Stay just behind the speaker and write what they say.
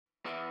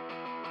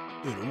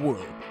In a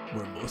world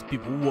where most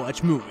people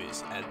watch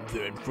movies and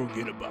then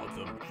forget about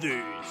them,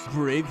 these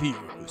brave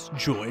heroes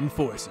join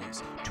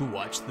forces to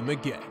watch them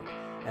again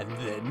and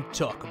then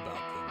talk about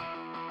them.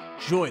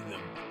 Join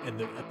them in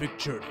their epic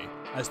journey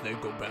as they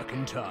go back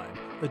in time,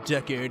 a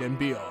decade and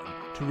beyond,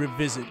 to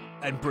revisit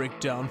and break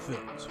down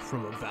films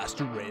from a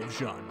vast array of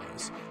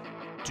genres.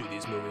 Do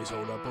these movies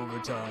hold up over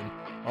time?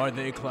 Are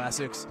they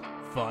classics?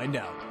 Find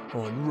out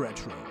on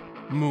Retro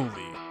Movie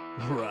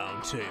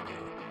Roundtable.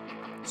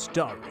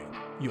 Starring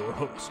your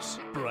hosts,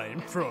 Brian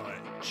Fry,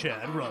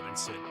 Chad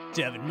Robinson,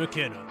 Devin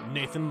McKenna,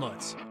 Nathan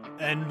Lutz,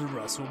 and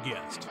Russell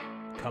Guest.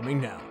 Coming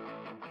now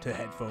to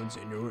headphones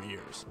in your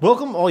ears.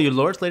 Welcome, all you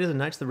lords, ladies, and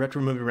knights, to the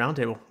Retro Movie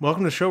Roundtable.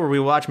 Welcome to the show where we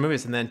watch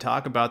movies and then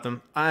talk about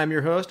them. I'm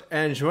your host,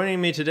 and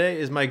joining me today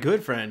is my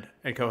good friend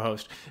and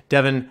co-host,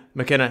 Devin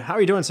McKenna. How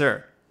are you doing,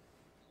 sir?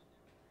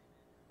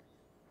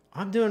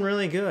 I'm doing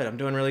really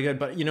good.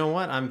 But you know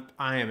what?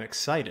 I am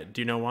excited.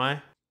 Do you know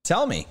why?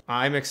 Tell me.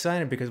 I'm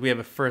excited because we have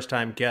a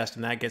first-time guest,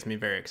 and that gets me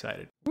very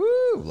excited.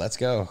 Woo! Let's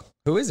go.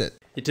 Who is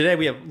it? Today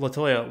we have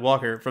Latoya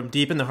Walker from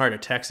deep in the heart of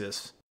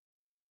Texas.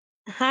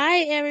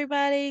 Hi,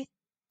 everybody.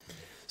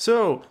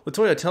 So,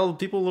 Latoya, tell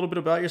people a little bit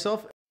about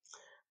yourself.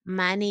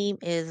 My name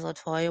is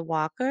Latoya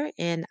Walker,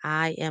 and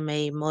I am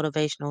a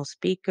motivational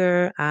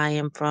speaker. I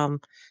am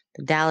from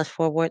the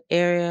Dallas-Fort Worth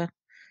area,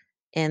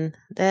 and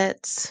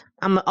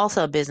I'm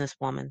also a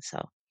businesswoman,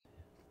 so.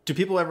 Do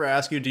people ever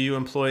ask you, do you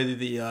employ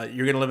the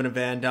you're going to live in a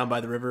van down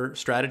by the river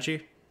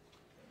strategy?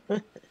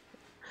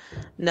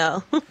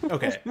 No.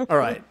 Okay. All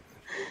right.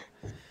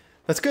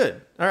 That's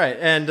good. All right.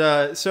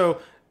 And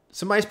so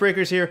some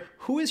icebreakers here.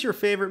 Who is your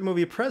favorite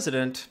movie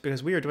president?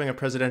 Because we are doing a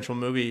presidential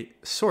movie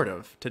sort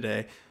of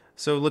today.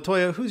 So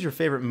Latoya, who's your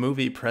favorite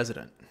movie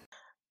president?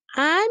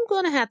 I'm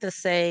going to have to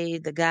say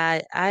the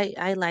guy,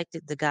 I liked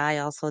the guy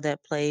also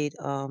that played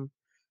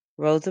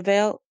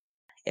Roosevelt,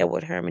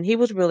 Edward Herman. He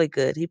was really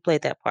good. He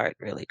played that part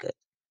really good.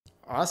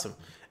 Awesome.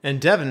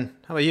 And Devin,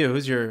 how about you?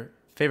 Who's your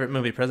favorite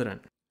movie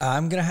president?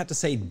 I'm going to have to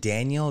say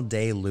Daniel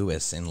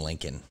Day-Lewis in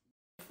Lincoln.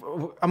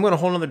 I'm going a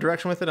whole other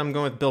direction with it. I'm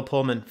going with Bill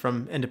Pullman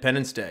from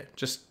Independence Day.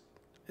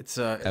 That's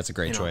a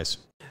great choice.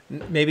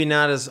 Maybe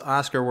not as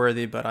Oscar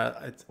worthy,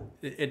 but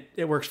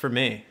it works for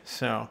me.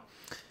 So,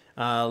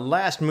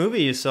 last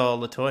movie you saw,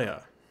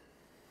 Latoya?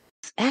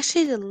 It's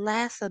actually The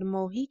Last of the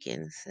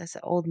Mohicans. That's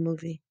an old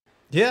movie.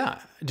 Yeah.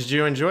 Did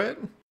you enjoy it?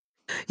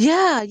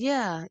 Yeah,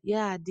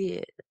 I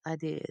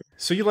did.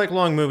 So you like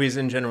long movies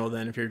in general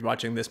then, if you're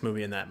watching this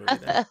movie and that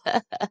movie then?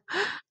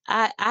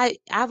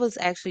 I was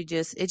actually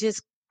it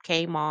just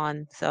came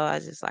on, so I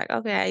was just like,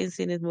 okay, I ain't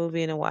seen this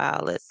movie in a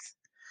while.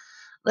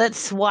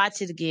 Let's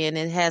watch it again.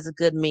 It has a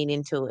good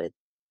meaning to it.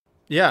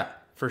 Yeah,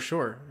 for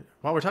sure.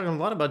 Well, we're talking a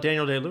lot about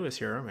Daniel Day-Lewis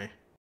here, aren't we?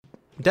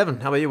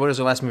 Devin, how about you? What was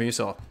the last movie you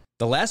saw?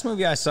 The last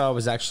movie I saw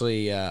was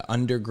actually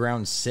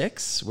Underground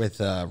 6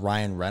 with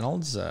Ryan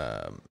Reynolds.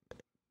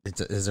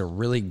 It's a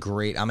really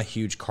great... I'm a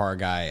huge car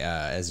guy,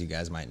 as you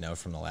guys might know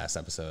from the last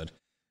episode.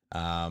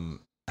 I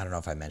don't know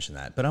if I mentioned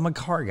that, but I'm a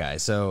car guy.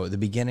 So the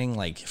beginning,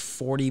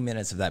 40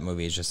 minutes of that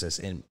movie is just this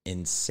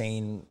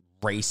insane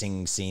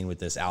racing scene with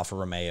this Alfa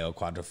Romeo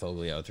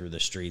Quadrifoglio through the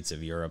streets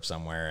of Europe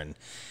somewhere, and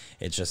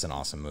it's just an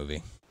awesome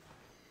movie.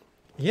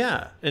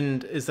 Yeah,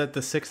 and is that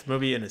the sixth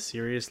movie in a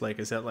series?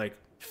 Is that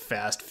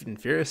Fast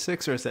and Furious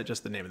 6, or is that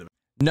just the name of the movie?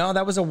 No,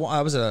 that was a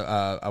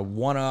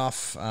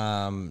one-off,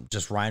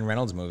 just Ryan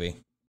Reynolds movie.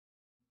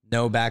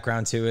 No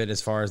background to it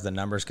as far as the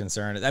numbers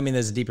concerned. I mean,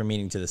 there's a deeper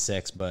meaning to the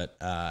 6, but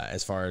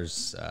as far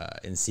as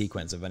in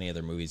sequence of any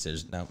other movies,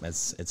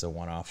 it's a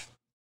one-off.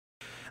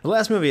 The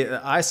last movie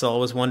I saw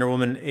was Wonder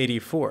Woman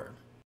 84.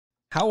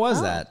 How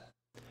was that?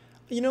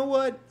 You know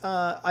what?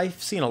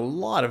 I've seen a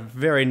lot of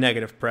very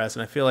negative press,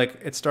 and I feel like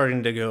it's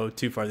starting to go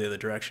too far the other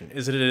direction.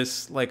 Is it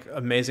this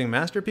amazing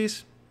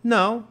masterpiece?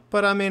 No,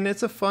 but I mean,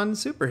 it's a fun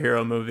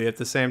superhero movie at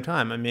the same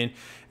time. I mean,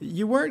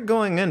 you weren't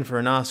going in for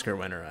an Oscar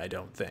winner, I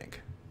don't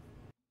think.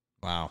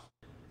 Wow.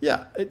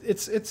 Yeah,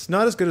 it's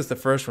not as good as the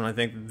first one. I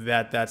think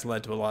that's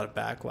led to a lot of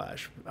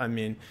backlash. I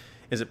mean,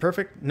 is it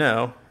perfect?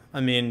 No.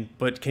 I mean,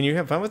 but can you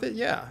have fun with it?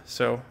 Yeah.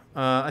 So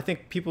I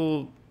think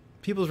people's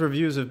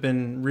reviews have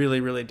been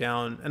really, really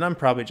down, and I'm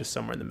probably just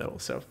somewhere in the middle.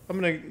 So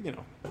I'm gonna,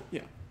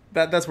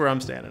 that's where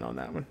I'm standing on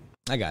that one.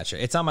 I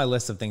gotcha. It's on my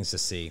list of things to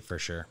see for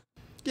sure.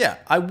 Yeah,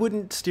 I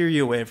wouldn't steer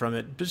you away from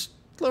it. Just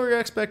lower your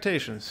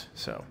expectations.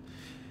 So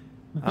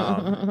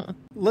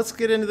let's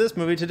get into this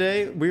movie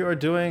today. We are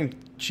doing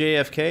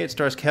JFK. It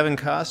stars Kevin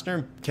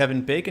Costner,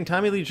 Kevin Bacon,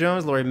 Tommy Lee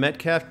Jones, Laurie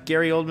Metcalf,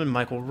 Gary Oldman,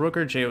 Michael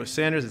Rooker, J.O.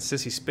 Sanders, and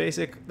Sissy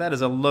Spacek. That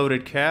is a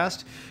loaded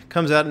cast.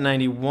 Comes out in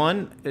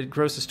 91. It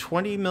grosses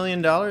 $20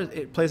 million.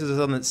 It places us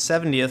on the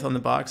 70th on the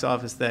box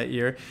office that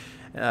year.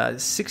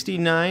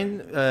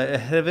 69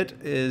 ahead of it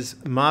is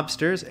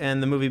Mobsters,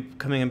 and the movie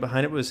coming in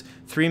behind it was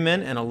Three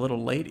Men and a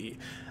Little Lady.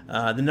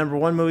 The number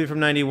one movie from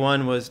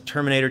 91 was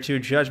Terminator 2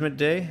 Judgment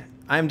Day.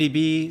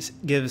 IMDb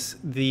gives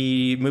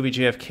the movie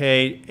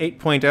JFK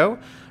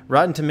 8.0.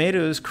 Rotten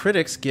Tomatoes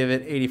critics give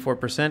it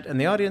 84%, and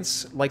the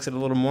audience likes it a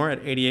little more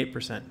at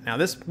 88%. Now,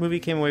 this movie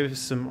came away with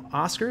some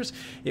Oscars.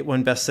 It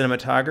won Best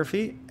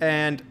Cinematography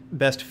and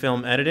Best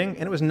Film Editing,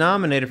 and it was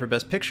nominated for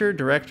Best Picture,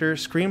 Director,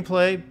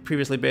 Screenplay,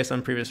 previously based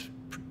on previous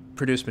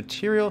produced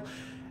material,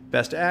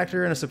 Best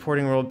Actor in a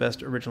Supporting Role,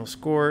 Best Original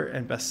Score,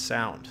 and Best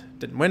Sound.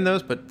 Didn't win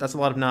those, but that's a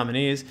lot of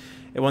nominees.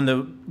 It won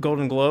the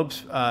Golden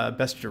Globes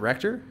Best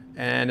Director,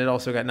 and it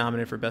also got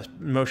nominated for Best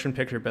Motion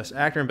Picture, Best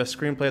Actor, and Best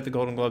Screenplay at the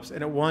Golden Globes,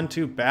 and it won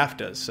 2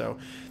 BAFTAs. So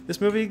this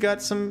movie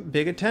got some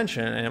big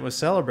attention, and it was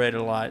celebrated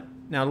a lot.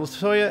 Now,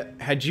 Latoya,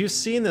 had you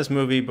seen this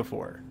movie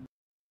before?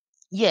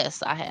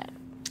 Yes, I have.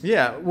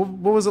 Yeah.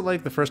 What was it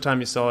like the first time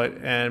you saw it,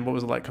 and what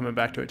was it like coming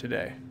back to it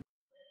today?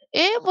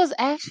 It was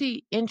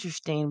actually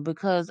interesting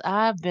because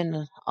I've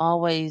been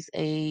always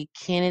a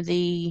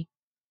Kennedy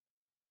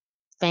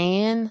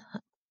fan,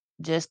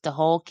 just the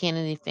whole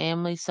Kennedy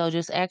family. So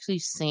just actually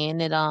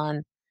seeing it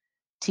on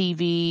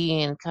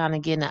TV and kind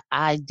of getting an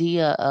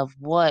idea of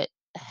what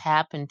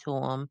happened to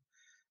him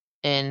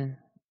and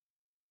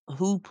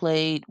who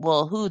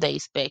they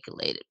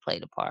speculated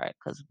played a part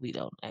because we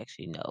don't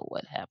actually know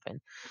what happened.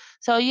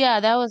 So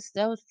yeah, that was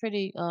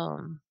pretty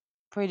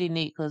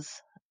neat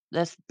because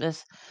that's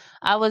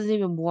I wasn't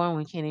even born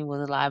when Kenny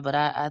was alive, but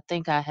I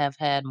think I have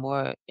had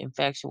more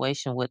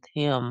infatuation with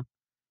him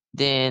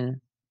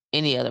than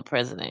any other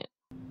president.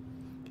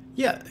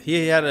 Yeah,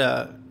 he had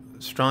a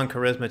strong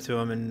charisma to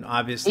him, and He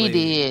obviously,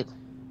 did.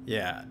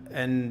 yeah,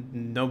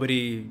 and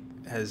nobody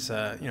has,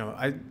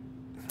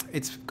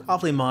 it's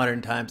awfully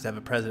modern times to have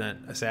a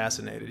president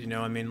assassinated.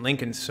 I mean,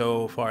 Lincoln's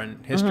so far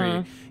in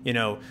history. You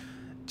know,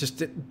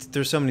 just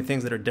there's so many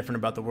things that are different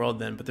about the world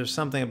then, but there's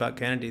something about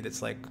Kennedy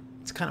that's like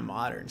it's kind of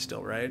modern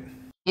still, right?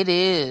 It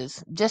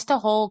is just the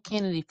whole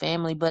Kennedy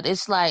family, but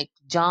it's like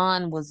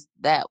John was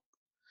that.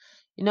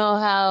 You know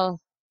how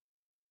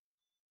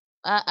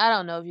I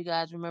don't know if you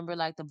guys remember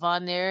like the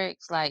Von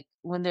Erichs, like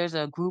when there's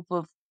a group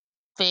of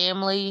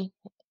family,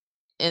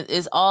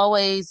 it's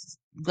always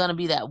gonna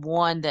be that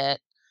one that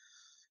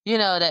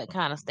that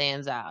kind of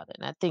stands out,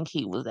 and I think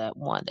he was that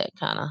one that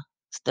kind of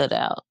stood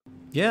out.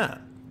 Yeah.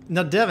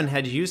 Now, Devin,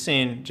 had you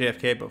seen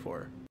JFK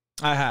before?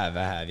 I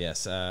have,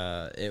 yes.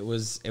 It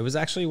was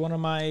actually one of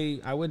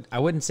my I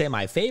wouldn't say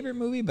my favorite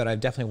movie, but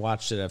I've definitely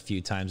watched it a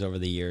few times over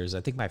the years.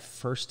 I think my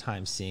first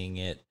time seeing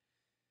it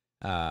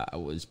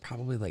was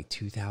probably like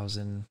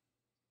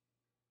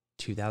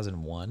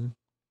 2001.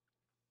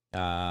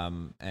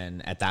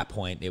 And at that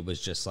point it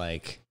was just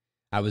like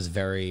I was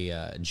very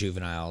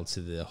juvenile to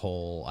the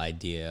whole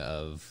idea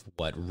of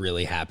what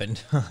really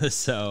happened.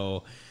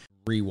 So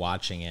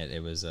rewatching it,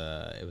 it was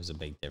a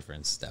big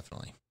difference,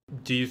 definitely.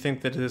 Do you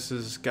think that this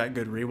has got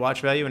good rewatch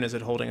value, and is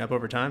it holding up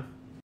over time?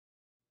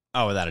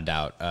 Oh, without a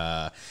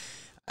doubt.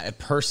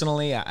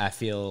 Personally, I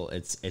feel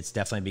it's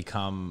definitely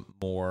become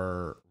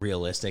more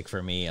realistic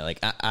for me. Like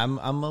I'm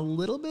a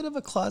little bit of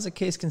a closet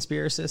case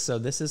conspiracist, so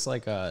this is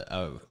like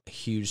a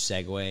huge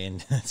segue,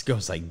 and it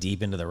goes like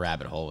deep into the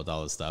rabbit hole with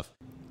all this stuff.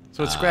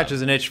 So it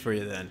scratches an itch for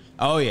you then.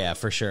 Oh yeah,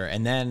 for sure.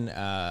 And then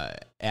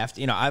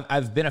after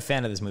I've been a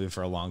fan of this movie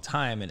for a long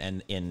time,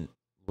 and in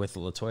with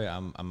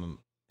Latoya, I'm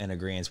in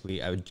agreement.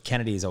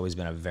 Kennedy has always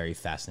been a very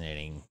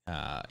fascinating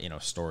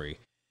story.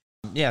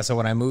 Yeah, so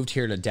when I moved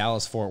here to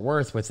Dallas-Fort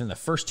Worth, within the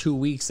first 2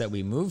 weeks that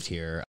we moved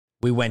here,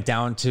 we went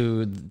down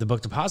to the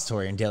Book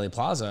Depository in Daley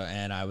Plaza,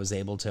 and I was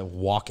able to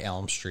walk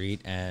Elm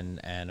Street,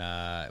 and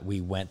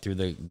we went through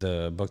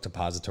the Book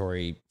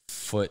Depository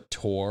foot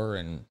tour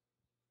and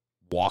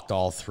walked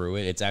all through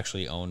it. It's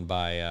actually owned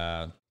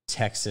by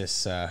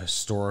Texas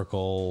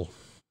Historical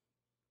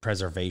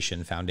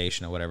Preservation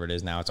Foundation or whatever it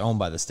is now. It's owned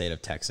by the state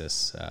of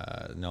Texas,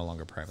 no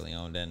longer privately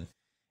owned, and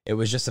it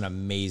was just an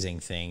amazing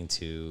thing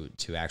to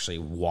actually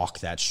walk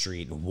that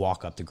street and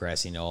walk up the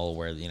grassy knoll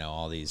where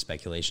all these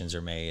speculations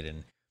are made,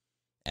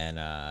 and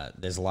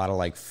there's a lot of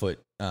like foot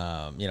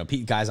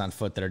guys on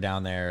foot that are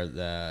down there,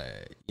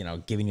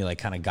 giving you like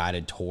kind of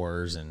guided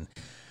tours and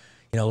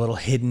little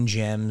hidden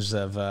gems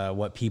of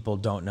what people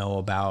don't know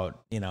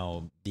about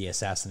the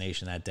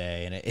assassination that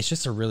day, and it's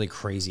just a really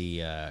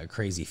crazy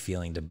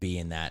feeling to be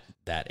in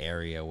that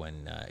area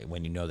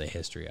when you know the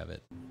history of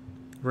it.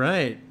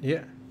 Right.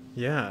 Yeah.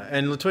 Yeah.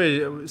 And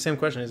Latoya, same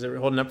question. Is it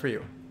holding up for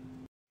you?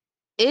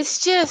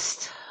 It's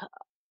just,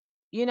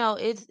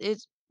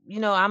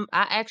 I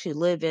actually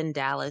live in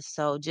Dallas,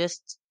 so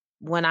just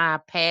when I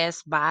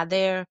pass by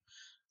there,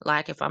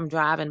 like if I'm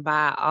driving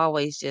by, I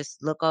always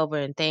just look over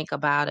and think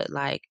about it.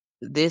 Like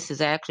this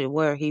is actually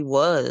where he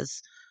was.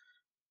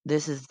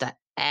 This is the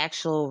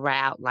actual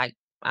route. Like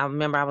I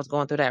remember I was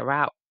going through that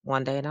route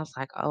one day, and I was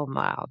like, oh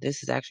wow,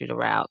 this is actually the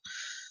route.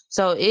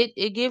 So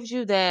it gives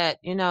you that,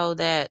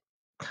 that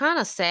kind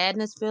of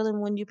sadness feeling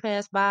when you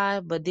pass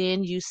by, but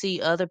then you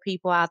see other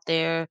people out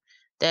there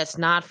that's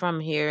not from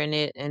here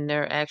and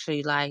they're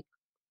actually like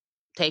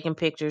taking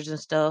pictures and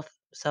stuff.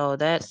 So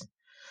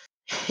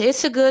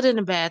it's a good and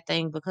a bad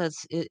thing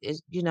because it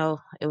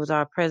was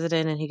our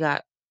president and he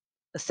got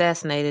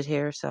assassinated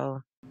here.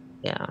 So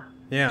yeah.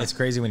 Yeah. It's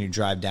crazy when you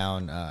drive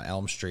down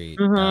Elm Street.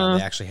 Mhm.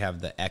 They actually have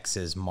the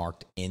X's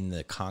marked in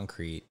the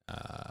concrete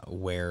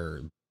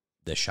where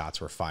the shots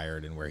were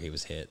fired and where he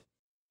was hit.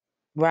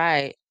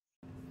 Right.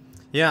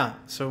 Yeah,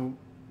 so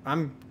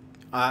I'm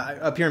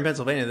up here in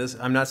Pennsylvania.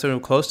 I'm not so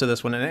close to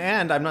this one,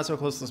 and I'm not so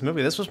close to this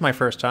movie. This was my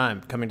first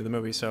time coming to the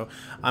movie, so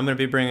I'm going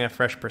to be bringing a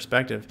fresh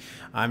perspective.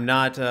 I'm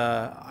not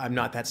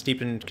that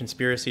steeped in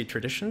conspiracy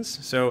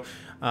traditions, so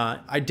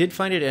I did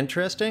find it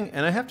interesting,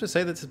 and I have to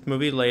say that this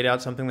movie laid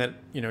out something that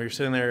you're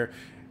sitting there.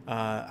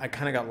 I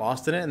kind of got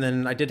lost in it, and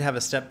then I did have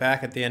a step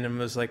back at the end and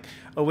was like,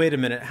 "Oh, wait a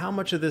minute, how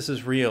much of this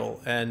is real?"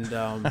 And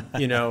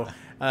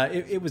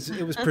it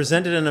was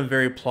presented in a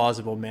very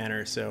plausible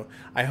manner. So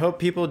I hope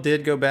people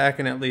did go back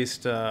and at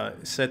least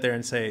sit there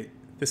and say,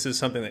 "This is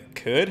something that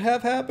could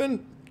have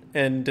happened,"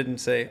 and didn't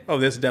say, "Oh,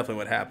 this is definitely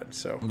what happened."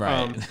 So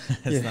right,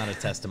 it's not a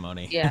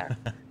testimony. Yeah.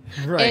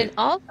 right. And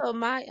also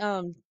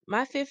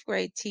my fifth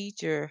grade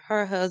teacher,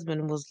 her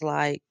husband was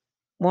like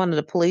one of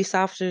the police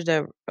officers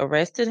that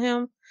arrested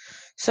him.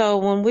 So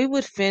when we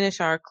would finish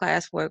our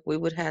classwork, we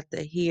would have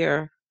to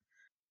hear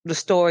the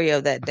story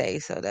of that day.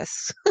 So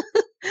that's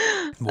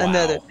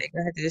another Wow. thing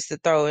I had just to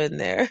throw in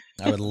there.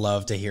 I would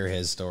love to hear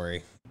his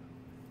story.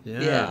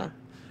 Yeah.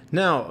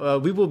 Now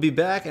we will be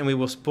back, and we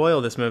will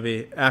spoil this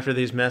movie after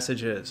these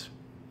messages.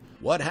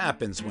 What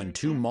happens when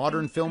two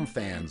modern film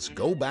fans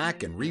go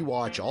back and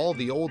rewatch all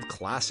the old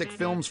classic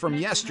films from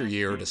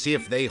yesteryear to see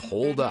if they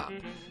hold up?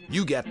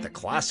 You get the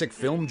Classic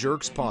Film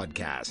Jerks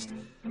podcast.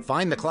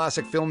 Find the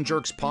Classic Film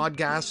Jerks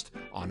podcast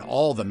on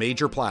all the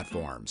major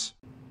platforms.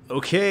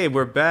 Okay,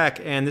 we're back,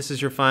 and this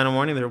is your final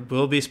warning. There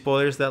will be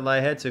spoilers that lie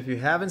ahead, so if you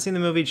haven't seen the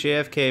movie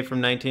JFK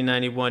from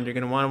 1991, you're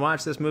going to want to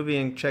watch this movie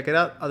and check it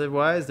out.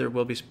 Otherwise, there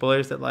will be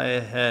spoilers that lie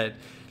ahead.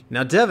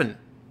 Now, Devin,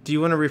 do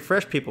you want to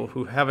refresh people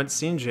who haven't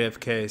seen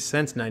JFK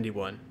since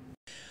 91?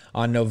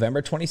 On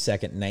November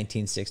 22nd,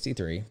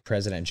 1963,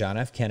 President John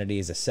F. Kennedy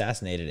is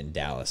assassinated in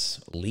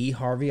Dallas. Lee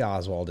Harvey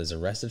Oswald is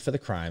arrested for the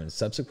crime and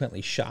subsequently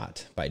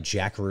shot by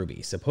Jack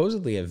Ruby,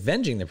 supposedly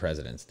avenging the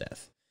president's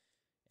death.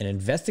 An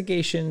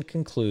investigation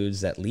concludes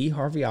that Lee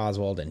Harvey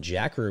Oswald and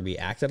Jack Ruby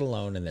acted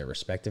alone in their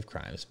respective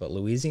crimes, but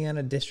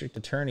Louisiana District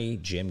Attorney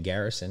Jim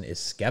Garrison is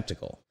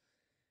skeptical.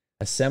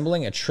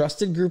 Assembling a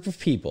trusted group of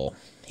people,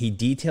 he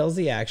details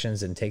the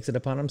actions and takes it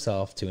upon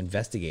himself to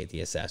investigate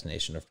the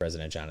assassination of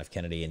President John F.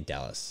 Kennedy in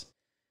Dallas.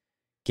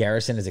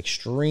 Garrison is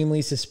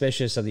extremely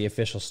suspicious of the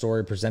official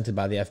story presented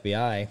by the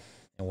FBI,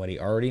 and what he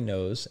already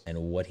knows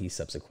and what he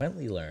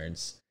subsequently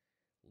learns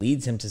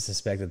leads him to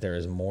suspect that there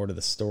is more to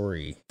the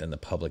story than the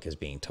public is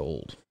being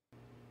told.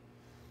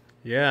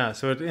 Yeah,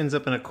 so it ends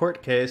up in a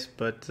court case,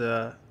 but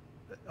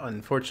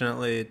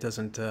unfortunately it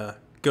doesn't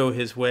go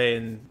his way,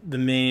 and the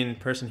main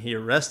person he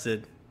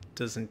arrested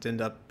doesn't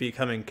end up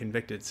becoming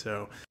convicted.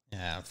 So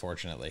Yeah,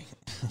 unfortunately.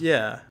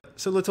 yeah.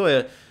 So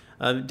Latoya,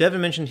 Devin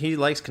mentioned he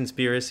likes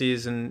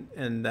conspiracies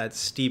and that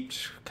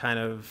steeped kind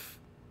of,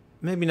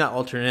 maybe not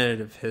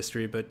alternative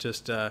history, but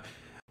just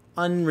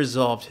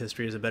unresolved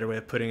history is a better way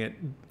of putting it.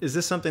 Is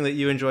this something that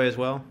you enjoy as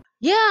well?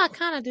 Yeah, I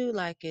kind of do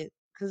like it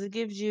because it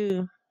gives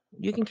you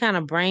can kind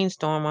of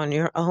brainstorm on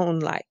your own,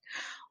 like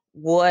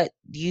what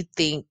you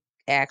think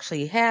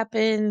actually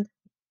happened,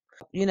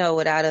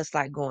 without us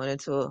like going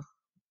into a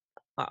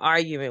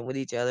argument with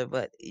each other,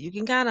 but you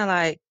can kind of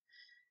like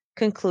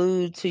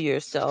conclude to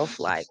yourself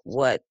like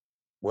what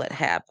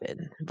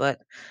happened. But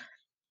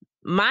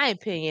my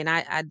opinion,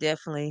 I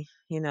definitely,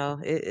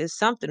 it's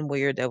something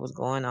weird that was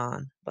going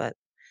on, but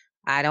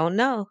I don't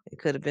know. It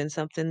could have been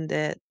something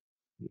that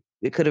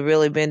it could have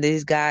really been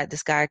this guy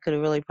could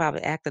have really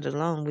probably acted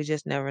alone. We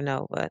just never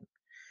know, but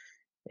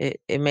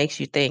it makes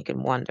you think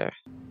and wonder.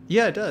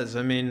 Yeah, it does.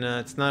 I mean,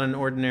 it's not an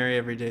ordinary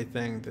everyday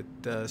thing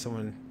that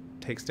someone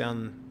takes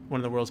down one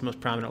of the world's most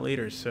prominent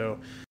leaders. So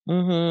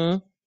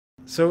Mhm.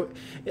 So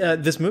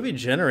this movie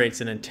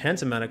generates an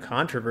intense amount of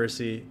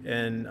controversy,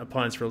 and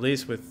upon its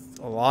release, with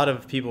a lot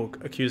of people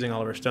accusing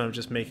Oliver Stone of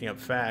just making up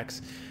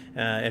facts.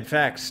 In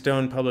fact,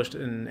 Stone published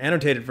an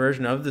annotated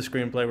version of the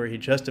screenplay where he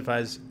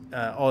justifies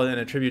all and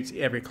attributes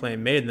every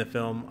claim made in the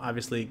film.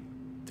 Obviously,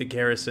 the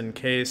Garrison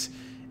case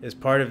is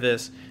part of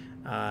this,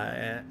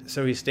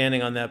 so he's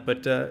standing on that.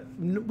 But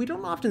we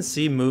don't often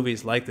see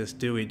movies like this,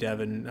 do we,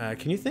 Devin?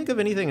 Can you think of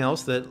anything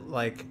else that,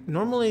 like,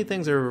 normally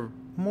things are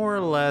more or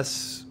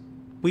less...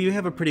 we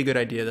have a pretty good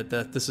idea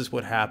that this is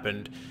what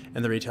happened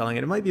in the retelling.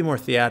 And it might be more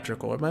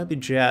theatrical. It might be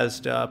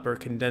jazzed up or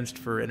condensed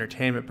for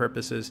entertainment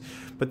purposes.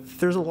 But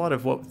there's a lot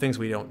of things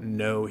we don't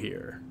know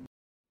here.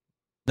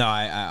 No,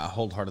 I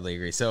wholeheartedly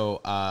agree.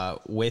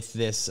 So with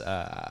this,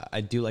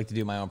 I do like to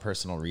do my own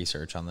personal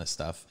research on this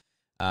stuff.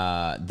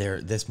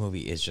 This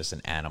movie is just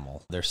an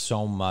animal. There's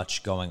so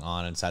much going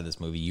on inside this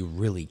movie. You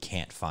really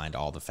can't find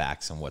all the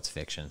facts and what's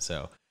fiction.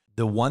 So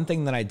the one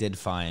thing that I did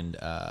find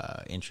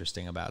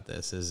interesting about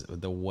this is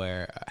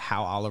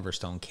how Oliver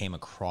Stone came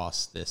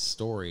across this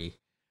story.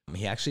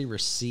 He actually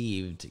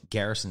received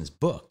Garrison's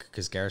book,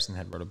 because Garrison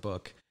had wrote a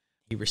book.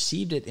 He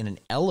received it in an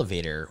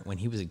elevator when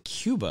he was in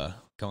Cuba,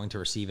 going to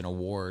receive an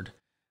award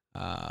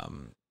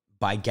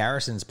by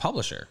Garrison's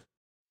publisher.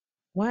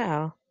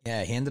 Wow.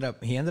 Yeah, he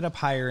ended up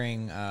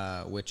hiring,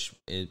 which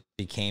it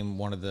became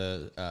one of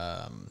the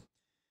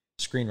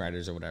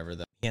screenwriters or whatever.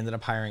 He ended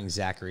up hiring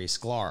Zachary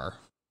Sklar,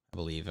 I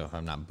believe, if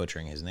I'm not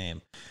butchering his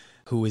name,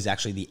 who is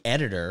actually the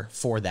editor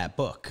for that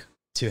book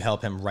to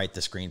help him write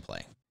the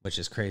screenplay, which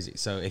is crazy.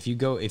 So if you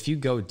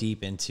go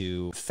deep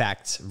into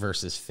facts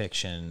versus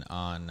fiction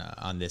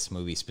on this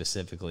movie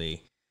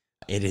specifically,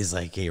 it is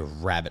like a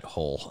rabbit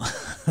hole.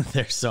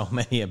 There's so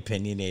many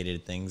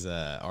opinionated things,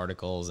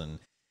 articles, and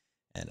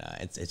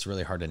it's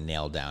really hard to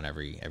nail down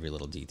every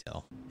little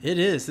detail. It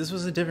is. This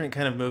was a different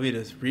kind of movie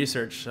to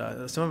research.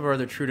 Some of our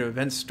other true to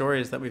event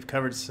stories that we've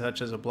covered,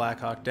 such as a Black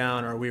Hawk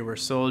Down or We Were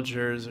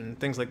Soldiers and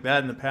things like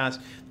that in the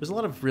past, there's a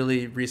lot of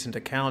really recent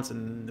accounts,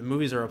 and the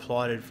movies are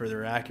applauded for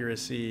their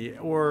accuracy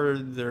or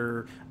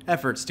their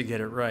efforts to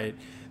get it right.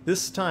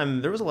 This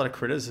time, there was a lot of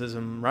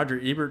criticism. Roger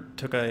Ebert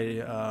took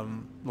a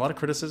lot of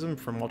criticism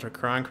from Walter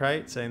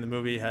Cronkite, saying the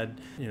movie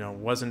had,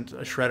 wasn't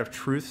a shred of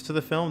truth to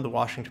the film. The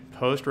Washington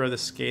Post wrote a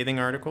scathing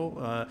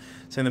article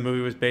saying the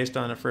movie was based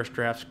on a first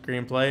draft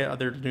screenplay.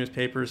 Other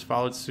newspapers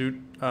followed suit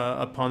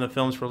upon the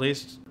film's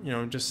release,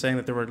 just saying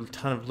that there were a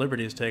ton of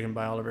liberties taken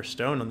by Oliver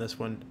Stone on this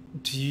one.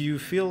 Do you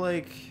feel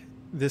like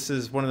this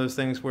is one of those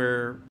things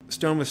where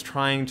Stone was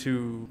trying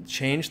to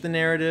change the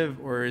narrative,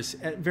 or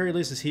at very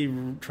least is he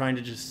trying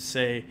to just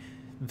say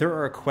there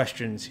are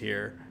questions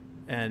here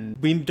and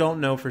we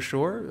don't know for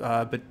sure,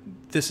 but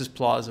this is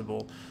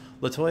plausible?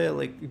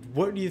 Latoya,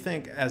 what do you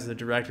think as the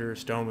director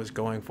Stone was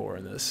going for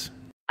in this?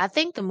 I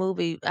think the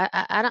movie,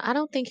 I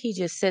don't think he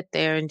just sit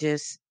there and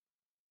just,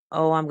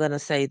 oh, I'm going to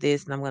say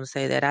this and I'm going to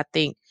say that. I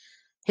think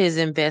his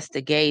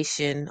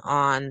investigation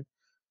on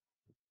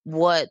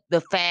what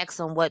the facts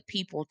on what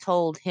people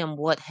told him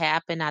what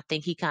happened, I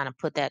think he kind of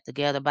put that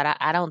together. But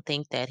I don't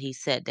think that he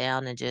sat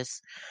down and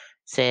just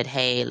said,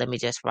 hey, let me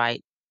just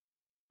write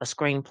a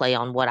screenplay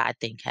on what I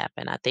think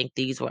happened. I think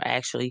these were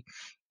actually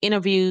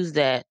interviews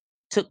that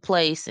took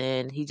place,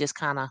 and he just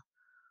kind of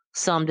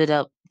summed it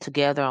up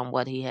together on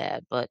what he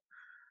had. But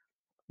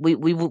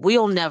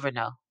we'll never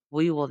know.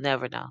 We will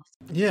never know.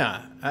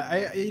 Yeah,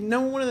 I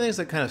one of the things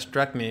that kind of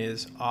struck me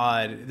is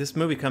odd. This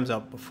movie comes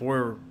out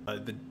before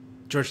the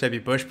George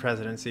W. Bush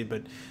presidency,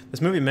 but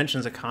this movie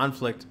mentions a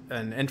conflict,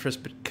 an interest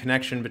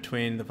connection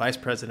between the vice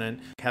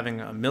president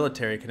having a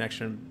military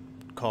connection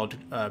called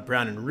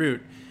Brown and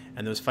Root,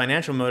 and those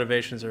financial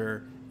motivations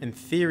are, in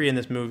theory, in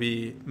this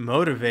movie,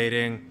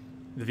 motivating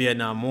the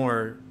Vietnam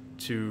War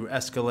to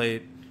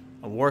escalate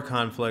a war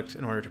conflict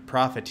in order to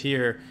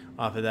profiteer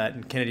off of that.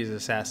 And Kennedy's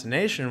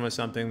assassination was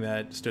something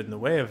that stood in the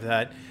way of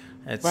that.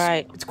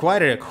 It's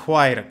quite a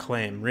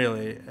claim,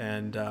 really,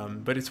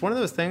 and but it's one of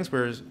those things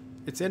where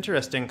it's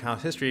interesting how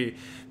history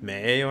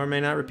may or may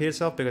not repeat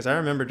itself, because I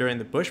remember during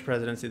the Bush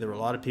presidency, there were a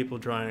lot of people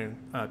drawing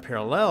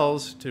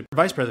parallels to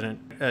Vice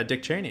President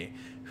Dick Cheney,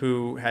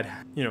 who had,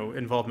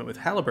 involvement with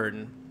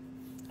Halliburton,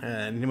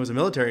 and he was a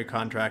military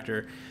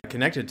contractor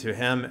connected to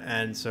him.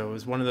 And so it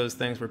was one of those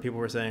things where people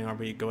were saying, are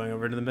we going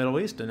over to the Middle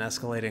East and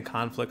escalating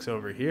conflicts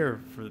over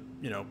here for,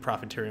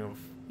 profiteering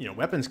of,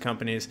 weapons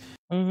companies?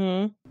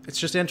 Mm-hmm. It's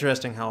just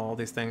interesting how all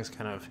these things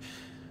kind of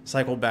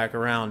cycle back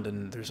around,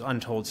 and there's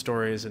untold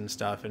stories and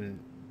stuff, and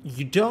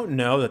you don't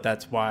know that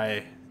that's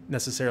why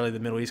necessarily the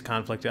Middle East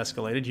conflict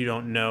escalated. You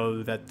don't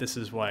know that this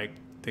is why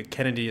the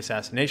Kennedy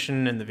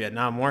assassination and the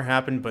Vietnam War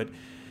happened, but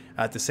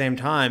at the same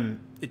time,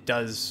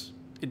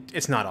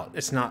 it's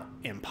not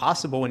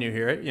impossible when you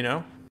hear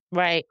it,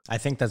 Right. I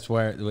think that's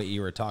what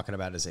you were talking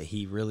about, is that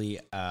he really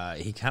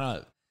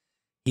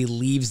he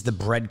leaves the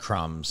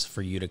breadcrumbs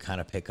for you to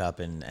kind of pick up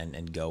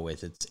and go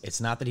with.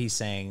 It's not that he's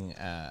saying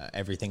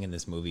everything in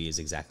this movie is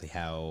exactly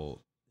how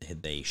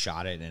they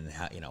shot it, and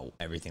how,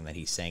 everything that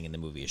he's saying in the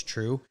movie is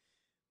true,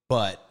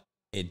 but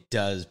it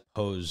does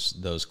pose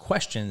those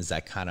questions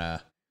that kind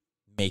of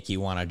make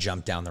you want to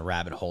jump down the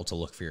rabbit hole to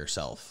look for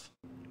yourself.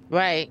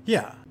 Right.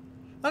 Yeah.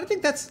 I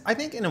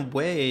think in a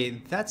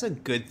way that's a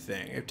good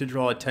thing, to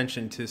draw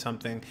attention to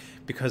something,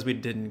 because we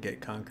didn't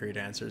get concrete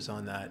answers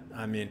on that.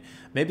 I mean,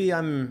 maybe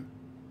I'm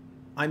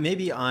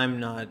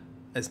not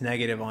as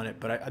negative on it,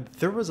 but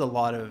there was a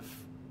lot of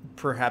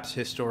perhaps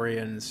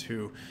historians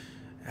who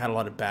had a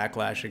lot of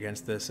backlash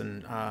against this,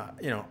 and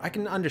I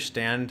can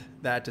understand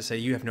that, to say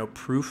you have no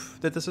proof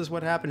that this is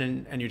what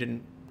happened, and you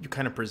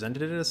kind of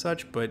presented it as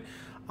such, but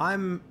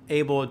I'm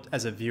able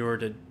as a viewer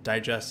to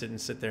digest it and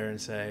sit there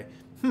and say,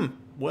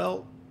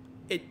 well,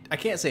 I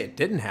can't say it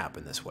didn't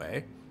happen this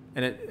way,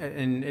 and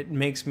it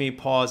makes me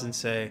pause and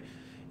say,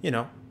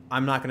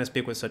 I'm not going to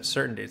speak with such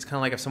certainty. It's kind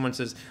of like if someone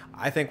says,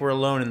 I think we're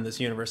alone in this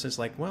universe. It's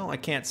like, well, I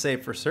can't say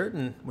for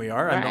certain we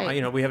are.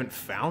 Right. We haven't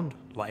found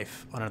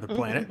life on another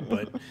planet,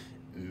 but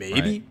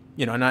maybe,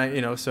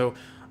 right. So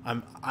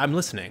I'm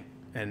listening,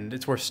 and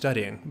it's worth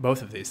studying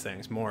both of these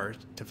things more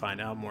to find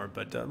out more.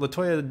 But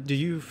Latoya, do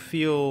you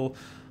feel,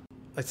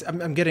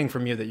 I'm getting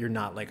from you that you're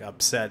not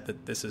upset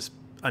that this is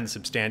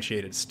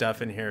unsubstantiated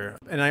stuff in here,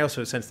 and I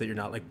also sense that you're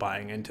not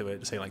buying into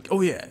it, saying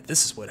oh yeah,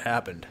 this is what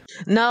happened.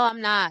 No,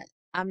 I'm not.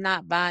 I'm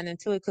not buying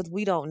into it because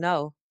we don't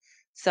know.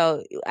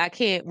 So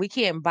we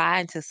can't buy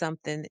into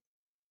something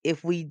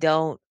if we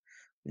don't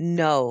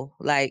no,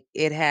 like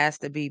it has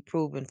to be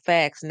proven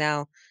facts.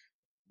 Now,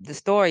 the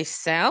story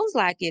sounds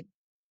like it,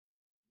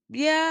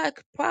 yeah, it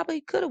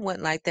probably could have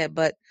went like that,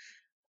 but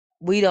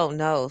we don't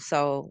know.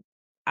 So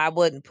I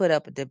wouldn't put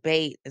up a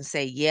debate and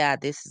say, yeah,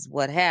 this is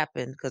what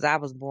happened because I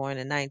was born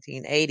in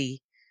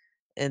 1980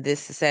 and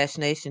this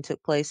assassination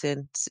took place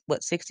in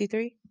what,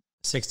 63?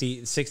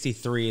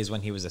 63 is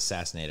when he was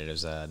assassinated. It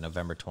was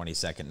November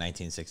 22nd,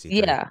 1963.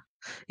 Yeah.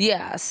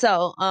 Yeah.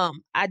 So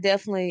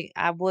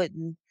I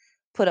wouldn't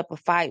put up a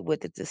fight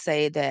with it to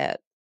say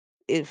that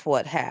it's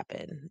what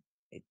happened.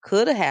 It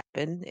could have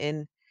happened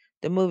and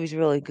the movie's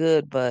really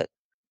good, but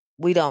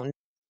we don't know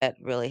that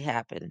really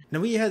happened. Now,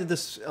 we had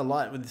this a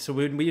lot with, so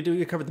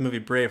we covered the movie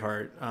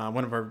Braveheart,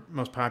 one of our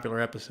most popular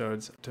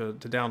episodes to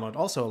download.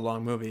 Also a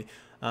long movie,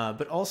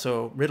 but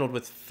also riddled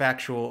with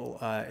factual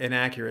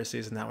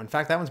inaccuracies in that one. In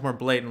fact, that one's more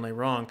blatantly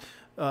wrong.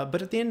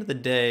 But at the end of the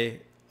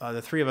day,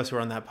 the three of us who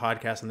were on that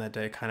podcast on that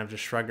day kind of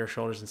just shrugged our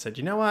shoulders and said,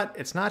 you know what?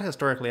 It's not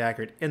historically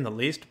accurate in the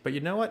least, but you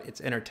know what? It's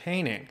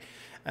entertaining.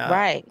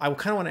 Right. I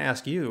kind of want to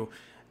ask you,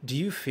 do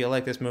you feel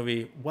like this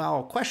movie,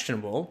 while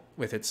questionable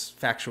with its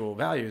factual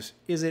values,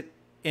 is it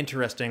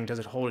interesting? Does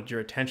it hold your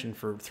attention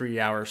for 3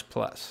 hours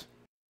plus?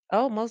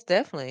 Oh, most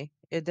definitely.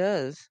 It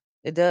does.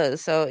 It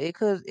does. So it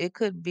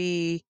could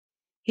be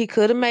he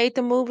could have made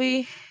the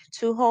movie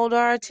to hold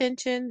our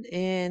attention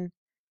and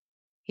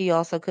he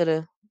also could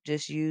have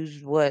just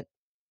used what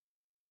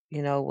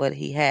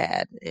he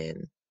had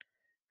and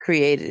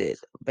created it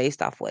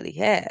based off what he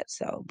had.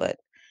 So, but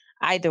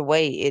either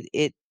way,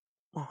 it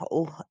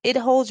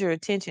holds your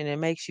attention and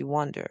makes you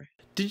wonder.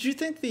 Did you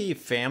think the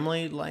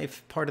family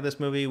life part of this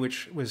movie,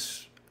 which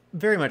was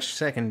very much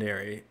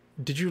secondary,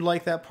 did you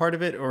like that part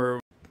of it?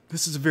 Or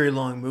this is a very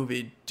long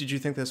movie. Did you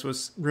think this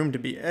was room to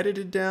be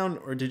edited down?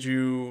 Or did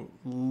you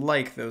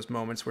like those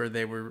moments where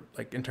they were,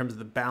 like, in terms of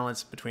the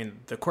balance between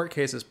the court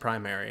case as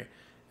primary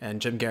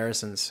and Jim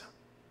Garrison's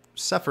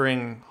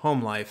suffering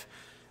home life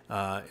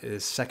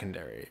is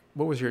secondary?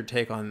 What was your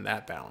take on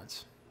that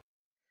balance?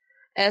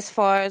 As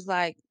far as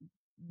like,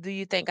 do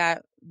you think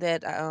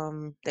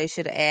they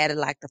should have added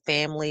like the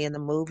family in the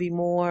movie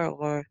more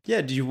or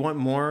Yeah, do you want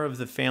more of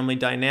the family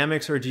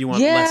dynamics or do you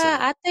want less of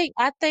yeah, it?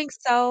 I think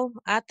so.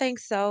 I think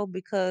so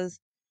because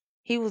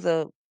he was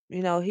a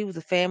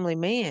family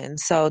man.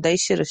 So they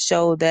should have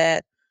showed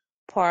that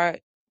part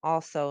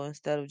also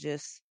instead of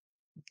just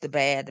the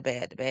bad, the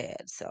bad, the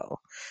bad. So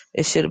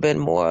it should have been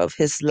more of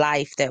his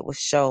life that was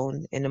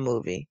shown in the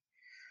movie.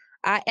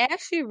 I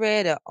actually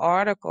read an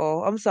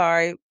article, I'm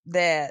sorry,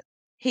 that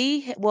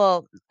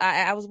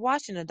I was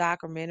watching a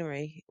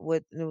documentary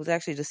with, it was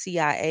actually the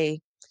CIA,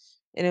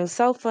 and it was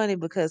so funny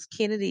because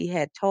Kennedy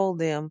had told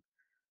them,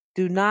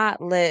 do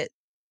not let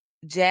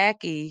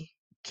Jackie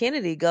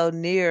Kennedy go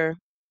near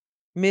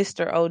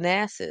Mr.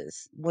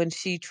 Onassis when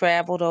she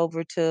traveled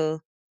over to,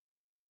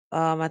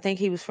 I think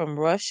he was from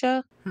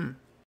Russia. Hmm.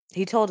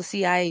 He told the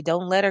CIA,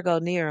 don't let her go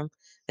near him.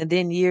 And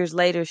then years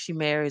later, she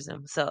marries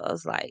him. So I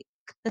was like,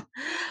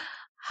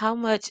 how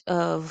much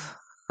of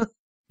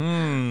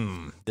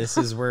This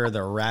is where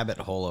the rabbit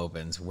hole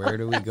opens. Where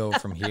do we go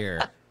from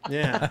here?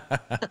 Yeah.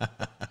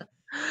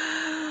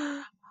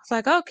 It's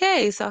like,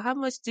 okay, so how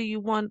much do you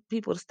want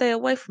people to stay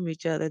away from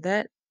each other?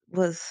 That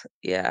was,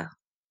 yeah.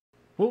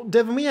 Well,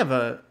 Devin, we have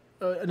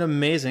an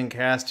amazing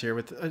cast here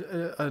with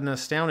an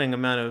astounding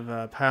amount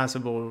of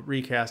possible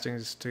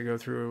recastings to go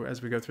through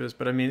as we go through this.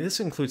 But I mean, this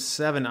includes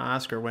 7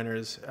 Oscar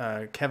winners: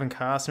 Kevin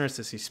Costner,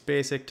 Sissy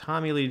Spacek,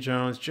 Tommy Lee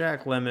Jones,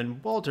 Jack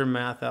Lemmon, Walter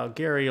Matthau,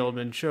 Gary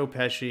Oldman, Joe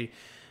Pesci.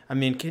 I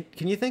mean,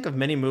 can you think of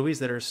many movies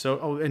that are so?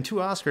 Oh, and 2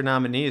 Oscar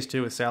nominees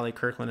too, with Sally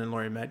Kirkland and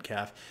Laurie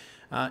Metcalf.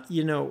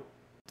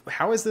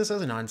 How is this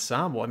as an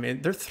ensemble? I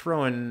mean, they're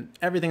throwing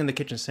everything in the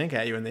kitchen sink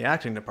at you in the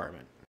acting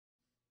department.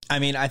 I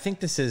mean, I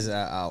think this is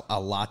a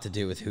lot to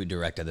do with who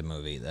directed the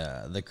movie.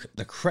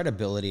 The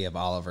credibility of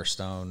Oliver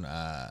Stone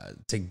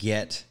to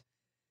get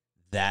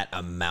that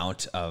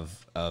amount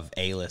of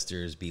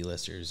A-listers,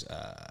 B-listers.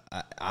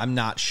 I'm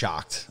not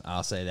shocked.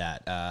 I'll say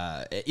that.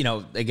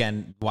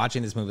 Again,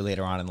 watching this movie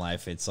later on in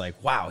life, it's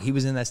like, wow, he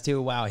was in this too.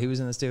 Wow, he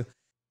was in this too.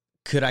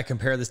 Could I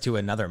compare this to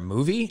another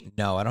movie?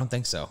 No, I don't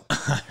think so.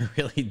 I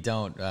really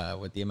don't.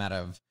 With the amount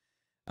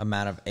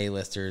of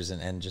A-listers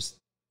and just.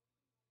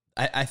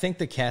 I think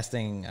the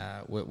casting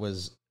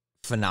was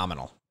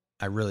phenomenal.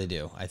 I really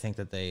do. I think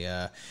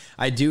that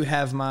I do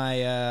have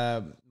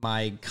my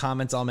my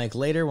comments I'll make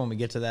later when we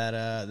get to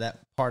that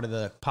part of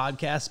the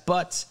podcast,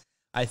 but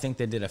I think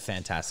they did a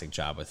fantastic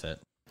job with it.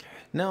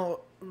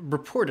 Now,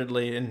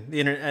 reportedly, and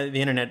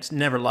the internet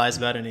never lies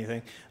about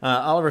anything,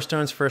 Oliver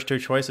Stone's first 2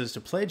 choices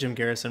to play Jim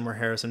Garrison were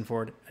Harrison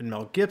Ford and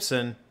Mel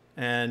Gibson,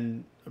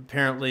 and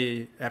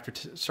apparently, after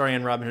starring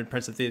in Robin Hood,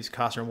 Prince of Thieves,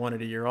 Costner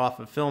wanted a year off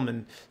of film,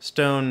 and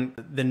Stone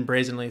then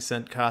brazenly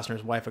sent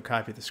Costner's wife a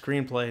copy of the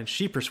screenplay, and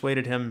she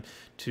persuaded him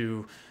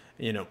to,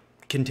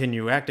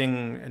 continue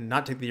acting and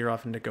not take the year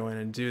off and to go in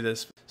and do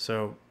this.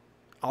 So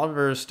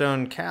Oliver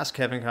Stone cast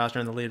Kevin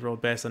Costner in the lead role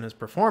based on his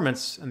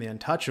performance in The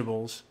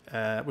Untouchables,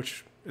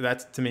 which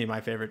that's, to me, my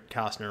favorite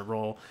Costner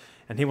role.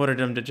 and he wanted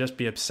him to just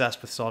be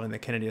obsessed with solving the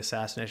Kennedy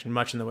assassination,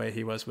 much in the way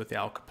he was with the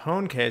Al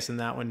Capone case in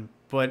that one.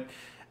 But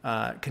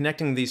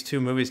connecting these two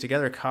movies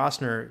together,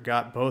 Costner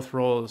got both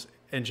roles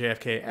in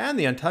JFK and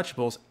The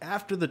Untouchables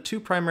after the two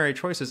primary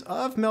choices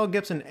of Mel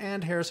Gibson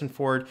and Harrison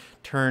Ford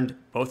turned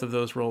both of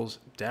those roles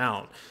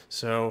down.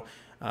 So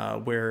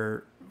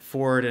where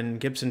Ford and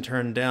Gibson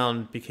turned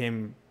down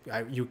became,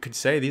 you could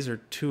say, these are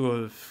two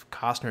of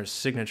Costner's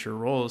signature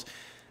roles.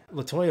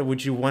 Latoya,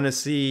 would you want to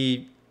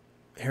see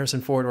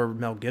Harrison Ford or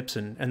Mel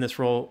Gibson in this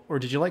role, or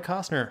did you like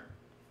Costner?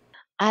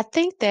 I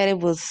think that it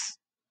was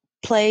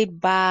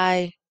played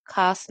by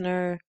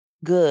Costner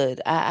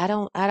good.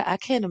 I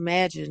can't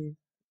imagine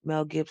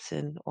Mel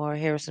Gibson or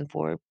Harrison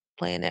Ford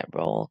playing that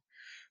role.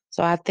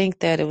 So I think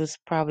that it was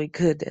probably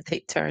good that they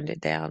turned it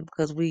down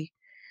because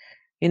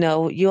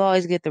you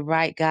always get the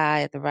right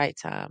guy at the right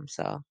time.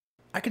 So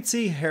I could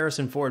see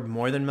Harrison Ford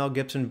more than Mel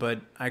Gibson,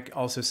 but I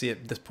also see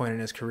at this point in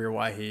his career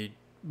why he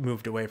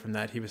moved away from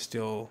that. He was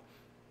still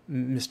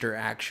Mr.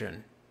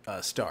 Action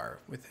star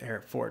with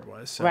Ford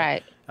was. So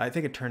right. I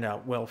think it turned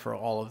out well for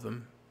all of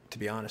them, to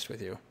be honest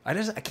with you. I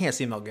can't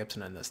see Mel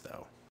Gibson in this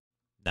though.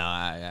 No,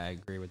 I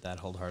agree with that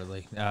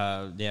wholeheartedly.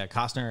 Yeah,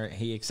 Costner,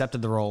 he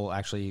accepted the role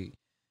actually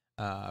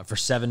for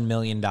 $7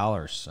 million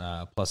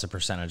plus a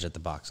percentage at the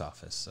box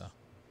office. So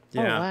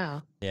yeah. Oh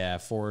wow. yeah,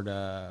 Ford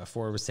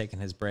was taking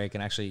his break,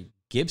 and actually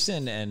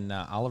Gibson and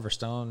Oliver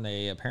Stone,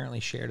 they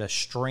apparently shared a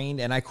strained,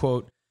 and I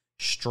quote,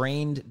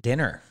 strained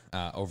dinner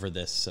over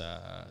this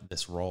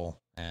role,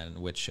 and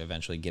which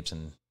eventually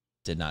Gibson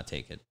did not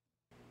take it.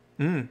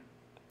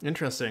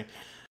 Interesting.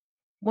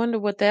 Wonder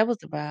what that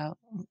was about.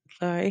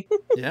 Sorry.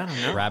 Yeah, I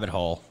don't know. Rabbit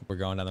hole. We're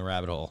going down the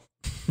rabbit hole.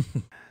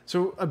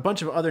 So a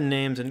bunch of other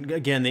names, and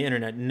again, the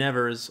internet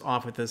never is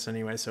off with this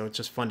anyway, so it's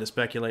just fun to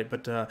speculate.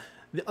 But the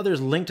others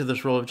linked to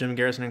this role of Jim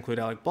Garrison include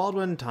Alec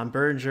Baldwin, Tom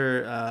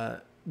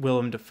Berenger,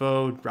 Willem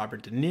Dafoe,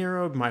 Robert De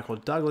Niro, Michael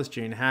Douglas,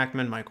 Gene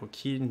Hackman, Michael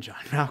Keaton,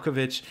 John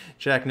Malkovich,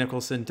 Jack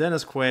Nicholson,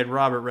 Dennis Quaid,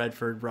 Robert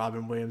Redford,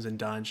 Robin Williams, and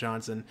Don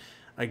Johnson.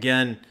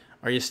 Again,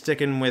 are you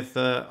sticking with,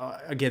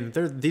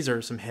 these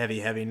are some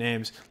heavy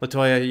names.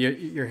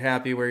 Latoya, you're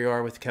happy where you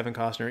are with Kevin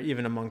Costner,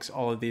 even amongst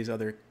all of these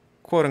other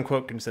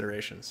quote-unquote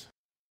considerations?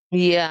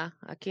 Yeah,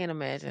 I can't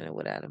imagine it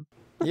without him.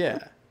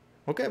 Yeah.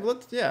 Okay,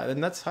 well,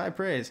 and that's high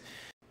praise.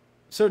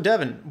 So,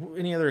 Devin,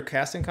 any other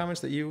casting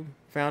comments that you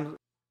found?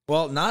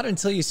 Well, not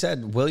until you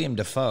said William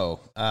Dafoe.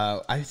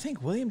 I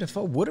think William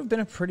Dafoe would have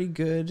been a pretty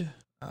good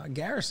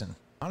Garrison.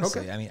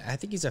 Honestly, okay. I mean, I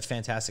think he's a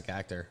fantastic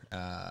actor.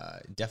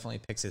 Definitely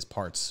picks his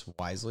parts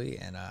wisely,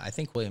 and I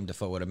think William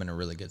Dafoe would have been a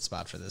really good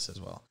spot for this as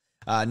well.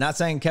 Not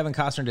saying Kevin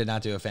Costner did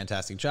not do a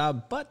fantastic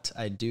job, but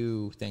I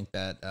do think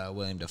that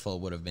William Dafoe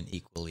would have been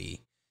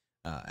equally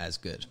as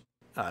good.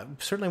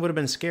 Certainly would have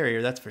been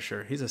scarier, that's for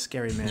sure. He's a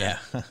scary man.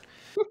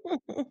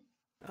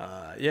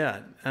 Yeah.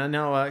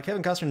 Now,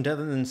 Kevin Costner and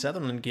Devin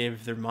Sutherland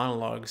gave their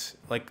monologues,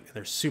 like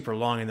they're super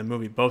long in the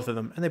movie, both of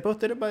them, and they both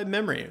did it by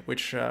memory,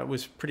 which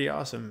was pretty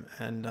awesome.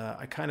 And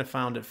I kind of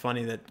found it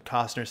funny that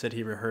Costner said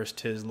he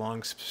rehearsed his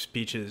long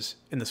speeches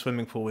in the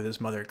swimming pool with his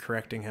mother,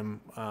 correcting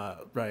him,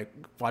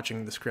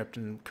 watching the script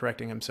and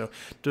correcting him. So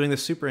doing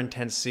this super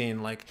intense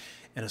scene, like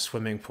in a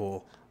swimming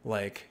pool,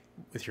 like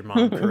with your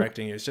mom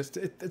correcting you,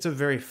 it's a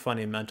very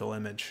funny mental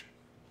image.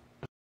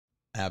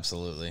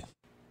 Absolutely.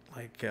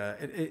 Like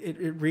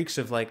it reeks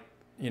of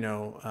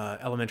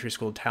elementary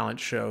school talent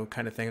show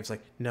kind of thing. It's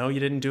like, no, you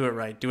didn't do it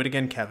right. Do it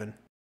again, Kevin.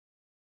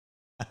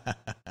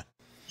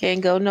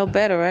 Can't go no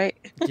better, right?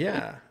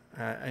 Yeah.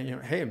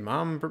 Hey,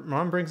 mom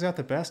brings out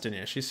the best in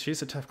you.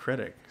 She's a tough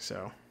critic.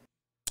 So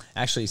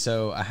actually,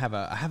 I have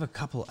a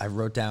couple. I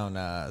wrote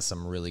down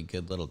some really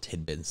good little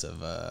tidbits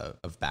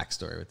of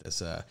backstory with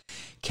this.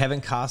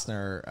 Kevin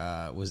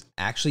Costner was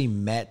actually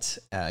met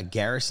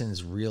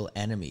Garrison's real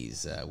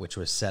enemies, which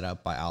was set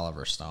up by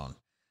Oliver Stone.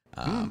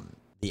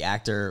 The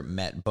actor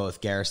met both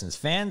Garrison's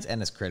fans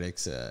and his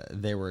critics.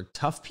 They were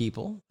tough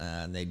people,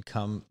 and they'd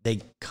come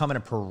in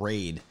a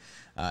parade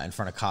in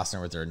front of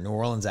Costner with their New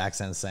Orleans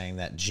accents, saying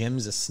that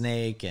Jim's a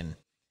snake, and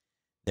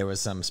there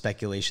was some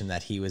speculation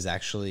that he was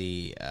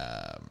actually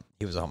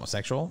he was a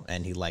homosexual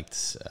and he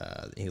liked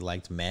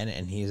men,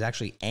 and he was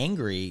actually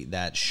angry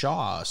that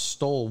Shaw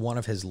stole one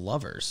of his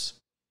lovers,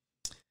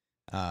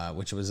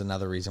 which was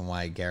another reason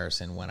why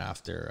Garrison went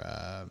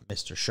after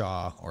Mr.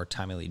 Shaw, or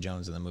Tommy Lee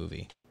Jones, in the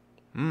movie.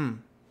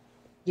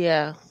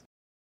 Yeah.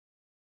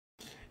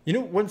 You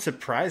know, one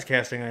surprise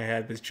casting I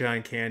had was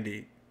John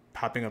Candy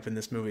popping up in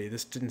this movie.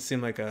 This didn't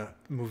seem like a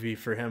movie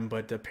for him,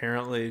 but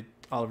apparently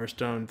Oliver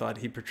Stone thought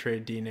he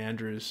portrayed Dean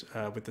Andrews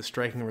with the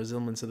striking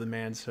resemblance of the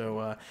man.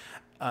 So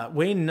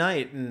Wayne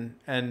Knight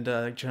and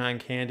John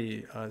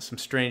Candy, some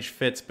strange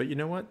fits, but you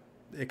know what?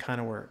 It kind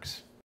of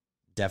works.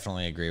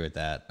 Definitely agree with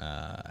that,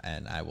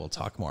 and I will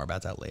talk more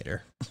about that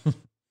later.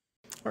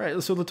 All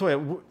right, so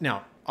Latoya,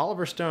 now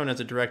Oliver Stone as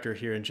a director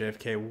here in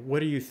JFK,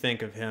 what do you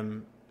think of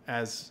him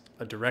as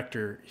a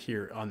director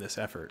here on this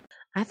effort?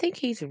 I think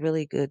he's a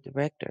really good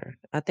director.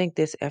 I think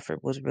this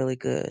effort was really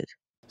good.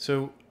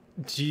 So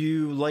do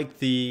you like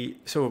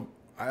so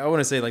I want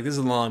to say, like, this is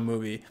a long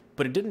movie,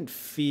 but it didn't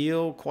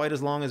feel quite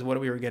as long as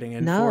what we were getting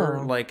in No.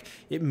 for. Like,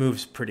 it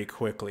moves pretty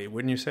quickly,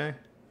 wouldn't you say?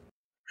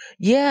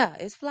 Yeah,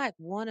 it's like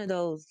one of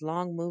those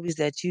long movies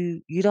that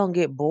you don't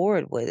get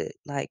bored with it.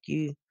 Like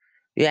you're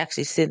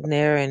actually sitting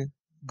there and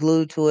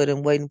glued to it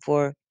and waiting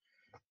for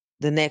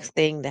the next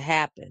thing to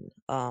happen.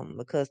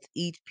 Because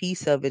each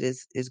piece of it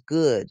is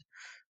good.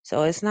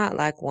 So it's not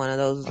like one of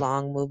those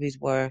long movies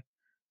where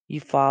you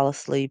fall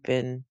asleep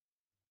and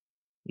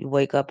you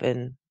wake up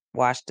and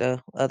watch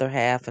the other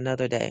half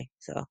another day.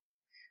 So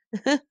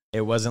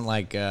It wasn't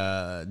like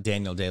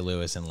Daniel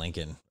Day-Lewis and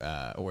Lincoln,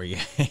 where you,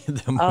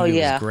 the oh movie was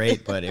yeah.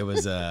 great, but it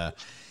was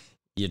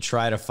you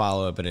try to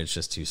follow it, but it's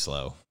just too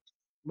slow.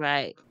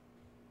 Right.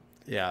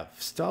 Yeah,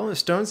 Stone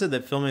said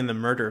that filming the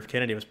murder of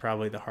Kennedy was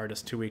probably the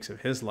hardest 2 weeks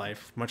of his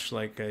life. Much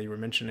like you were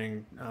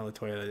mentioning,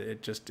 Latoya,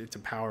 it's a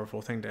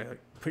powerful thing to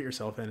put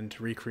yourself in, and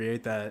to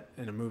recreate that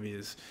in a movie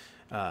is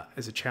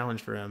a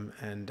challenge for him.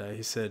 And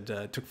he said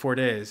it took 4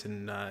 days,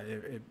 and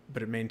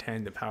but it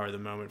maintained the power of the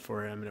moment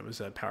for him, and it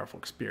was a powerful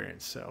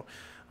experience. So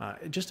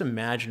just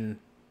imagine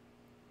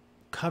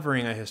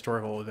covering a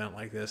historical event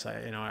like this.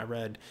 I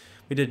read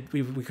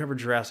we covered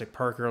Jurassic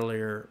Park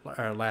earlier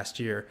last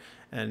year,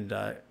 and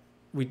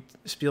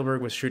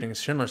Spielberg was shooting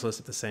Schindler's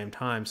List at the same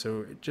time,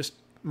 so just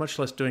much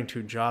less doing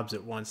two jobs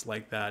at once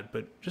like that,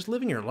 but just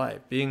living your life,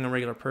 being a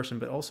regular person,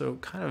 but also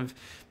kind of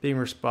being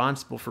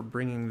responsible for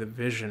bringing the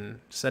vision,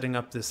 setting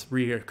up this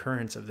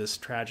reoccurrence of this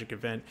tragic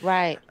event.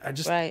 Right.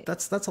 Right.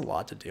 That's a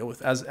lot to deal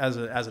with as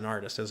an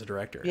artist, as a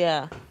director.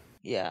 Yeah.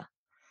 Yeah.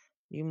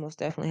 You most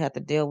definitely have to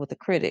deal with the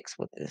critics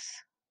with this.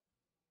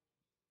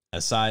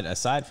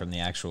 Aside from the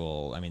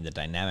actual, I mean, the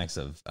dynamics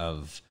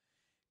of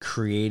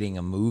creating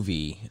a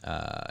movie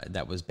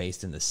that was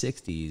based in the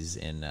 60s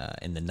in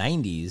the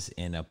 90s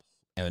in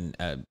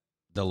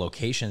the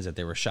locations that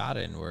they were shot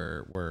in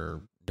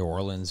were New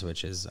Orleans,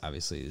 which is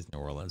obviously New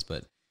Orleans,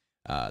 but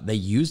they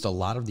used a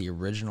lot of the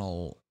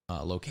original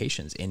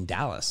locations in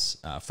Dallas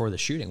for the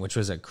shooting, which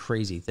was a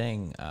crazy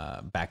thing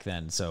back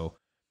then. So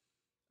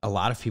a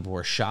lot of people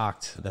were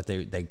shocked that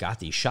they got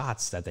these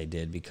shots that they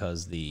did,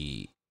 because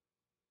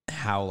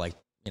how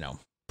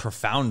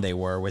profound they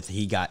were with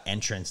he got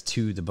entrance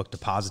to the book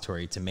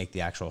depository to make the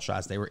actual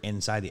shots. They were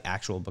inside the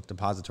actual book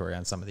depository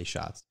on some of these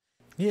shots.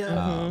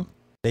 Yeah.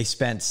 They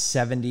spent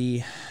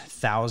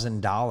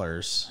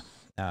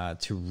 $70,000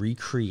 to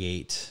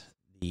recreate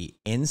the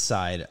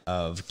inside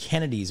of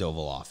Kennedy's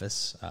Oval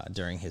Office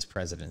during his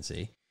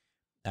presidency.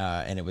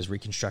 And it was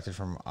reconstructed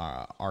from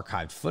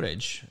archived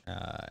footage.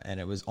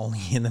 And it was only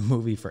in the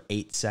movie for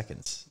 8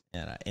 seconds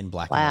in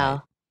black and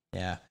white.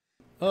 Yeah.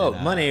 Oh,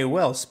 money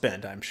well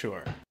spent, I'm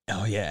sure.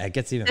 Oh, yeah, it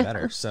gets even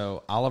better.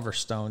 So Oliver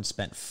Stone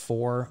spent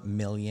 $4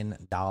 million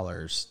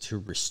to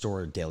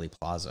restore Dealey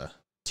Plaza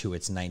to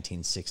its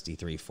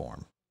 1963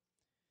 form.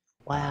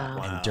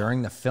 Wow. And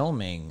during the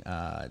filming,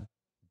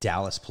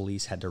 Dallas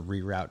police had to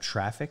reroute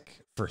traffic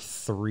for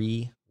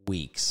 3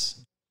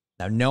 weeks.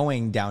 Now,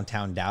 knowing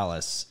downtown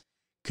Dallas,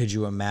 could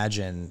you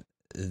imagine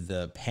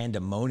the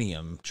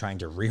pandemonium trying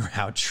to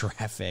reroute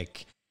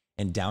traffic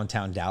in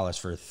downtown Dallas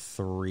for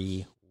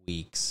 3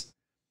 weeks?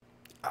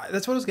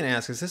 That's what I was going to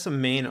ask. Is this a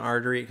main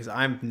artery? Because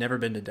I've never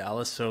been to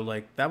Dallas, so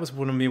that was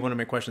one of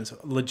my questions.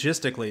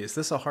 Logistically, is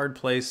this a hard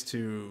place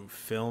to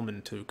film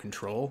and to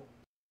control?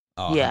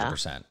 Oh, Yeah.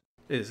 100%.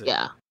 Is it?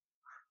 Yeah.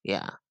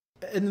 Yeah.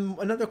 And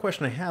another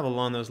question I have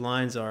along those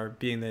lines are,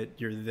 being that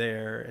you're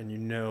there and you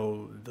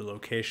know the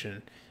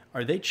location,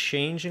 are they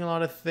changing a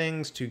lot of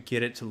things to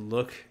get it to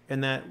look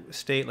in that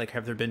state? Like,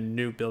 have there been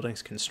new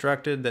buildings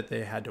constructed that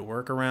they had to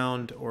work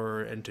around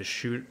and to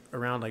shoot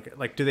around?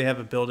 Like, do they have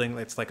a building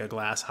that's like a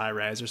glass high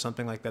rise or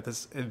something like that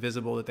that's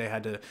invisible that they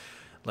had to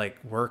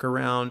work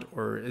around?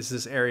 Or is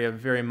this area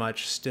very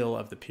much still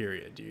of the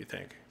period, do you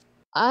think?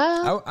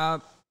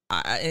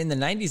 In the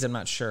 90s, I'm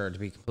not sure, to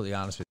be completely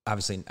honest with you.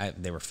 Obviously,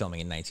 they were filming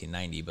in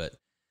 1990, but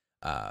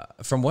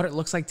from what it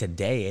looks like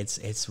today,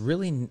 it's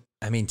really,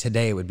 I mean,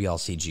 today it would be all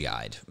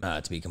CGI'd,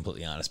 to be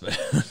completely honest, but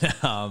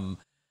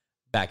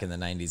back in the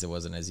 90s, it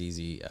wasn't as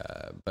easy.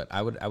 But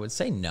I would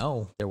say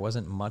no, there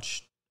wasn't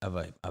much of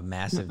a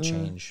massive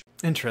change.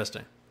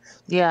 Interesting.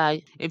 Yeah.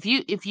 If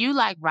you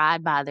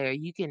ride by there,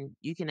 you can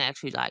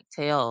actually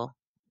tell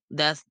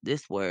this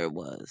where it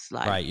was.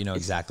 Right, you know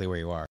exactly where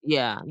you are.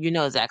 Yeah, you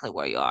know exactly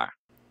where you are.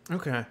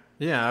 Okay.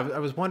 Yeah, I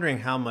was wondering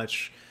how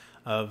much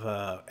of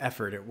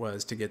effort it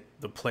was to get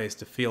the place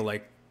to feel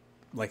like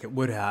it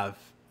would have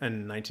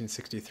in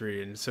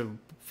 1963. And so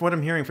what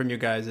I'm hearing from you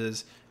guys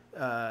is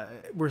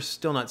we're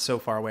still not so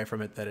far away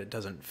from it that it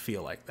doesn't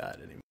feel like that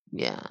anymore.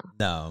 Yeah.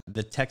 No,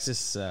 the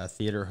Texas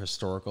Theater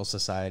Historical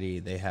Society,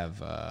 they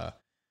have a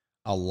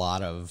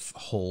lot of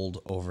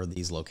hold over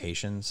these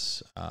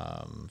locations.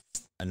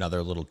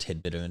 Another little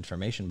tidbit of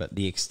information, but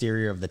the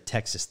exterior of the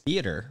Texas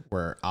Theater,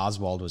 where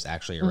Oswald was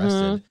actually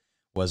arrested,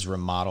 was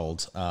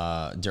remodeled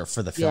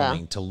for the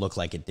filming to look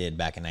like it did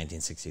back in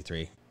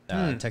 1963.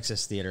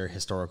 Texas Theater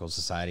Historical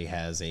Society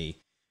has a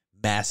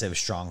massive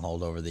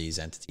stronghold over these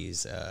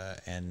entities,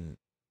 and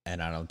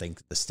And I don't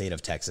think the state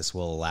of Texas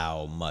will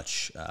allow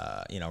much,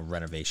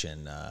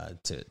 renovation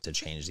to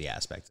change the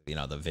aspect, the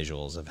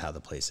visuals of how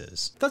the place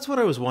is. That's what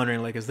I was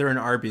wondering. Like, is there an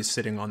Arby's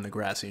sitting on the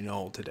grassy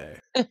knoll today?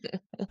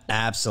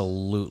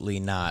 Absolutely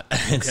not.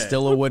 It's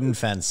still a wooden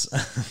fence.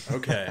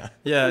 Okay.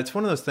 Yeah, it's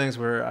one of those things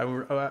where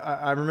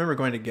I remember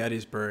going to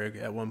Gettysburg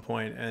at one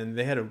point, and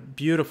they had a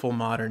beautiful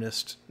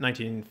modernist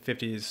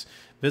 1950s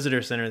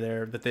visitor center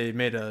there that they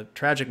made a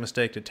tragic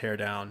mistake to tear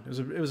down.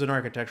 It was an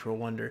architectural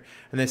wonder,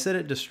 and they said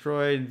it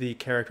destroyed the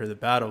character of the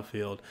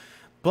battlefield.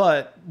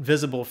 But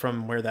visible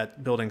from where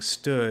that building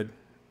stood,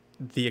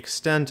 the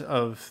extent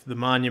of the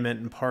monument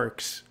and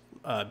parks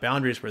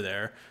boundaries were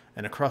there,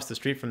 and across the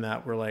street from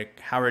that were like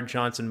Howard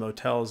Johnson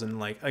motels and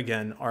like,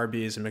 again,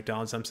 Arby's and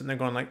McDonald's. I'm sitting there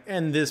going like,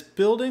 and this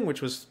building,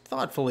 which was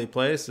thoughtfully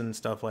placed and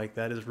stuff like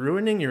that, is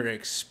ruining your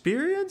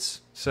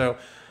experience. So,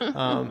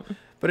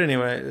 but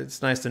anyway,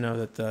 it's nice to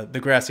know that the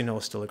grassy knoll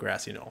is still a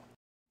grassy knoll.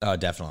 Oh,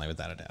 definitely,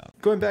 without a doubt.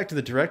 Going back to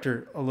the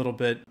director a little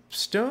bit,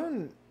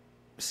 Stone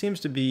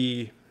seems to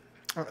be.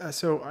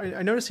 So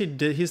I noticed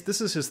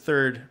this is his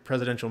third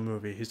presidential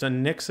movie. He's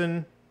done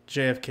Nixon,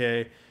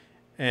 JFK,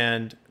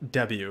 and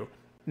W.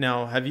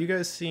 Now, have you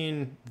guys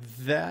seen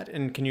that?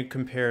 And can you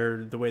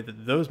compare the way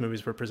that those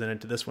movies were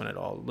presented to this one at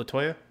all?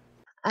 Latoya?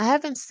 I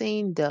haven't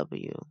seen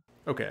W.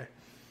 Okay.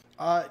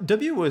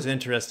 W was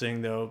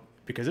interesting, though,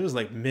 because it was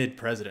like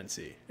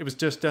mid-presidency. It was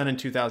just done in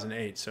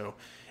 2008, so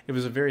it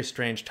was a very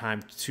strange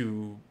time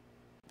to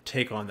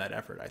take on that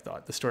effort, I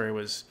thought. The story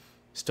was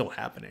still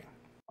happening.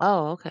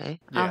 Oh, okay.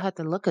 Yeah. I'll have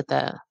to look at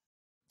that.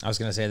 I was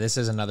going to say, this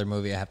is another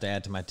movie I have to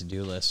add to my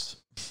to-do list.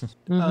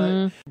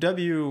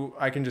 W,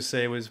 I can just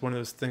say, was one of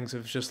those things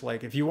of just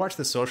like, if you watch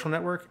The Social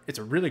Network, it's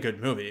a really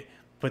good movie,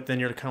 but then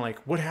you're kind of like,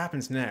 what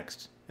happens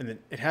next? And then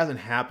it hasn't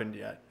happened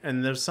yet.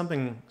 And there's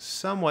something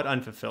somewhat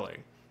unfulfilling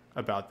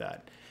about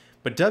that.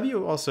 But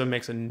W also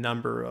makes a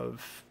number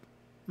of,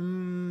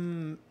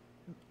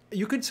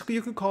 you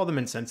could call them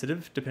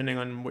insensitive, depending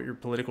on what your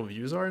political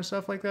views are and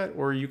stuff like that,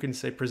 or you can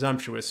say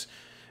presumptuous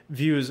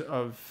views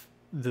of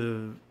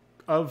the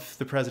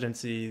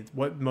presidency,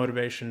 what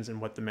motivations and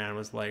what the man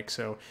was like.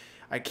 So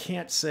I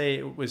can't say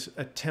it was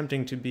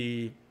attempting to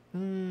be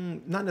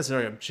not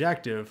necessarily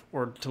objective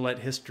or to let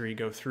history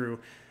go through.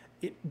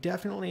 It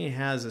definitely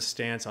has a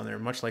stance on there,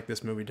 much like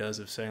this movie does,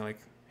 of saying like,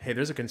 hey,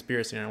 there's a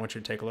conspiracy and I want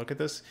you to take a look at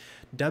this.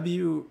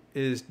 W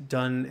is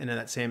done in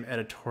that same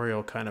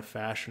editorial kind of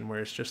fashion where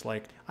it's just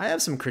like, I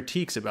have some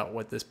critiques about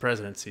what this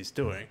presidency is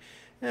doing.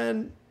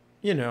 And,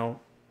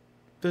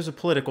 there's a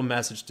political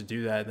message to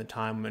do that at the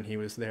time when he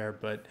was there,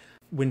 but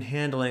when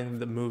handling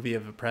the movie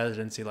of a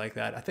presidency like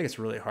that, I think it's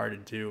really hard to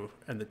do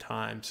at the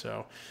time.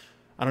 So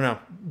I don't know.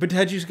 But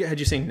had you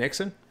seen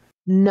Nixon?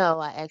 No,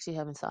 I actually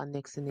haven't saw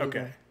Nixon either.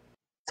 Okay.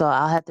 So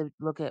I'll have to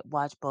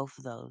watch both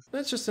of those.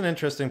 That's just an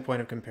interesting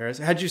point of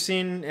comparison. Had you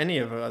seen any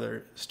of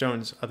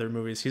Stone's other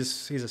movies?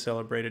 He's a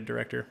celebrated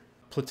director.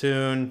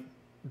 Platoon,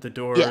 The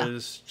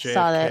Doors,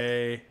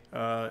 JFK,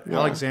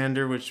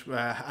 Alexander, which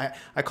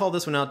I call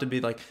this one out to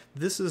be like,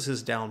 this is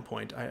his down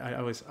point.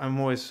 I'm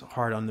always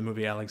hard on the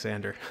movie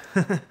Alexander.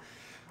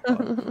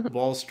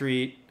 Wall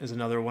Street is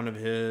another one of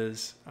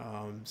his.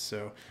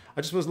 So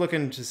I just was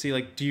looking to see,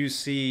 like, do you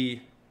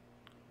see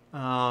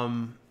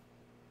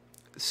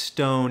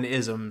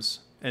Stone-isms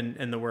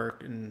in the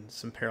work and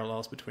some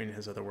parallels between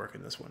his other work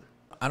and this one?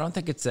 I don't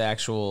think it's the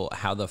actual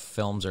how the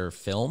films are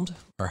filmed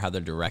or how they're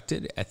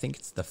directed. I think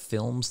it's the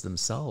films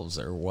themselves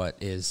are what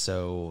is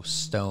so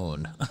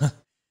Stone.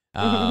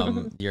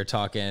 You're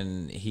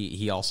talking,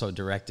 he also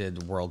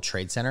directed World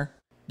Trade Center.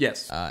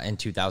 Yes. In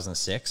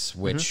 2006,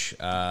 which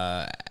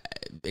at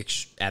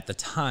the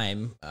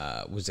time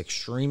was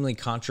extremely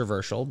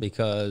controversial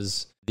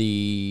because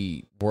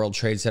the World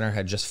Trade Center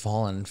had just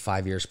fallen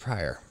 5 years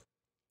prior.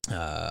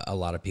 A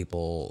lot of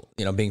people,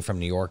 being from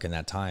New York in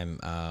that time,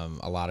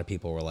 a lot of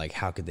people were like,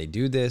 how could they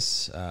do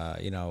this?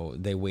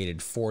 They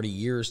waited 40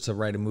 years to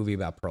write a movie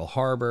about Pearl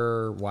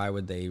Harbor. Why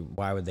would they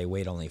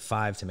wait only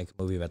 5 to make a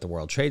movie about the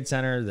World Trade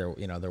Center?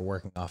 They're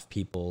working off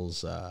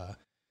people's,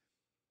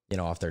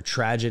 off their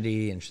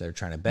tragedy, and they're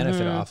trying to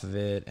benefit off of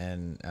it.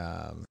 And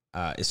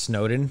is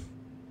Snowden,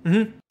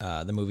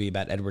 the movie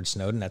about Edward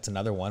Snowden, that's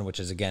another one,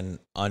 which is, again,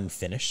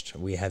 unfinished.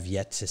 We have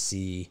yet to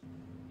see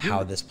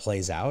how this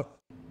plays out.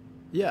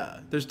 Yeah,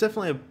 there's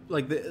definitely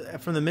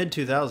from the mid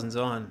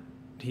 2000s on,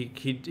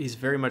 he's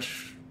very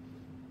much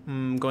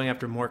going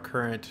after more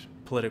current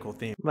political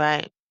themes.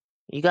 Right.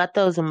 You got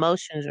those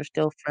emotions are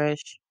still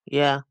fresh.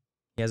 Yeah.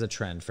 He has a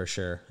trend for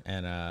sure,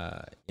 and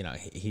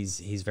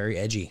he's very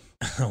edgy.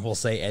 We'll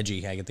say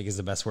edgy. I think is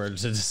the best word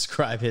to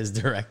describe his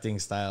directing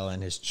style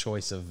and his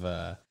choice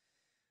of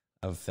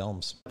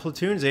films.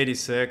 Platoon's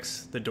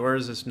 86, The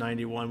Doors is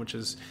 91, which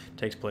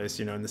takes place,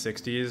 in the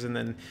 60s, and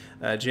then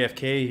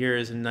JFK here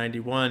is in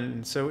 91,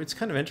 and so it's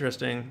kind of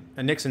interesting.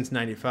 Nixon's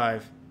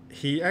 95.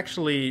 He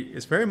actually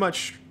is very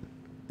much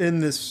in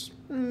this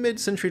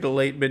mid-century to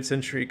late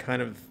mid-century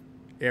kind of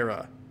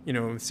era,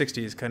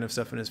 60s kind of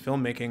stuff in his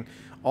filmmaking,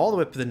 all the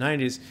way up to the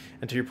 90s.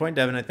 And to your point,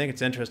 Devin, I think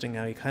it's interesting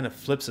how he kind of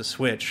flips a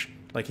switch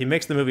Like, he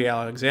makes the movie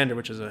Alexander,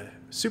 which is a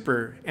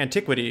super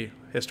antiquity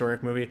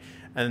historic movie,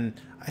 and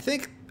I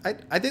think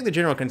the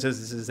general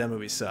consensus is that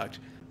movie sucked.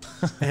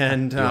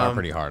 And You are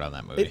pretty hard on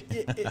that movie.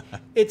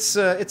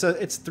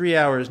 It's 3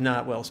 hours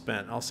not well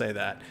spent. I'll say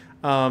that.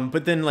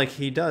 But then, like,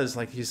 he does,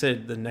 like you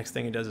said, the next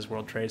thing he does is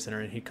World Trade Center,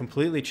 and he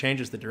completely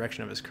changes the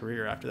direction of his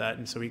career after that.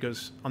 And so he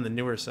goes on the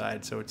newer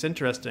side. So it's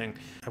interesting.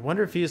 I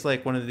wonder if he's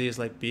like one of these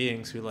like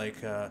beings who like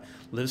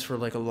lives for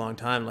like a long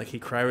time. Like, he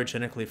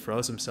cryogenically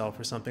froze himself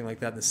or something like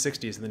that in the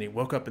 60s, and then he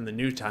woke up in the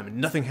new time, and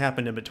nothing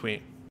happened in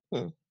between.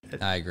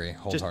 I agree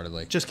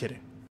wholeheartedly. Just kidding.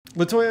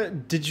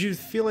 Latoya, did you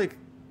feel like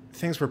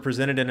things were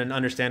presented in an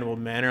understandable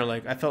manner?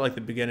 Like, I felt like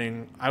the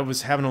beginning, I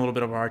was having a little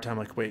bit of a hard time.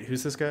 Like, wait,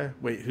 who's this guy?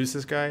 Wait, who's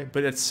this guy?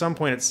 But at some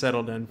point, it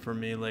settled in for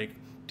me. Like,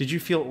 did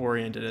you feel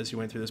oriented as you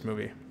went through this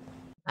movie?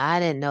 I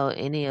didn't know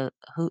any of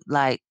who,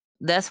 like,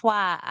 that's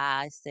why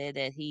I said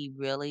that he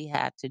really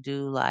had to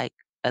do like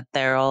a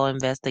thorough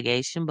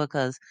investigation,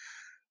 because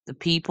the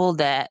people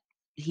that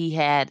he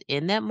had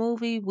in that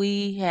movie,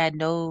 we had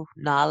no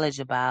knowledge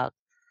about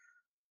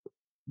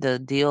the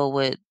deal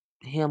with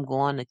him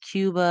going to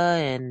Cuba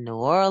and New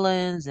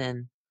Orleans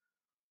and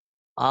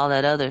all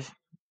that other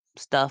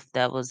stuff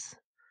that was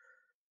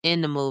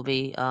in the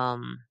movie.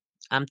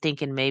 I'm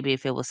thinking maybe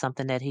if it was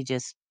something that he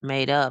just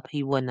made up,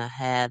 he wouldn't have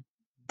had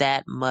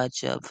that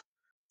much of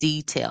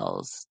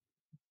details,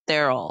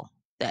 thorough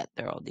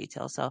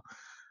detail. So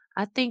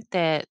I think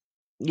that,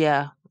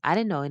 yeah, I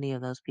didn't know any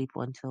of those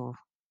people until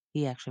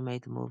he actually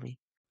made the movie.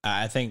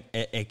 I think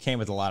it came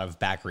with a lot of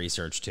back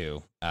research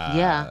too.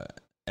 Yeah.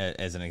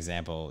 As an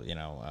example,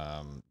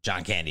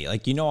 John Candy,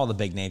 like, all the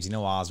big names,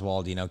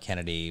 Oswald,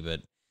 Kennedy,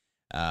 but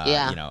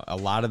Yeah. a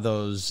lot of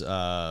those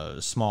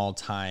small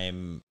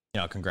time,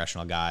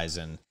 congressional guys,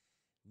 and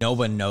no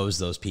one knows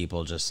those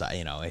people. Just,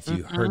 if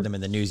you heard them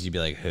in the news, you'd be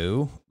like,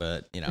 who?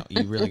 But,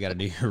 you really got to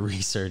do your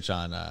research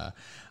on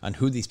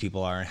who these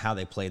people are and how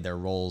they played their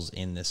roles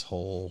in this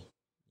whole,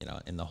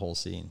 in the whole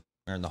scene,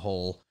 or in the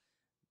whole,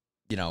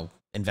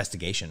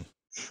 investigation.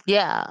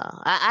 Yeah.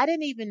 I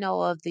didn't even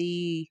know of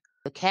the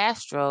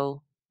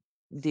Castro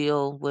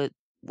deal with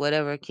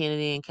whatever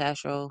Kennedy and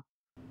Castro.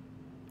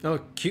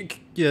 Oh,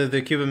 yeah,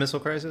 the Cuban Missile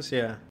Crisis?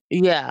 Yeah.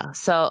 Yeah.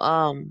 So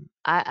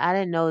I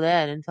didn't know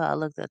that until I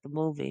looked at the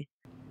movie.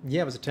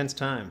 Yeah, it was a tense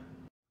time.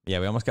 Yeah,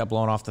 we almost got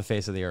blown off the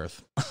face of the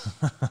earth.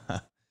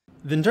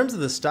 In terms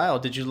of the style,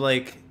 did you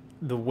like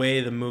the way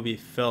the movie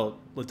felt,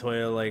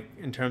 Latoya? Like,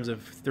 in terms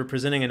of, they're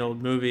presenting an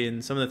old movie,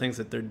 and some of the things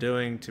that they're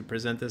doing to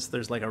present this,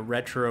 there's like a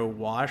retro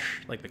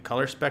wash, like the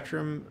color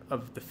spectrum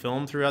of the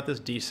film throughout this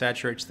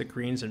desaturates the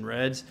greens and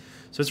reds.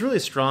 So it's really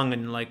strong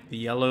in like the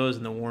yellows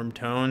and the warm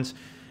tones,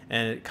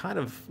 and it kind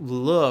of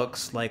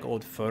looks like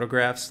old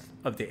photographs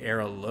of the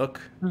era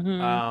look.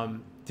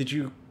 Did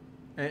you...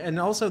 And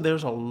also,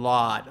 there's a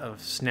lot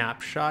of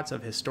snapshots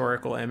of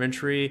historical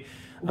imagery,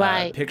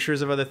 Right.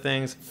 pictures of other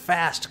things,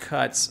 fast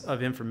cuts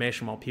of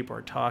information while people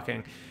are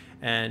talking.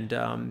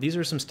 And these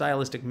are some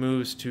stylistic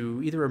moves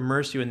to either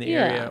immerse you in the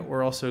area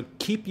or also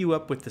keep you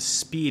up with the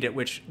speed at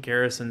which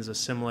Garrison's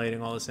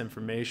assimilating all this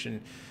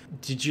information.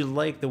 Did you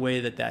like the way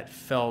that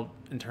felt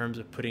in terms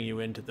of putting you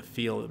into the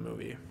feel of the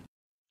movie?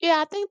 Yeah,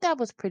 I think that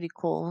was pretty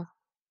cool.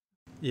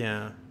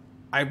 Yeah.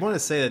 I want to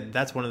say that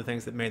that's one of the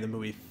things that made the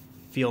movie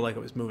feel like it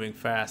was moving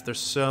fast. There's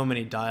so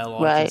many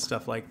dialogues and Right.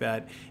 stuff like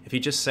that. If he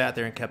just sat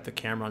there and kept the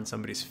camera on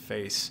somebody's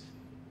face,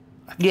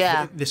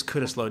 Yeah. this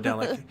could have slowed down.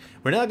 Like,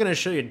 we're now going to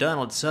show you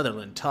Donald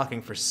Sutherland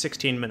talking for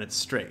 16 minutes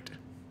straight.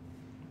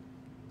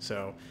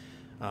 So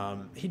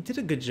he did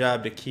a good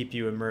job to keep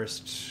you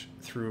immersed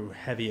through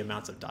heavy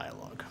amounts of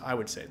dialogue. I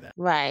would say that.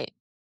 Right.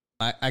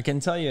 I can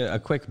tell you a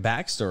quick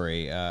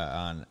backstory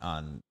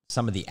on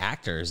some of the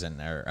actors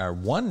and or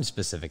one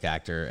specific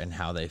actor and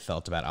how they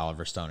felt about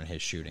Oliver Stone and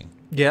his shooting.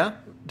 Yeah?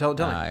 Tell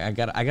me. I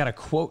got a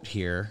quote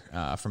here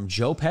from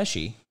Joe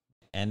Pesci,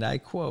 and I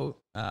quote,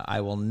 "I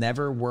will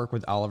never work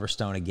with Oliver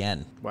Stone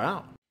again."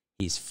 Wow.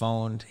 He's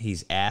phoned,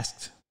 he's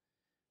asked.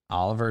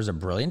 Oliver is a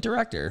brilliant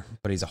director,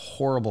 but he's a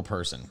horrible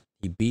person.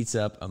 He beats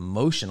up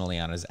emotionally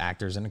on his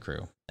actors and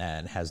crew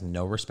and has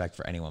no respect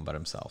for anyone but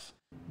himself.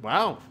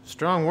 Wow.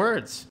 Strong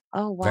words.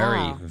 Oh,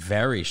 wow. Very,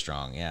 very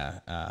strong. Yeah.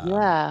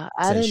 Yeah,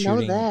 I Said didn't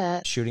know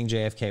that. Shooting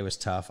JFK was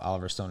tough.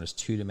 Oliver Stone is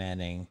too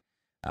demanding.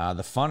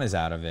 The fun is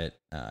out of it.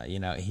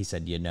 He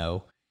said,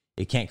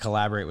 you can't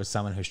collaborate with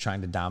someone who's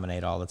trying to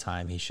dominate all the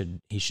time. He should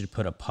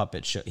put a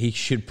puppet show. He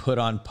should put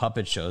on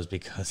puppet shows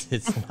because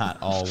it's not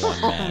all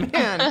one man.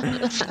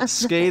 Man,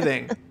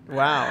 scathing.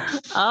 Wow.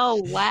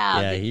 Oh,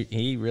 wow. Yeah,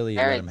 he really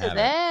let Married him to have it.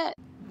 that?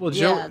 Well,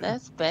 Joe, Yeah,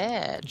 that's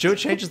bad. Joe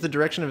changes the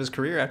direction of his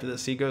career after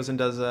this. He goes and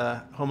does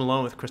Home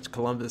Alone with Chris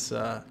Columbus,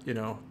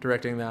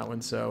 directing that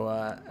one.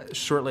 So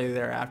shortly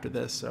thereafter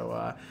this.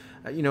 So,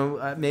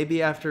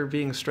 maybe after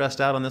being stressed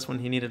out on this one,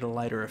 he needed a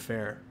lighter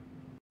affair.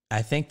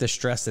 I think the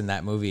stress in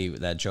that movie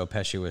that Joe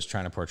Pesci was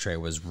trying to portray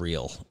was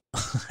real.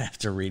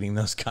 After reading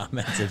those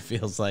comments, it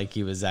feels like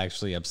he was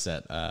actually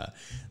upset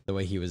the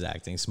way he was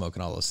acting,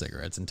 smoking all those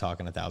cigarettes and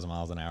talking 1,000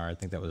 miles an hour. I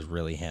think that was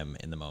really him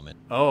in the moment.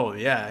 Oh,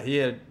 yeah. He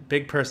had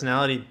big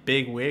personality,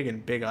 big wig,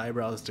 and big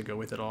eyebrows to go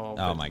with it all.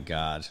 Oh, my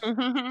God.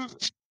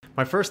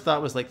 My first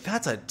thought was like,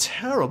 that's a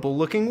terrible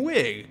looking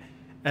wig.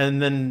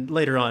 And then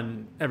later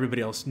on,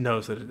 everybody else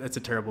knows that it's a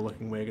terrible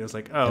looking wig. And it's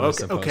like, oh,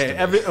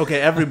 okay,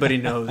 everybody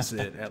knows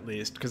it at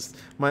least. Because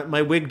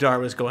my wig dar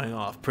was going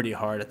off pretty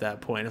hard at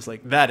that point. It's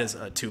like, that is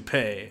a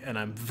toupee, and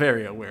I'm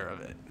very aware of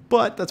it.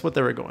 But that's what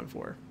they were going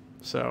for.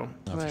 So,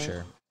 for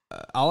sure.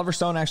 Oliver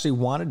Stone actually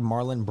wanted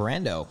Marlon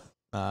Brando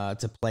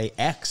to play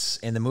X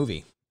in the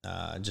movie.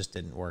 Just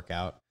didn't work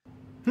out.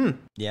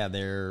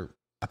 Yeah,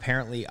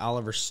 apparently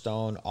Oliver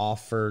Stone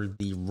offered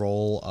the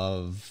role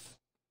of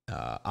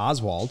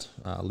Oswald,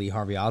 Lee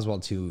Harvey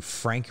Oswald, to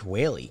Frank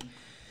Whaley,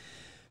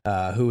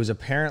 who was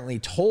apparently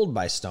told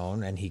by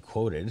Stone, and he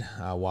quoted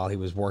while he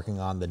was working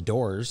on The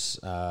Doors,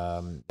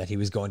 that he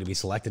was going to be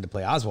selected to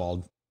play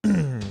Oswald.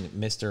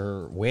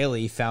 Mr.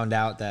 Whaley found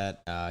out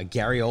that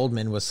Gary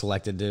Oldman was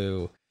selected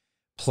to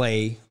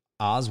play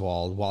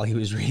Oswald while he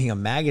was reading a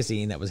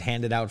magazine that was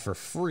handed out for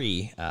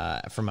free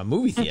from a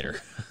movie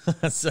theater.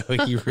 So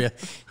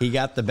he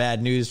got the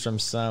bad news from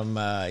some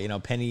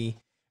penny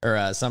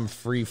or some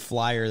free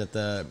flyer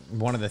that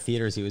one of the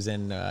theaters he was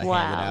in handed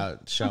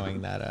out,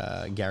 showing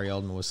that Gary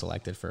Oldman was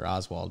selected for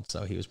Oswald.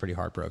 So he was pretty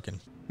heartbroken.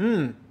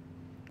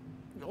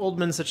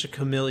 Oldman's such a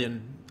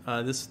chameleon.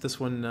 This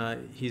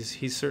one,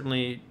 he's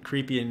certainly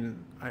creepy,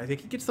 and I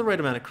think he gets the right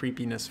amount of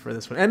creepiness for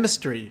this one, and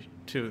mystery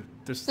too.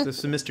 There's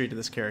some mystery to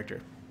this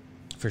character.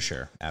 For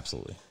sure,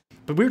 absolutely.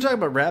 But we were talking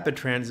about rapid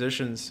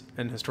transitions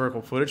and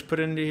historical footage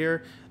put into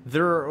here.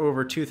 There are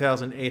over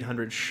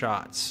 2,800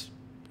 shots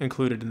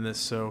included in this.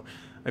 So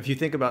if you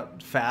think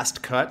about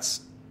fast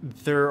cuts,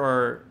 there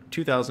are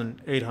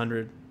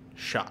 2,800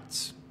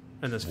 shots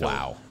in this film.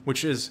 Wow.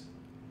 Which is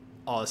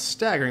a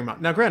staggering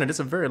amount. Now, granted, it's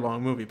a very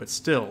long movie, but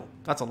still,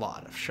 that's a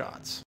lot of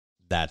shots.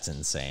 That's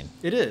insane.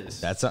 It is.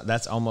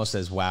 That's almost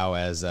as wow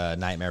as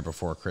Nightmare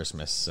Before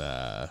Christmas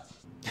amount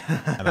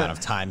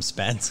of time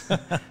spent.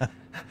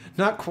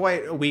 Not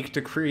quite a week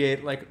to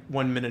create like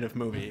 1 minute of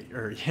movie,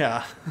 or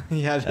yeah,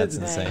 that's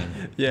insane.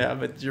 Yeah,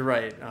 but you're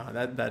right.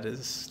 That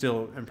is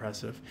still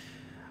impressive.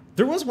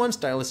 There was one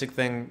stylistic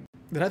thing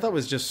that I thought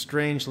was just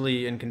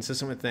strangely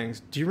inconsistent with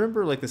things. Do you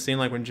remember like the scene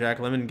like when Jack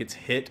Lemmon gets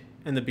hit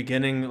in the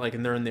beginning, like,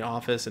 and they're in the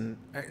office? And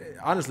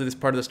honestly, this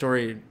part of the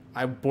story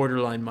I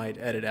borderline might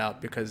edit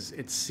out because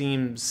it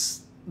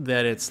seems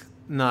that it's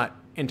not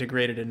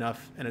integrated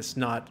enough and it's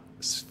not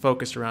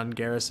focused around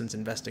Garrison's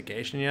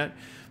investigation yet.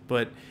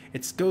 But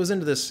it goes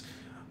into this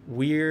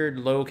weird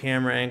low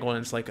camera angle, and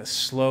it's like a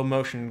slow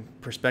motion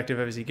perspective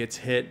as he gets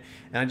hit.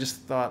 And I just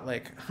thought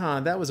like,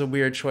 that was a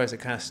weird choice. It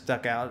kind of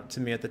stuck out to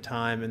me at the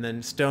time. And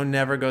then Stone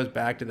never goes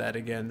back to that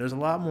again. There's a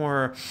lot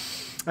more,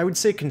 I would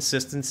say,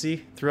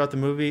 consistency throughout the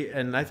movie.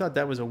 And I thought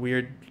that was a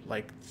weird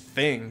like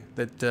thing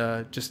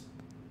that just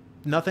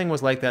nothing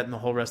was like that in the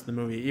whole rest of the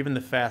movie. Even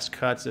the fast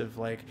cuts of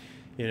like,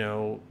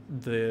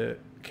 the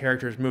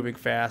characters moving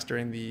fast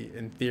during the,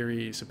 in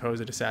theory,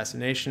 supposed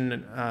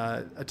assassination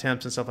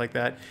attempts and stuff like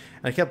that.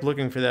 And I kept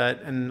looking for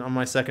that, and on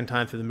my second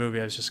time through the movie,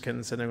 I was just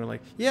sitting there going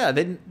like, yeah,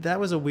 that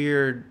was a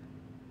weird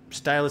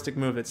stylistic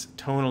move that's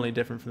tonally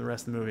different from the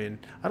rest of the movie. And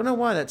I don't know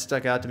why that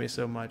stuck out to me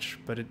so much,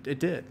 but it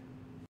did.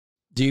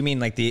 Do you mean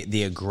like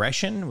the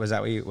aggression? Was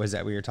that what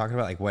you're talking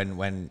about? Like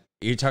when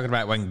you're talking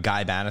about when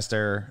Guy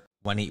Bannister,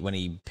 when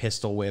he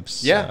pistol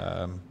whips?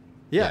 Yeah.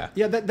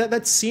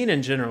 That scene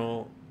in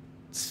general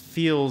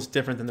feels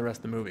different than the rest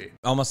of the movie.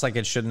 Almost like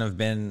it shouldn't have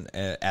been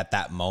at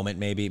that moment.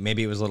 Maybe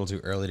it was a little too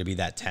early to be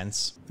that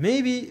tense.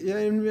 Maybe,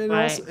 and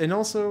Right.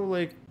 also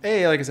like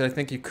like I said, I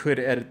think you could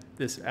edit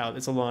this out.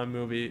 It's a long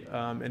movie,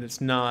 and it's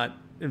not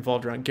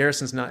involved around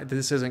Garrison's.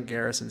 This isn't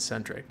Garrison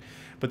centric.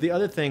 But the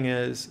other thing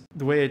is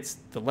the way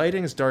the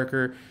lighting is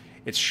darker,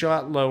 it's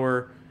shot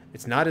lower,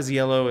 it's not as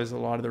yellow as a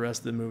lot of the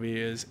rest of the movie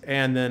is,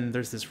 and then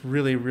there's this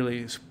really,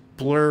 really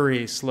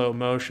blurry slow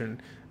motion.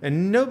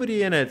 And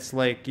nobody in it's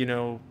like,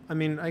 I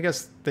mean, I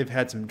guess they've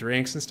had some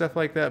drinks and stuff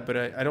like that, but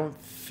I don't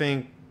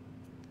think,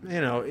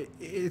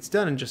 it's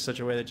done in just such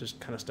a way that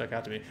just kind of stuck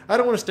out to me. I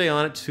don't want to stay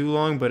on it too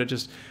long, but it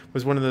just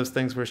was one of those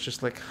things where it's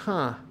just like,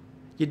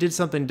 you did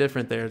something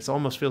different there. It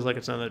almost feels like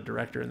it's another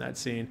director in that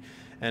scene.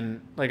 And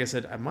like I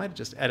said, I might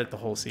just edit the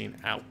whole scene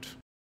out.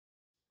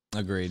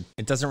 Agreed.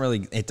 It doesn't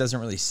really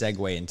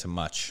segue into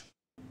much.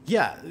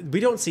 Yeah, we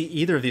don't see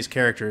either of these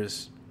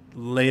characters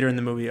later in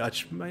the movie.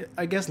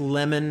 I guess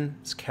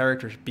Lemon's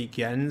character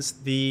begins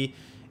the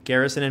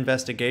Garrison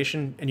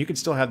investigation, and you could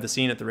still have the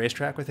scene at the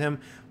racetrack with him,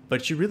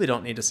 but you really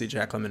don't need to see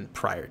Jack Lemmon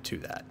prior to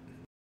that.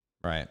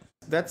 Right.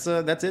 That's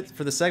it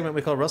for the segment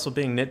we call Russell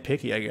being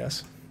nitpicky, I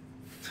guess.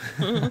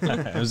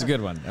 It was a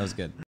good one. That was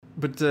good.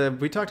 But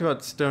we talked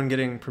about Stone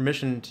getting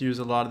permission to use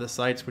a lot of the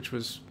sites, which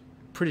was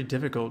pretty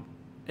difficult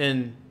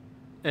in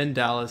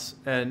Dallas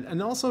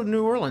and also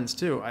New Orleans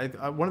too.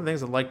 One of the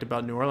things I liked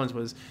about New Orleans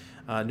was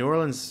New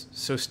Orleans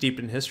so steeped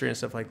in history and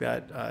stuff like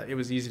that. It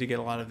was easy to get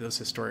a lot of those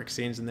historic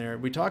scenes in there.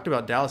 We talked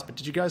about Dallas, but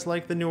did you guys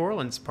like the New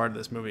Orleans part of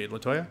this movie,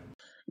 Latoya?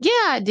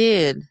 Yeah, I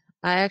did.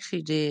 I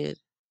actually did.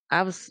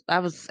 I was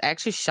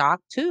actually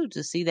shocked too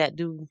to see that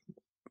New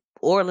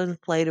Orleans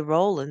played a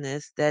role in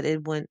this. That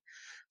it went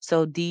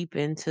so deep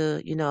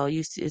into,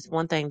 it's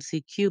one thing to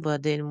see Cuba.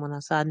 Then when I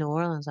saw New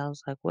Orleans, I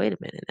was like, wait a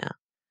minute now.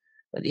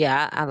 But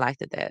yeah, I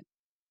liked it that.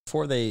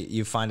 Before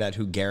you find out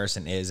who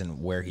Garrison is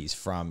and where he's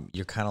from,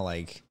 you're kind of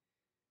like,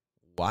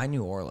 why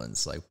New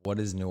Orleans? Like, what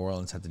does New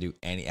Orleans have to do?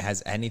 It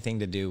has anything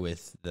to do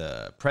with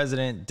the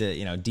president,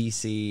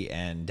 DC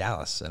and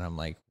Dallas? And I'm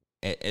like,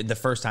 the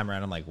first time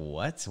around, I'm like,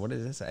 what? What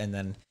is this? And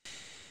then,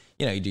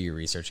 you do your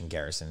research, and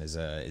Garrison is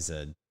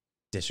a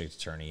district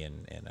attorney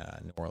in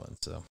New Orleans.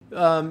 So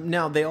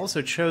now they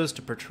also chose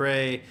to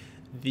portray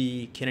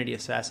the Kennedy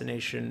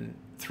assassination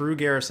through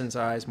Garrison's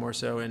eyes more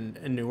so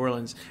in New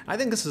Orleans. I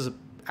think this is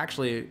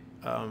actually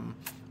a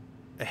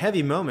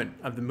heavy moment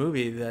of the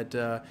movie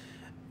that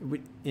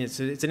it's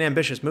an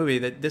ambitious movie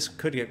that this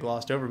could get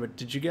glossed over. But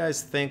did you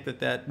guys think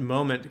that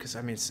moment, because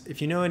I mean,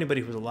 if you know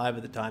anybody who was alive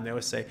at the time, they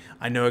always say,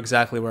 I know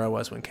exactly where I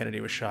was when Kennedy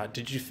was shot.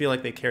 Did you feel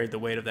like they carried the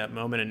weight of that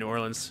moment in New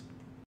Orleans?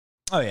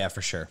 Oh yeah,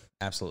 for sure.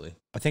 Absolutely.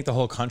 I think the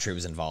whole country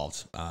was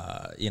involved.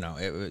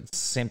 It's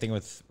same thing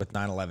with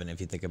 9/11.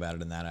 If you think about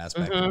it in that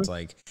aspect, it's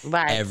like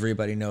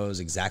everybody knows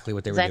exactly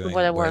what they were doing,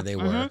 where they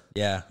were.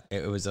 Yeah,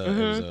 it was like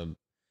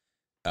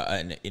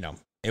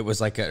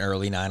an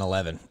early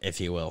 9/11,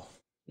 if you will.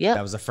 Yeah,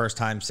 that was the first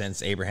time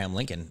since Abraham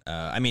Lincoln.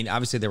 I mean,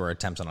 obviously there were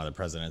attempts on other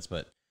presidents,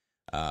 but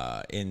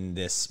in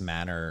this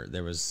manner,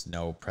 there was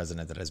no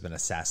president that has been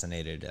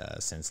assassinated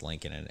since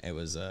Lincoln, and it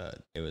was a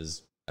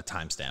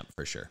timestamp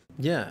for sure.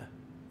 Yeah.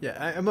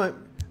 Yeah,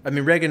 I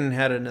mean, Reagan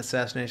had an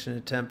assassination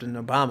attempt, and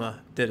Obama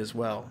did as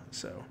well.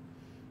 So,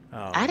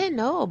 I didn't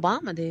know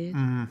Obama did.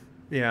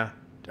 Yeah,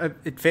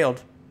 it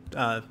failed,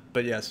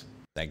 but yes,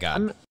 thank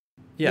God.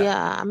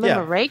 I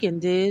remember Reagan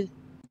did.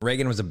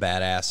 Reagan was a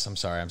badass. I'm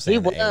sorry, I'm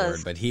saying the A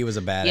word, but he was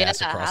a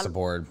badass across the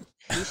board.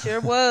 He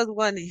sure was,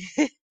 wasn't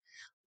he?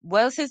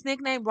 What's his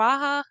nickname?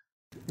 Raha?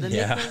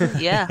 Nickname?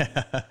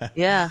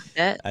 Yeah.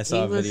 I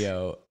saw a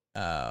video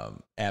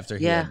after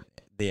he had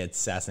the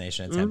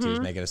assassination attempt. He was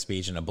making a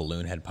speech and a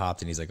balloon had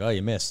popped, and he's like, "Oh,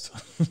 you missed."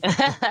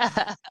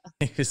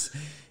 He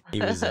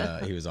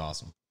was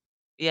awesome.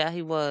 Yeah,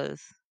 he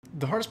was.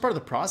 The hardest part of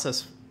the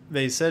process,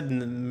 they said in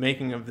the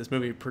making of this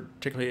movie,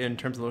 particularly in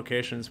terms of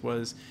locations,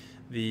 was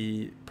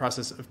the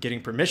process of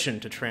getting permission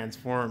to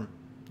transform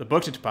the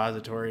book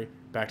depository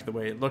back to the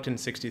way it looked in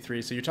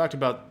 '63. So you talked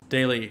about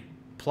Daley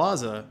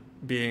Plaza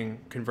being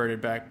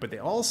converted back, but they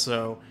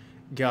also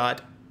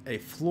got a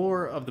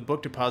floor of the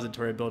book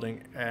depository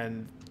building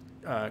and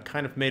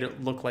kind of made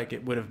it look like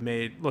it would have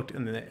looked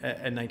in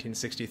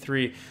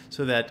 1963,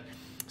 so that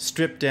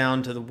stripped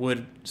down to the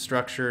wood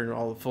structure and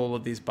all full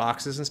of these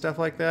boxes and stuff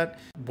like that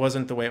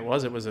wasn't the way it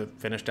was. It was a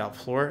finished out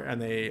floor,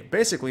 and they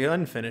basically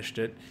unfinished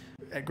it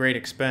at great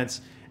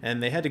expense,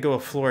 and they had to go a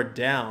floor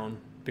down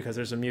because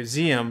there's a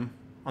museum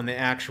on the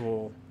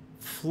actual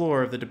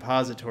floor of the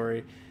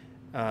depository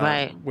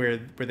where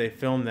they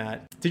filmed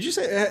that. Did you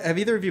say, have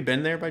either of you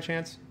been there by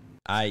chance?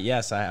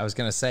 Yes, I was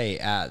going to say,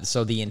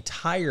 so the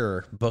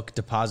entire book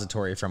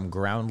depository from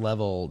ground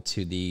level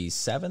to the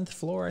 7th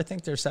floor, I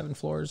think there's 7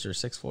 floors or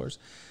 6 floors,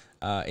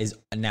 is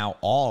now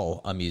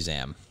all a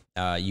museum.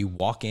 You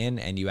walk in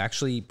and you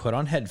actually put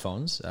on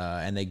headphones,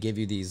 and they give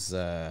you these,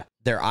 their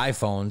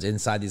iPhones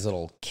inside these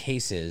little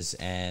cases.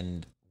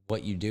 And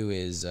what you do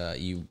is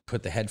you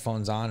put the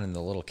headphones on, and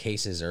the little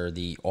cases are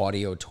the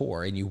audio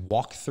tour, and you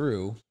walk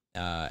through.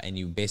 And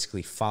you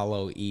basically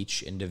follow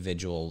each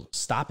individual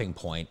stopping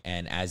point,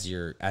 and as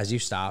you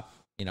stop,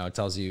 it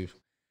tells you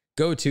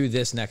go to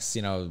this next,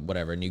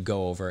 whatever, and you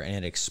go over, and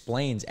it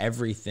explains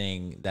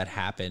everything that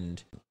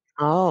happened.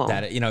 Oh,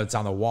 that it's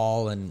on the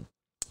wall, and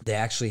they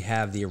actually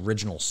have the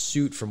original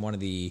suit from one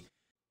of the,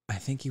 I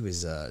think he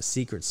was a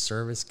Secret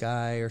Service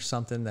guy or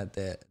something that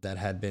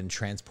had been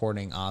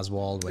transporting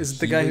Oswald. Is it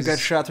the guy who got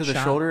shot through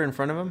the shoulder in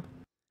front of him?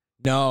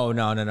 No.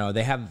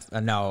 They have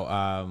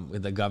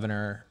with the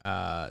governor.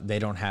 They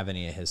don't have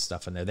any of his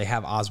stuff in there. They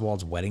have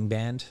Oswald's wedding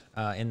band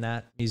in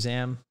that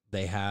museum.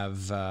 They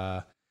have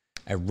a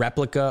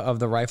replica of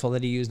the rifle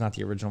that he used, not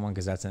the original one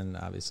because that's in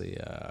obviously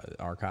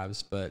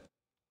archives. But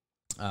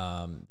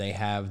they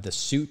have the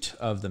suit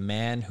of the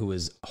man who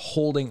was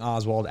holding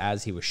Oswald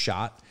as he was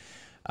shot,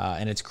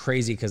 and it's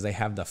crazy because they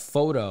have the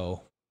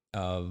photo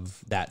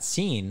of that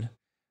scene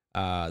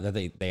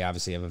that they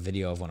obviously have a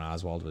video of when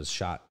Oswald was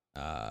shot.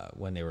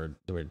 When they were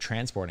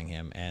transporting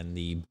him, and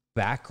the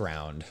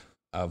background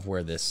of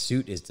where this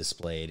suit is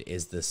displayed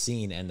is the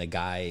scene, and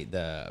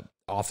the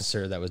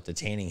officer that was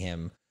detaining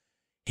him,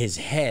 his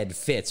head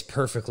fits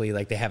perfectly.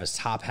 Like they have his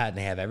top hat and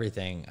they have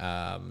everything,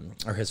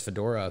 or his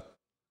fedora,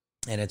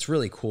 and it's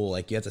really cool.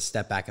 Like you have to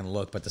step back and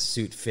look, but the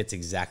suit fits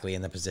exactly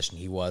in the position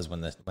he was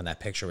when that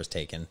picture was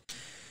taken.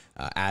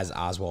 as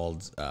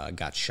Oswald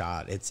got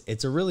shot.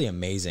 It's a really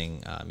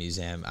amazing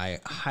museum. I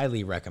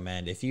highly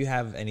recommend, if you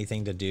have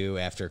anything to do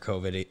after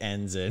COVID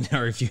ends,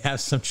 or if you have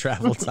some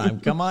travel time,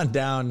 come on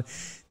down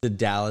to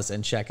Dallas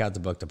and check out the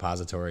Book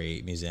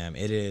Depository Museum.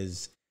 It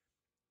is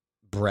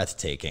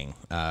breathtaking,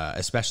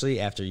 especially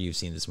after you've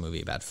seen this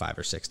movie about 5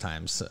 or 6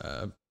 times,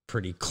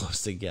 pretty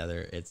close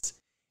together.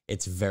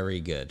 It's very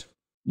good.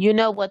 You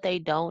know what they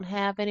don't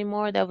have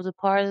anymore that was a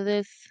part of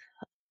this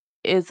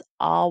is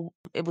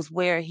it was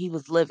where he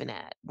was living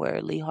at,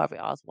 where Lee Harvey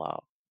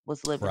Oswald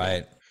was living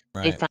at.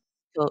 They Right.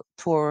 found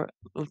tour,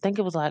 I think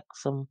it was like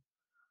some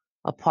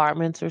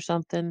apartments or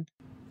something.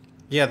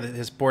 Yeah,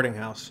 his boarding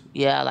house.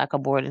 Yeah, like a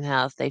boarding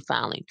house. They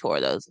finally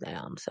tore those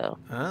down. So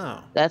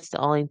Oh. that's the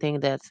only thing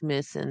that's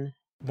missing.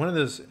 One of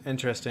those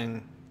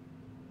interesting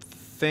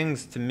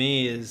things to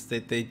me is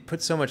that they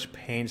put so much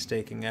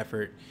painstaking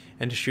effort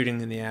into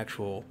shooting in the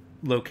actual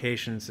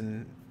locations,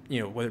 and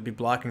whether it be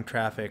blocking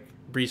traffic,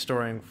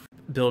 restoring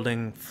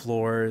building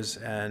floors,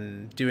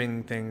 and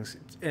doing things.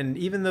 And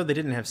even though they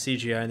didn't have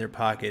CGI in their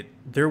pocket,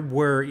 there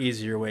were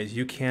easier ways.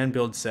 You can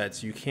build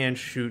sets, you can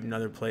shoot in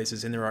other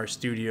places, and there are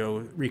studio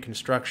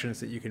reconstructions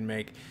that you can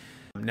make.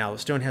 Now,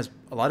 Stone has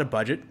a lot of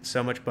budget,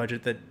 so much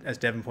budget that, as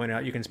Devin pointed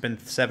out, you can spend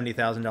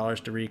 $70,000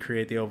 to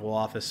recreate the Oval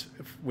Office,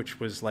 which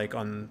was like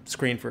on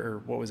screen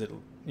for, what was it,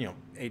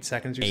 8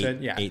 seconds, you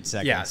said? Yeah. 8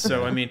 seconds. Yeah,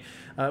 so, I mean,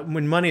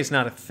 when money is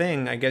not a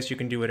thing, I guess you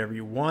can do whatever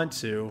you want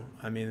to.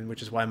 I mean,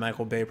 which is why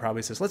Michael Bay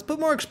probably says, let's put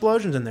more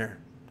explosions in there.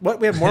 What,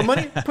 we have more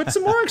money? Put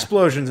some more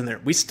explosions in there.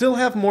 We still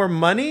have more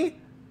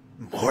money?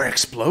 More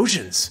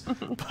explosions.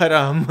 But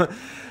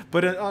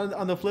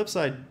on the flip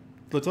side,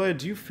 Latoya,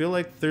 do you feel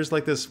like there's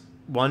like this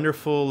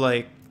wonderful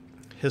like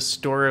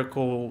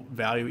historical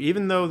value,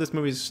 even though this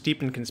movie is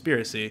steeped in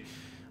conspiracy,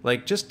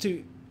 like just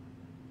to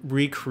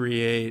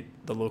recreate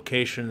the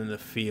location and the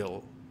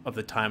feel of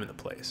the time and the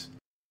place?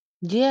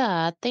 Yeah,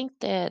 I think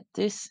that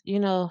this,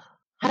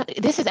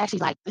 this is actually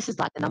like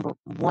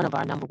one of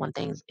our number one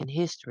things in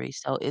history.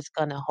 So it's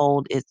gonna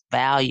hold its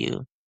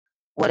value.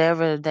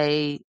 Whatever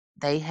they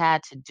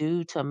had to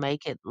do to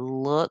make it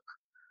look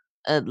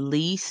at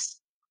least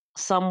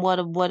somewhat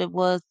of what it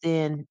was,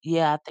 then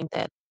yeah, I think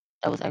that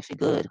was actually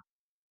good.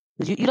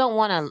 'Cause you don't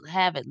wanna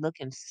have it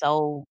looking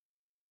so,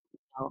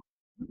 know,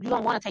 you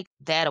don't wanna take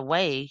that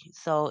away.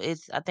 So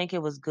I think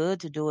it was good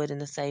to do it in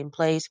the same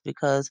place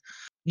because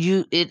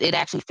it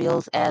actually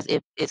feels as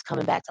if it's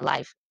coming back to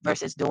life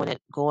versus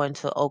going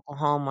to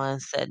Oklahoma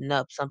and setting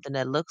up something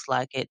that looks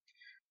like it.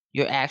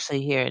 You're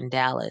actually here in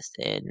Dallas,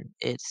 and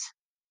it's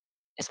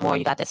more,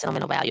 you got that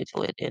sentimental value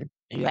to it, and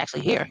you're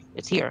actually here.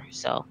 It's here.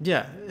 So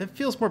Yeah, it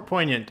feels more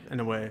poignant in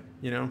a way,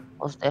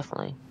 most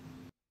definitely.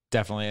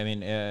 Definitely. I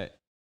mean,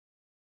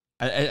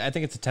 I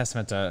think it's a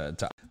testament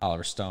to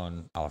Oliver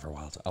Stone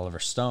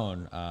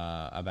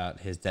about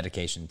his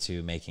dedication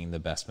to making the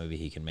best movie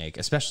he can make,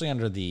 especially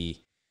under the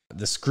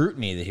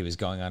scrutiny that he was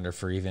going under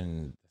for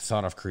even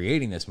thought of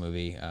creating this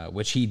movie,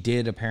 which he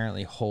did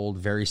apparently hold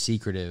very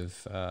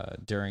secretive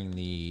during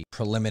the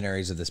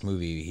preliminaries of this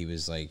movie. He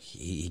was like,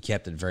 he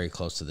kept it very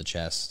close to the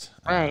chest.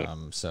 Right.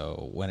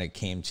 So when it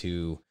came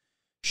to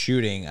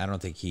shooting, I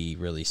don't think he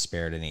really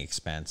spared any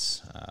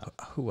expense.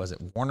 Who was it?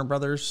 Warner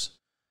Brothers?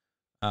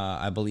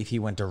 I believe he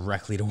went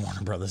directly to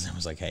Warner Brothers and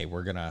was like, hey,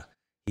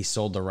 he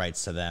sold the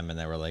rights to them, and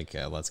they were like,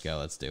 let's go,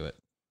 let's do it.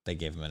 They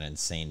gave him an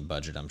insane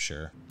budget, I'm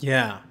sure.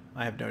 Yeah,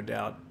 I have no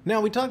doubt.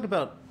 Now, we talked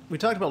about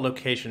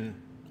location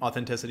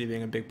authenticity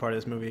being a big part of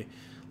this movie.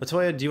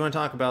 Latoya, do you want to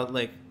talk about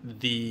like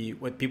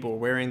what people were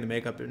wearing, the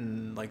makeup,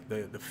 and like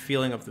the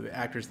feeling of the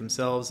actors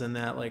themselves, and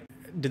that, like,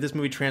 did this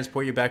movie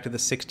transport you back to the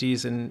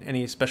 60s in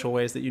any special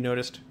ways that you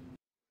noticed?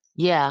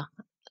 Yeah,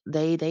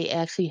 they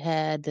actually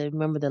had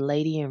remember the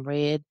lady in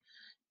red.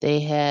 They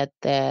had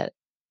that.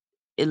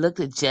 It looked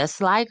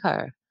just like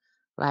her.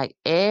 Like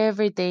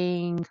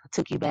everything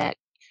took you back,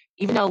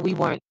 even though we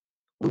weren't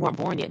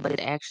born yet. But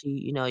it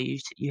actually,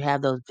 you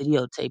have those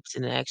videotapes,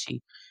 and it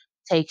actually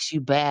takes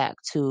you back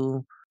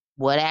to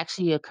what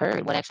actually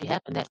occurred, what actually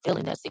happened, that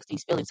feeling, that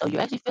 60s feeling. So you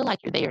actually feel like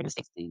you're there in the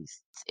 60s.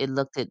 It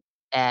looked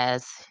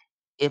as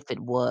if it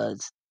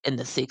was in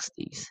the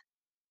 60s.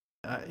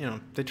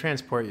 They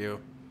transport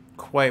you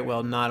quite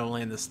well, not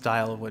only in the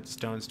style of what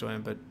Stone's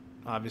doing, but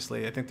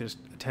obviously I think there's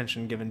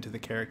attention given to the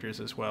characters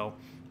as well.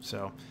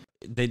 So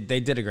they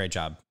did a great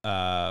job.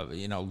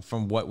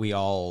 From what we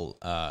all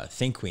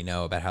think we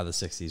know about how the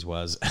 60s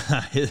was,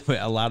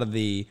 a lot of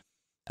the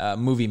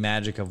movie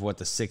magic of what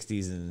the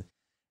 60s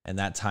and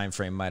that time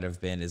frame might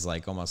have been is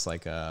like almost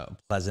like a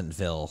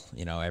Pleasantville.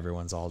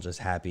 Everyone's all just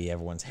happy,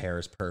 everyone's hair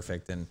is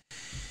perfect, and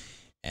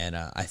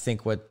I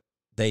think what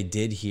they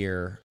did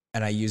here,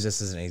 and I use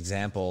this as an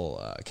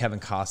example, Kevin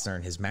Costner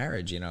and his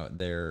marriage,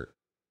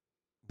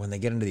 when they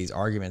get into these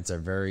arguments, they're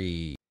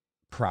very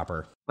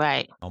proper,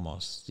 Right.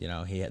 almost.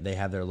 They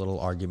have their little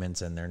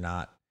arguments, and they're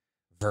not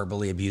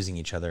verbally abusing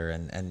each other,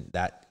 and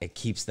that it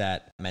keeps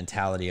that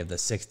mentality of the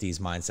 60s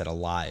mindset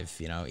alive.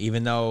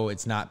 Even though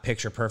it's not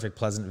picture perfect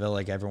Pleasantville,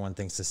 like everyone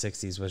thinks the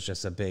 60s was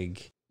just a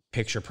big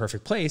picture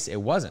perfect place.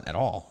 It wasn't at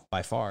all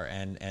by far.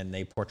 And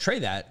they portray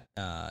that,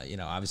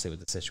 obviously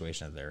with the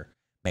situation that they're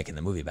making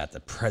the movie about, the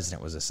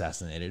president was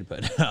assassinated,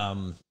 but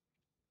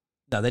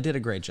no, they did a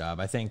great job.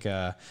 I think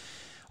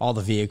all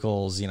the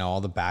vehicles,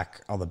 all the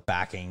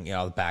backing,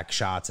 the back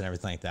shots and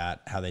everything like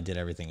that, how they did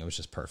everything, it was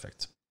just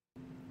perfect.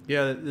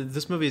 Yeah,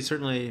 this movie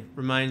certainly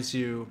reminds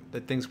you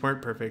that things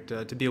weren't perfect.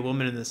 To be a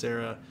woman in this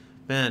era,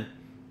 man,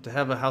 to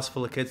have a house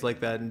full of kids like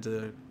that and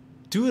to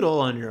do it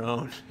all on your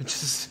own,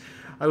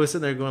 I was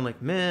sitting there going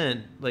like,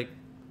 man, like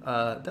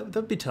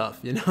that'd be tough,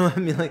 I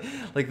mean,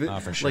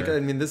 for sure. like I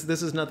mean, this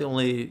is not the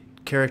only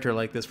character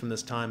like this from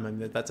this time. I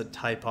mean, that's a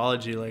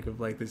typology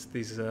of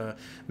these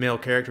male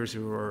characters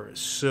who are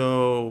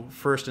so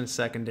first and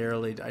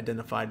secondarily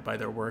identified by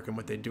their work and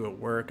what they do at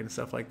work and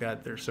stuff like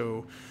that. They're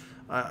so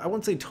I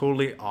won't say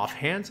totally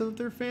offhands of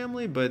their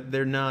family, but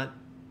they're not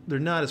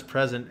as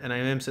present. And I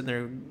am sitting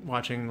there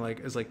watching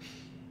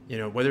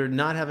whether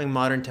not having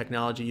modern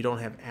technology, you don't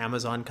have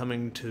Amazon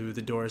coming to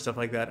the door and stuff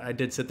like that. I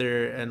did sit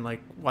there and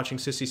watching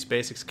Sissy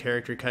Spacek's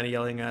character kind of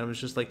yelling at him. It's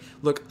just like,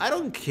 look, I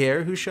don't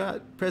care who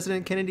shot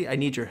President Kennedy. I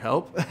need your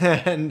help.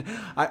 And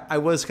I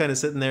was kind of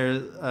sitting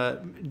there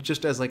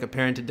just as a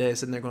parent today,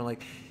 sitting there going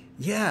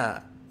yeah,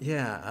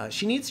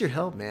 she needs your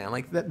help, man.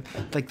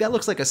 That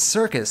looks like a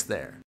circus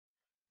there.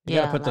 You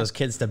gotta put those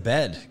kids to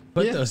bed.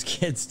 Put those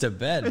kids to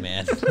bed,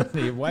 man.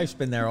 Your wife's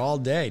been there all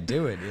day.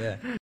 Do it. Yeah,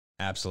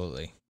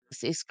 absolutely.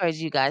 It's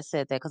crazy you guys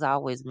said that because I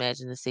always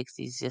imagine the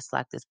 60s just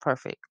like this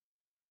perfect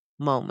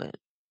moment.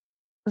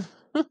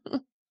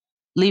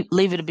 Leave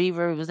It to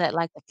Beaver, was that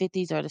like the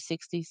 50s or the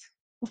 60s?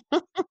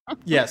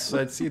 Yes,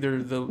 it's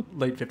either the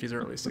late 50s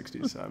or early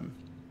 60s,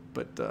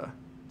 but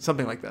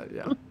something like that,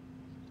 yeah.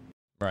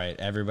 Right,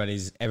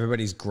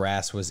 everybody's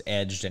grass was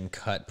edged and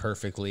cut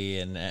perfectly,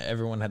 and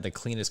everyone had the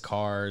cleanest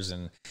cars,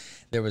 and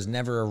there was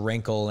never a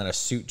wrinkle in a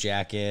suit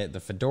jacket. The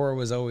fedora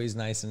was always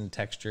nice and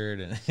textured,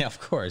 and of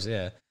course,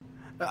 yeah.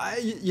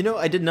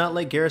 I did not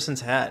like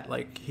Garrison's hat.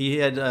 He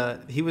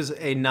was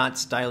a not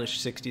stylish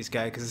 60s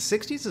guy, because the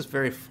 60s is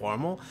very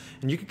formal,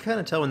 and you could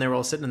kind of tell when they were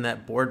all sitting in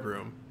that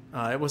boardroom.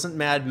 It wasn't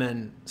Mad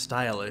Men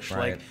stylish.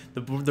 Right.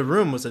 The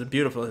room was a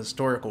beautiful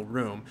historical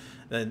room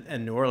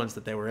in New Orleans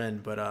that they were in,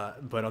 but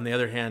on the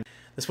other hand,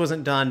 this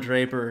wasn't Don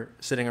Draper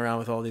sitting around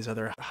with all these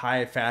other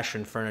high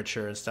fashion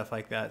furniture and stuff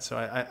like that. So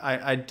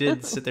I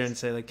did sit there and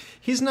say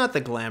he's not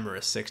the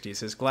glamorous 60s.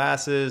 His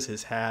glasses,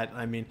 his hat.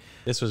 I mean,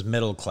 this was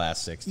middle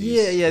class 60s.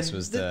 Yeah. This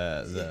was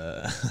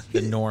the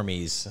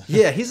normies.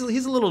 Yeah, he's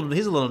a little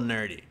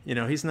nerdy.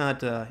 He's not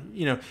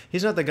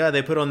the guy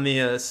they put on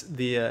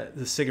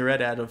the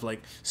cigarette ad of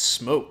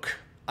smoke.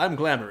 I'm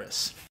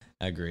glamorous.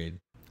 Agreed.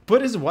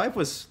 But his wife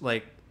was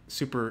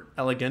super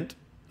elegant,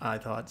 I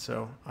thought.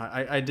 So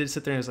I did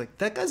sit there and was like,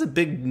 that guy's a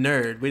big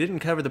nerd. We didn't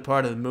cover the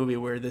part of the movie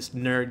where this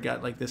nerd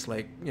got this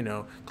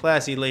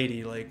classy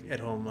lady at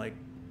home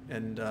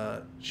and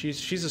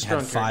she's a strong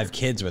had 5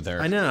 kids with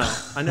her. I know.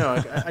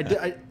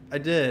 I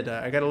did.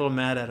 I got a little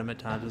mad at him at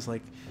times. It was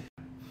like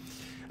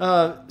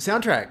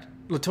soundtrack.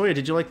 Latoya,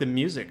 did you like the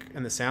music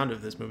and the sound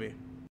of this movie?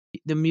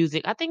 The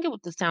music, I think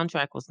the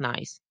soundtrack was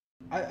nice.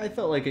 I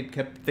felt like it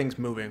kept things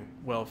moving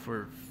well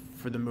for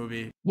the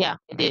movie. Yeah,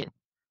 it did.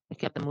 It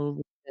kept the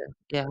movie.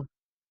 Yeah.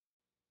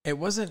 It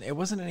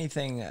wasn't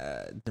anything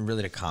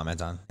really to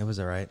comment on. It was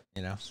all right,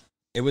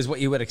 It was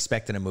what you would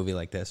expect in a movie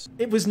like this.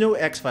 It was no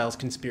X-Files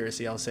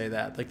conspiracy, I'll say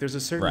that. There's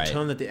a certain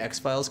tone that the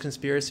X-Files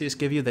conspiracies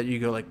give you that you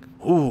go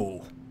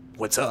ooh,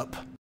 what's up?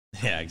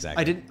 Yeah,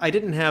 exactly. I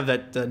didn't have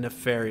that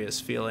nefarious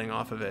feeling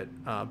off of it,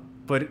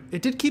 but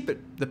it did keep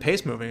the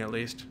pace moving at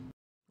least.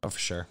 Oh, for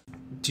sure.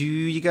 Do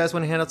you guys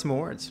want to hand out some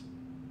awards?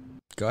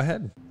 Go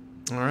ahead.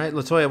 All right,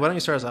 Latoya, why don't you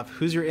start us off?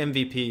 Who's your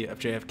MVP of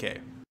JFK?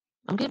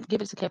 I'm going to give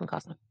it to Kevin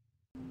Costner.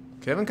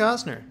 Kevin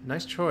Costner.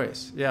 Nice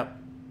choice. Yeah.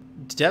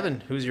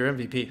 Devin, who's your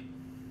MVP?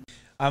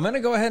 I'm going to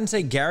go ahead and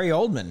say Gary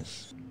Oldman.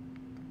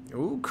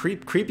 Ooh,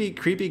 creepy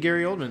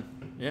Gary Oldman.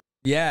 Yeah.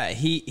 Yeah,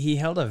 he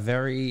held a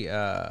very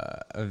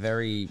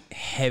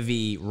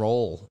heavy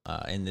role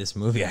in this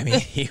movie. I mean,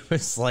 he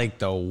was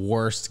the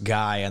worst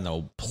guy on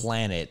the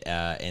planet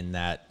in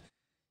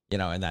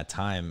that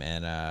time,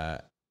 and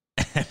I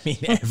mean,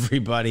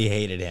 everybody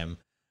hated him.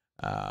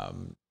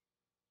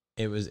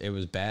 It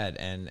was bad,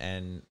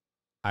 and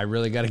I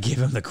really got to give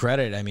him the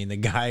credit. I mean, the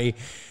guy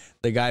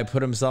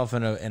put himself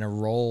in a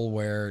role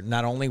where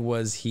not only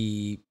was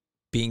he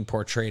being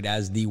portrayed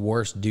as the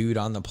worst dude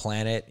on the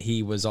planet,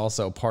 he was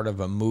also part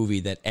of a movie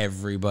that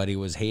everybody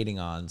was hating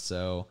on.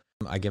 So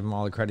I give him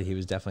all the credit. He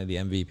was definitely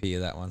the MVP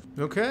of that one.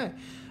 Okay.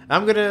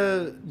 I'm going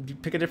to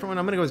pick a different one.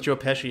 I'm going to go with Joe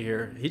Pesci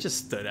here. He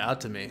just stood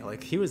out to me.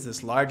 He was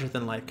this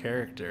larger-than-life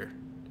character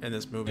in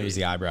this movie. It was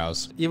the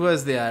eyebrows. He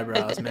was the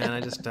eyebrows, man. I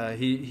just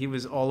he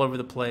was all over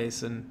the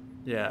place, and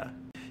yeah,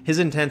 his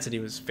intensity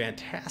was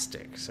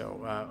fantastic.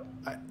 So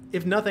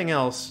if nothing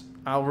else,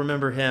 I'll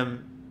remember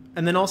him,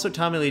 and then also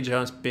Tommy Lee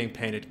Jones being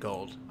painted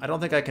gold. I don't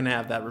think I can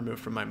have that removed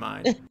from my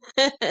mind.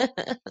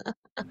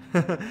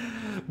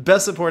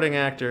 Best supporting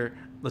actor,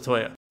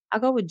 Latoya.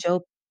 I'll go with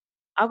Joe.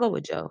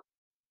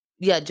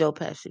 Yeah, Joe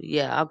Pesci.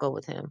 Yeah, I'll go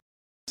with him.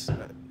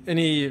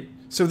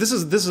 So this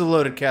is a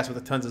loaded cast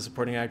with tons of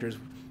supporting actors.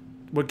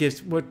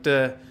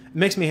 It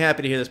makes me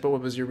happy to hear this, but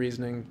what was your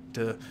reasoning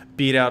to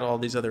beat out all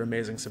these other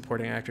amazing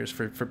supporting actors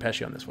for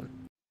Pesci on this one?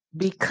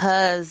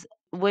 Because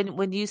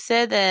when you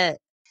said that,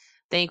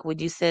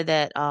 he said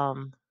that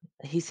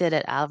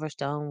Oliver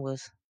Stone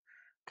was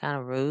kind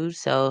of rude.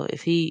 So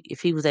if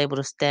he was able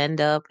to stand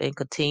up and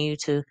continue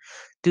to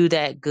do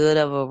that good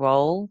of a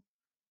role,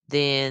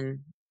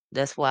 then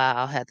that's why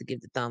I'll have to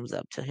give the thumbs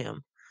up to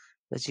him.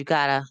 But you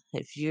gotta,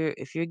 if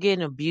you're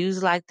getting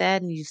abused like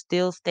that and you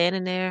still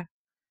standing there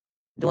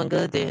doing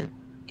good, then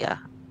yeah,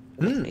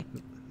 it makes me,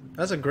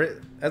 That's a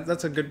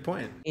good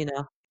point.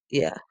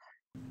 yeah.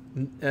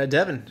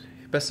 Devin,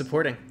 best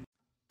supporting.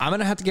 I'm going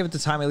to have to give it to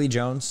Tommy Lee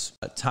Jones.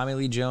 Tommy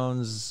Lee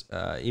Jones,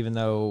 even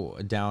though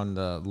down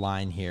the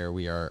line here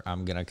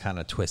I'm going to kind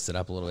of twist it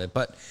up a little bit,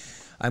 but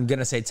I'm going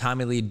to say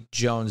Tommy Lee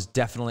Jones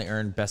definitely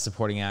earned Best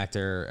Supporting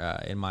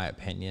Actor, in my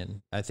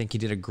opinion. I think he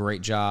did a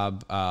great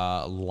job.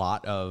 A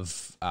lot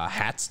of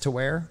hats to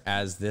wear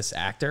as this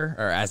actor,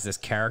 or as this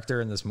character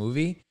in this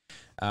movie.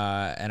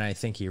 And I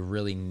think he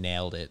really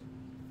nailed it.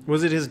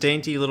 Was it his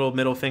dainty little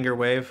middle finger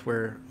wave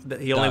where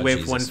he only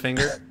waved one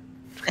finger?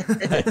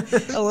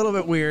 A little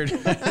bit weird.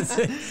 I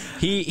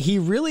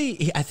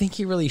think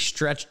he really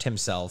stretched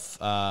himself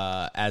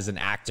as an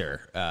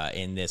actor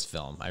in this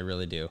film. I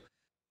really do.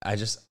 I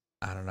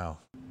don't know.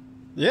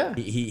 Yeah,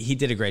 he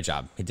did a great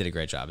job. He did a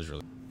great job.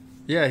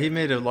 Yeah,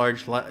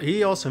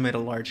 he also made a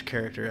large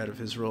character out of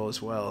his role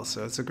as well.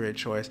 So it's a great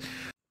choice.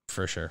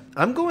 For sure.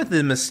 I'm going with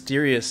the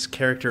mysterious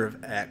character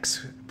of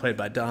X, played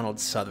by Donald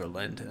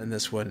Sutherland in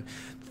this one.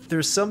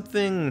 There's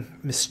something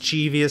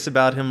mischievous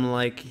about him,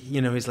 like,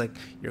 he's like,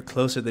 you're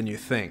closer than you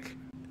think.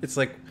 It's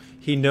like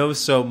he knows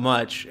so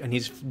much, and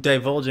he's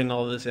divulging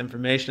all this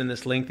information in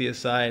this lengthy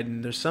aside,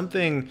 and there's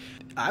something,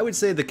 I would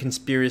say the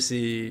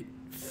conspiracy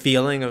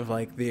feeling of,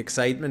 like, the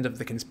excitement of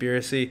the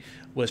conspiracy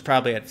was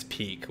probably at its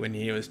peak when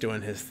he was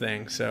doing his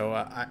thing.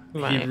 So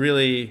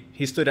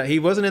he stood out. He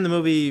wasn't in the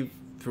movie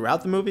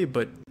throughout the movie,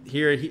 but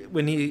here,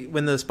 when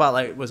the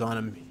spotlight was on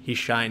him, he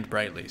shined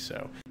brightly.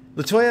 So,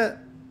 Latoya,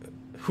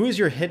 who is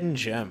your hidden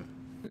gem?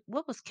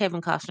 What was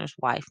Kevin Costner's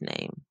wife's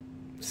name?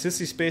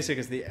 Sissy Spacek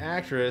is the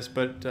actress,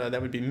 but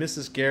that would be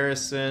Mrs.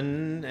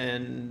 Garrison,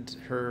 and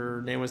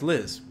her name was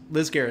Liz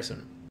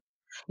Garrison.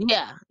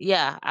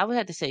 Yeah, I would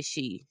have to say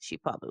she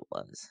probably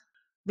was.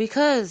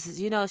 Because,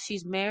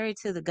 she's married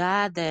to the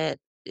guy that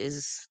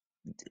is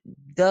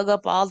dug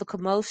up all the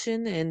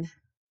commotion, and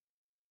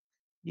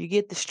you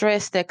get the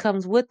stress that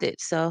comes with it.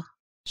 So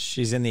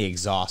she's in the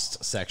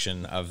exhaust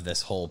section of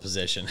this whole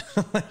position.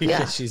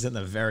 Yeah. She's in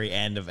the very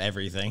end of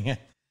everything.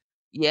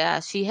 Yeah,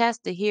 she has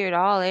to hear it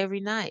all every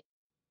night.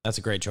 That's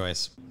a great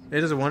choice.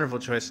 It is a wonderful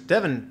choice.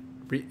 Devin,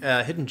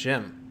 hidden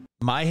gem.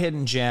 My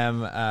hidden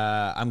gem,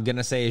 I'm going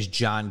to say, is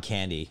John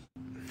Candy.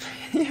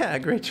 Yeah,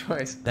 great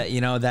choice.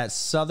 That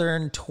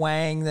southern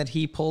twang that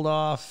he pulled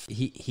off,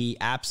 he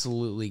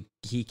absolutely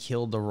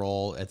killed the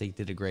role. I think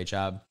did a great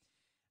job.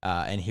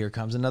 And here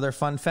comes another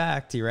fun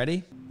fact. You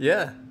ready?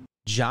 Yeah.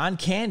 John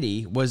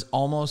Candy was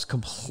almost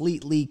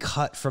completely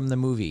cut from the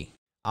movie.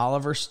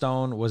 Oliver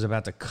Stone was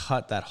about to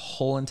cut that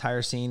whole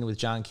entire scene with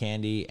John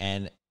Candy,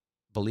 and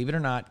believe it or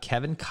not,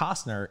 Kevin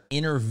Costner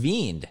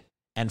intervened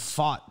and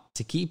fought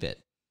to keep it.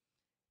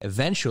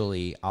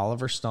 Eventually,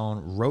 Oliver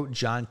Stone wrote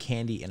John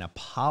Candy an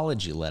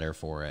apology letter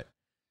for it,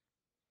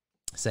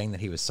 saying that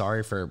he was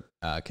sorry for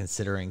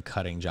considering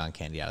cutting John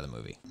Candy out of the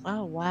movie.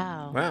 Oh,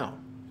 wow. Wow.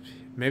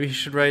 Maybe he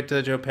should write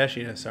Joe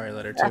Pesci a sorry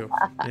letter, too.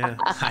 Yeah,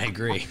 I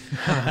agree.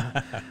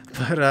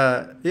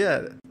 But,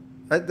 yeah,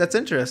 that's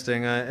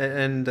interesting.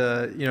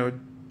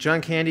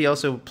 John Candy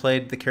also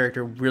played the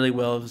character really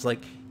well. It was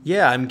like,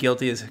 yeah, I'm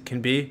guilty as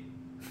can be.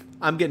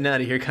 I'm getting out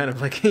of here, kind of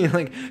like,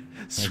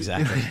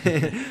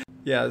 Exactly.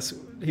 Yeah,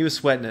 he was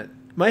sweating it.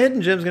 My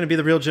hidden gem is going to be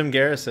the real Jim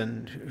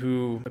Garrison,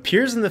 who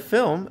appears in the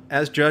film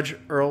as Judge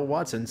Earl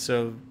Watson.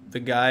 So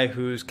the guy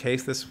whose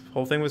case this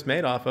whole thing was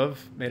made off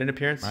of made an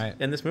appearance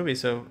in this movie.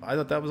 So I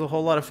thought that was a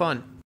whole lot of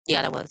fun.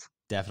 Yeah, that was.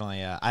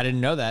 Definitely. I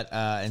didn't know that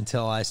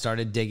until I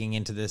started digging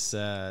into this,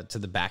 to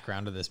the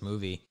background of this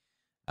movie.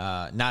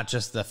 Not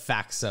just the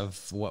facts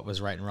of what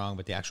was right and wrong,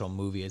 but the actual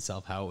movie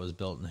itself, how it was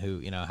built and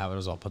how it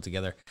was all put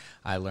together.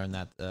 I learned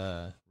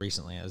that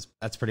recently.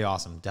 That's pretty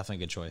awesome. Definitely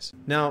a good choice.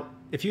 Now,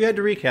 if you had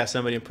to recast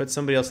somebody and put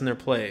somebody else in their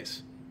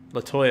place,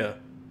 Latoya,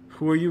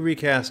 who are you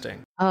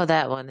recasting? Oh,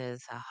 that one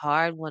is a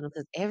hard one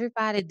because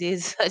everybody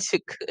did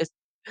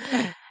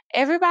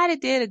everybody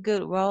did a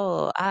good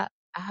role. I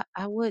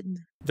wouldn't.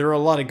 There are a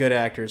lot of good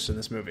actors in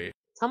this movie.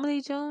 Tommy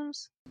Lee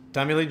Jones?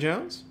 Tommy Lee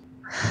Jones?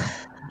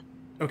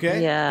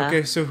 Okay. Yeah.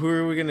 Okay, so who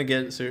are we going to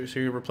get? So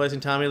you're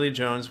replacing Tommy Lee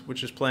Jones,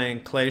 which is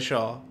playing Clay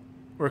Shaw,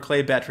 or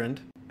Clay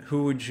Bertrand.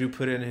 Who would you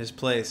put in his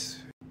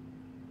place?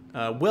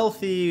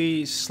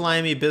 Wealthy,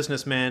 slimy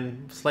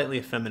businessman, slightly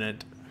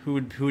effeminate. Who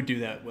would do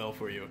that well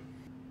for you?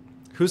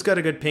 Who's got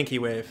a good pinky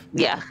wave?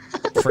 Yeah.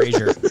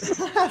 Frasier.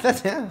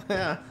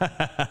 Yeah.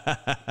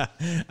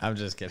 I'm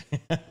just kidding.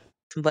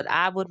 But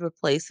I would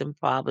replace him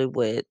probably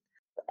with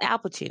Al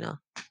Pacino.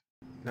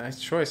 Nice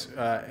choice.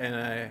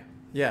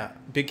 Yeah,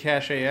 big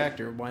cachet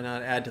actor. Why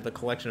not add to the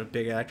collection of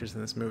big actors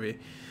in this movie?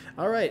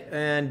 All right,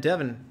 and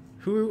Devin,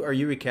 who are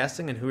you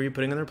recasting and who are you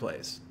putting in their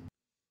place?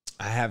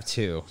 I have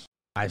two.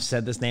 I've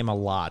said this name a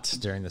lot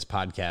during this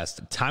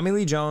podcast. Tommy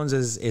Lee Jones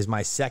is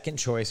my second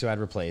choice who I'd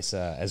replace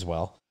as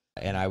well.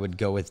 And I would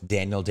go with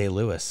Daniel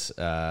Day-Lewis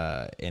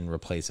in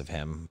replace of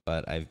him.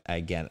 But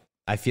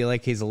I feel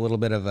like he's a little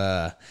bit of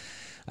a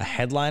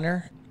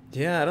headliner.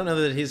 Yeah, I don't know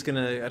that he's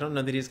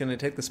gonna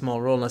take the small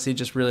role unless he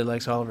just really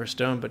likes Oliver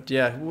Stone. But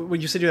yeah,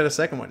 you said you had a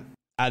second one.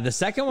 The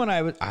second one,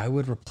 I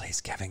would replace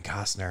Kevin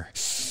Costner.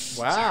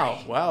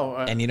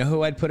 Wow. And you know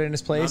who I'd put in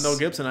his place? Not Mel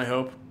Gibson, I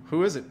hope.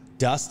 Who is it?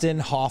 Dustin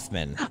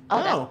Hoffman.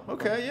 Oh,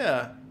 okay,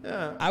 yeah.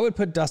 I would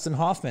put Dustin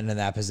Hoffman in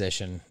that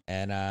position,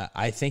 and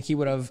I think he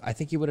would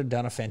have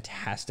done a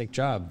fantastic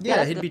job.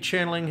 Yeah, he'd be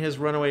channeling his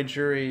Runaway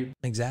Jury.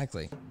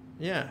 Exactly.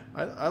 Yeah,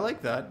 I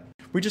like that.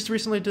 We just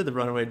recently did the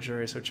Runaway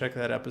Jury, so check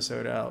that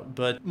episode out.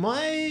 But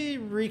my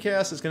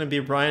recast is going to be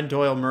Brian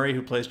Doyle Murray,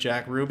 who plays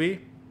Jack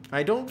Ruby.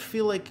 I don't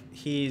feel like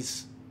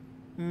he's...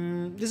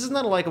 this is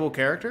not a likable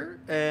character,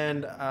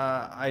 and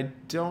I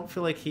don't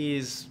feel like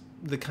he's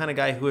the kind of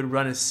guy who would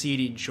run a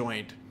seedy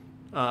joint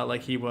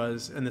like he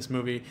was in this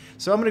movie.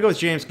 So I'm going to go with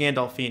James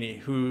Gandolfini,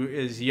 who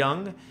is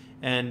young,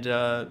 and,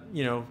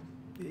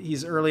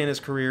 he's early in his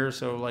career,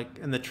 so like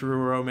in the True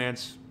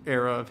Romance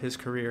era of his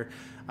career.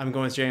 I'm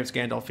going with James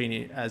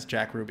Gandolfini as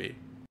Jack Ruby.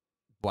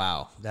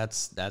 Wow,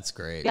 that's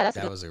great. Yeah,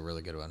 that was a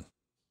really good one.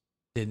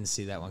 Didn't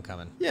see that one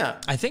coming. Yeah.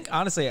 I think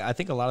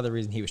a lot of the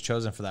reason he was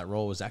chosen for that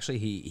role was actually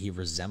he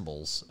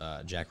resembles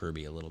Jack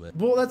Ruby a little bit.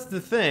 Well, that's the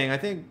thing. I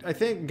think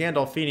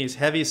Gandolfini's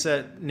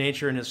heavyset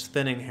nature and his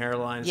thinning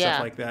hairline,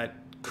 stuff like that,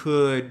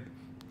 could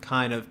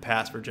kind of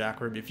pass for Jack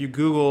Ruby. If you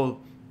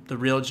Google the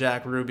real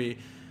Jack Ruby,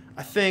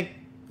 I think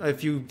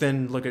if you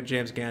then look at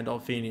James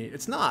Gandolfini,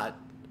 it's not.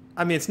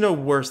 I mean, it's no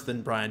worse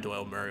than Brian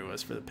Doyle Murray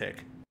was for the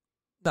pick.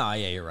 No,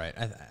 yeah, you're right.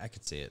 I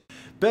could see it.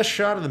 Best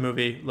shot of the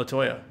movie,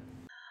 Latoya.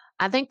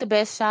 I think the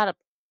best shot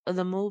of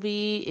the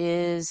movie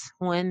is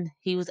when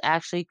he was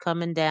actually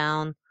coming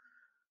down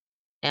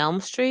Elm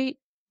Street.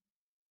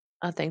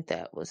 I think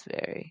that was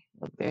very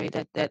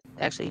that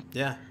actually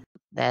Yeah.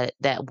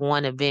 that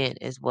one event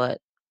is what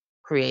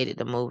created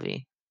the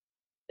movie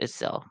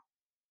itself.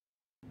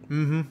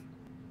 Mm-hmm.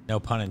 No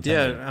pun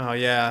intended. Yeah. Oh,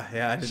 yeah.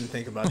 Yeah, I didn't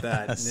think about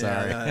that.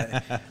 Sorry.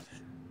 Yeah,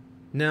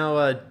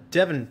 now,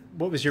 Devin,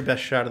 what was your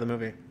best shot of the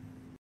movie?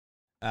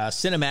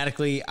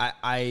 Cinematically,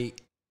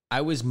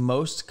 I was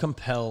most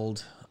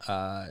compelled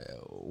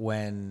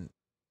when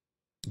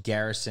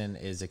Garrison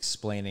is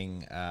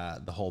explaining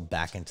the whole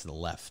back and to the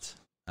left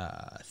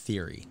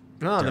theory.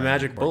 Oh, the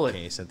magic bullet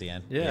case at the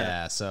end.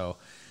 Yeah. So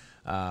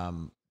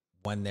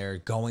when they're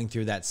going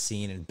through that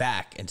scene and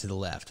back and to the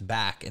left,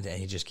 back, and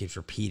he just keeps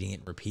repeating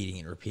it.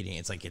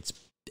 It's like it's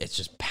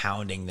just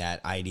pounding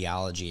that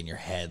ideology in your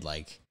head.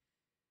 Like,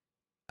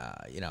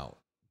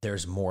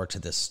 there's more to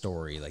this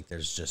story. Like,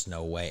 there's just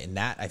no way. And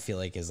that I feel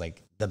like is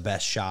like the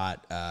best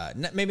shot.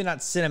 Maybe not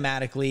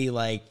cinematically,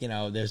 like,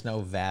 there's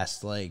no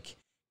vast like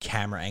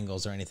camera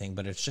angles or anything,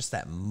 but it's just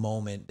that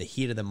moment, the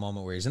heat of the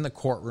moment where he's in the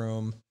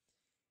courtroom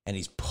and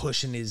he's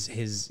pushing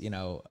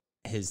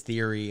his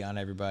theory on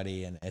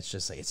everybody. And it's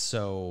just like,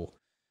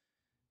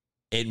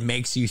 it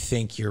makes you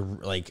think you're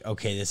like,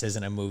 okay, this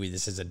isn't a movie.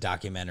 This is a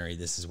documentary.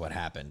 This is what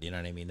happened. You know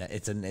what I mean?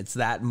 It's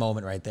that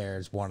moment right there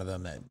is one of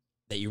them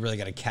that you really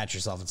got to catch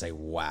yourself and say,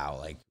 wow,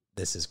 like,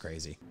 this is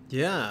crazy.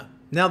 Yeah.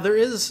 Now, there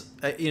is,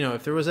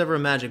 if there was ever a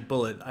magic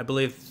bullet, I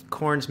believe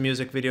Korn's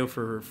music video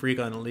for Freak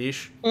on a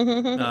Leash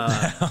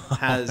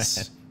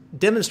has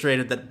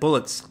demonstrated that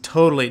bullets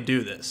totally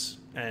do this.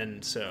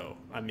 And so,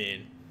 I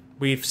mean,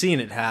 we've seen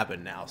it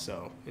happen now,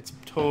 so it's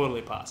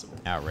totally possible.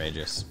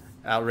 Outrageous.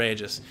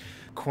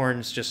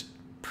 Korn's just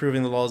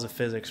proving the laws of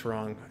physics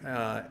wrong.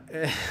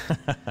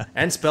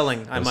 And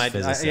spelling,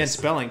 and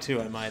spelling,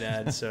 too, I might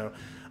add, so...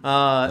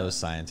 those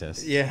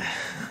scientists. Yeah.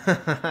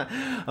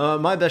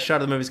 My best shot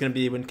of the movie is going to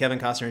be when Kevin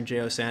Costner and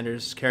J.O.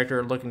 Sanders' character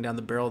are looking down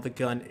the barrel of the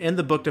gun in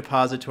the book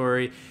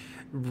depository,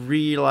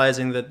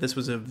 realizing that this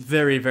was a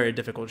very, very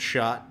difficult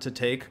shot to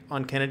take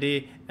on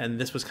Kennedy, and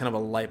this was kind of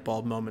a light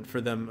bulb moment for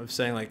them of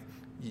saying, like,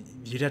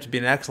 you'd have to be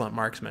an excellent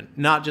marksman.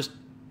 Not just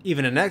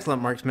even an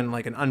excellent marksman,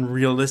 like an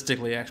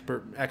unrealistically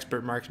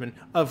expert marksman,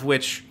 of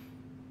which,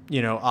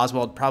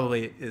 Oswald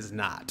probably is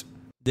not.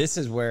 This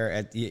is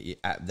where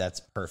that's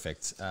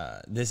perfect.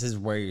 This is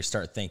where you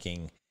start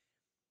thinking,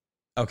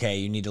 okay,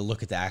 you need to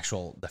look at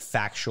the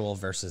factual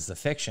versus the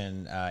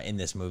fiction in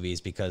this movies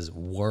because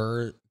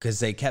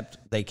they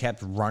kept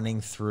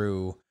running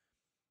through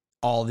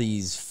all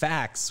these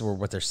facts, or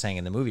what they're saying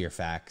in the movie are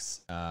facts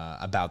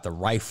about the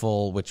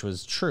rifle, which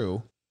was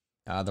true.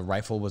 The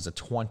rifle was a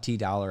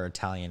 $20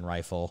 Italian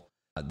rifle.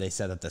 They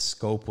said that the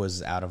scope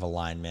was out of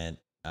alignment.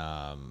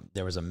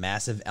 There was a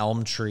massive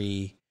elm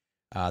tree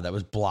that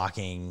was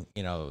blocking,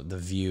 the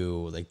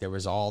view. Like, there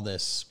was all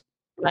these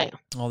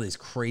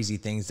crazy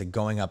things that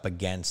going up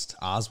against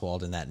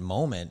Oswald in that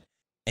moment.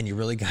 And you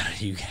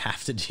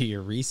have to do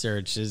your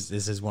research. This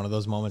is one of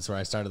those moments where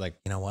I started like,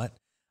 you know what?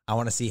 I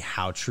want to see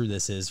how true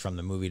this is from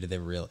the movie to the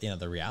real,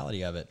 the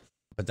reality of it.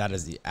 But that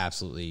is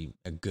absolutely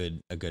a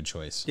good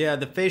choice. Yeah,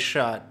 the face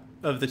shot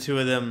of the two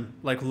of them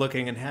like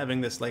looking and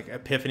having this like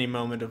epiphany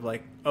moment of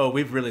like, oh,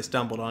 we've really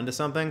stumbled onto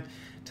something.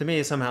 To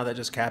me, somehow that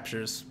just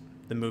captures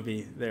the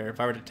movie there. If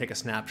I were to take a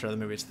snapshot of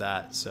the movie, it's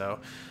that. So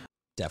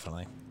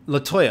Definitely.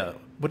 Latoya,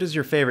 what is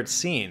your favorite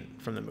scene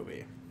from the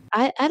movie?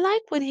 I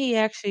like when he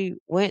actually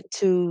went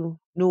to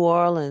New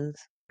Orleans.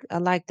 I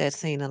like that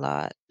scene a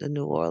lot, the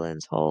New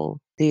Orleans whole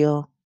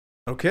deal.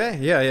 Okay,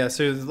 yeah.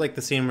 So it was like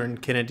the scene where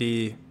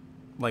Kennedy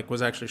like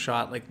was actually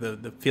shot, like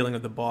the feeling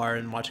of the bar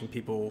and watching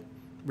people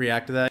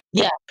react to that.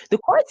 Yeah, the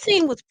court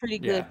scene was pretty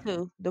good Yeah.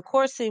 too. The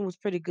court scene was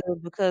pretty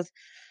good because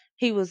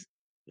he was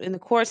in the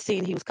court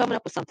scene. He was coming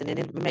up with something, and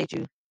it made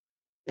you,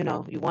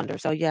 you wonder.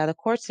 So yeah, the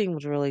court scene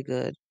was really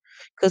good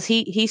because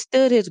he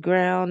stood his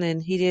ground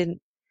and he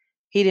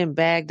didn't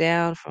back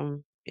down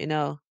from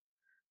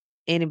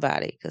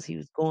anybody because he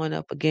was going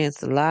up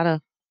against a lot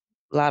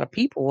of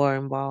people were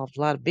involved,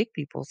 a lot of big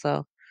people.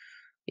 So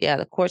yeah,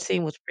 the court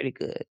scene was pretty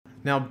good.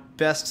 Now,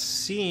 best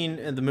scene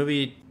in the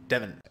movie,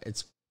 Devin.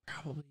 It's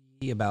probably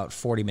about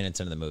 40 minutes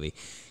into the movie.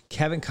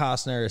 Kevin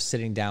Costner is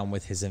sitting down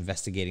with his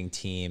investigating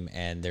team,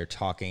 and they're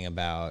talking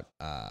about,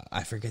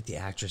 I forget the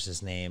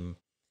actress's name.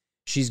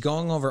 She's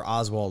going over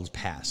Oswald's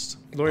past.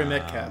 Laurie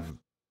Metcalf.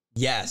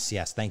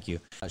 Yes, thank you.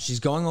 She's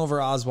going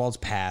over Oswald's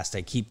past.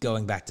 I keep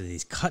going back to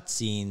these cut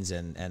scenes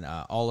and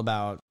all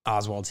about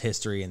Oswald's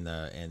history in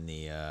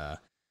the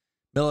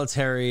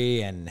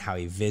military and how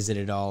he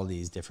visited all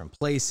these different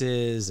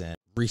places and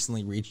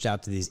recently reached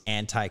out to these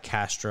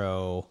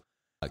anti-Castro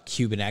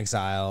Cuban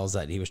exiles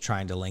that he was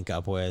trying to link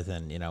up with,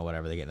 and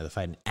whatever, they get into the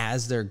fight. And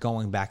as they're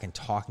going back and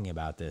talking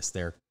about this,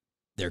 they're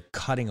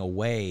cutting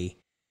away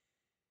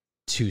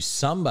to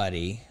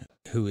somebody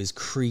who is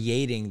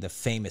creating the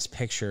famous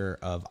picture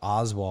of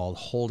Oswald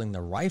holding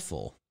the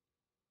rifle,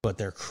 but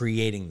they're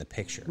creating the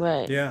picture.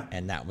 Right. Yeah.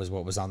 And that was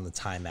what was on the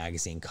Time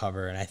magazine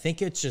cover. And I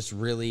think it's just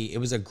it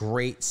was a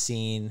great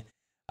scene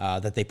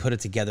that they put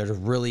it together to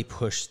really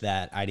push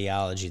that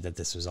ideology that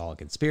this was all a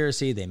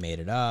conspiracy. They made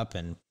it up.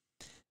 And,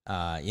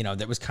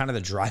 that was kind of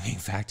the driving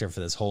factor for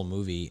this whole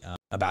movie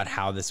about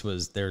how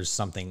there's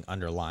something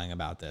underlying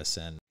about this.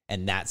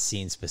 And that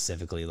scene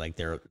specifically, like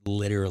they're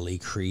literally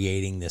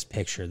creating this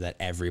picture that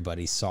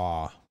everybody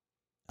saw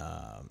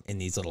in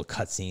these little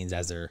cutscenes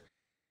as they're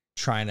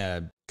trying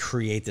to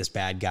create this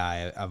bad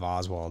guy of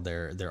Oswald.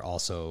 They're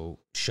also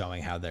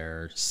showing how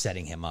they're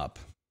setting him up.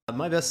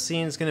 My best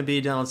scene is going to be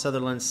Donald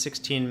Sutherland's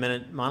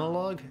 16-minute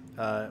monologue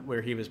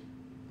where he was,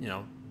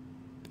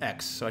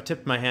 X. So I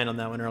tipped my hand on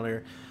that one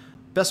earlier.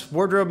 Best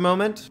wardrobe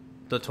moment,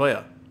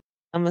 Latoya.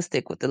 I'm gonna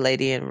stick with the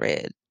lady in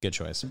red. Good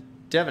choice.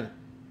 Devin.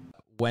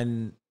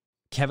 When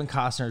Kevin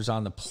Costner's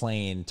on the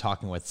plane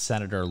talking with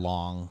Senator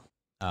Long,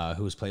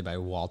 who was played by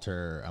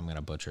Walter, I'm going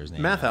to butcher his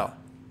name. Matthau.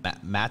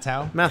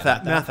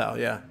 Matthau,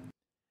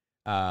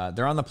 yeah.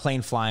 They're on the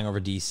plane flying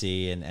over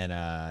D.C.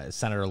 and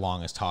Senator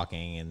Long is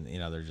talking, and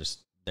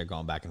they're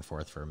going back and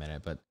forth for a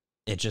minute, but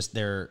it just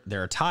their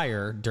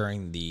attire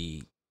during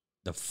the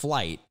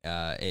flight,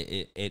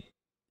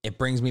 it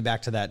brings me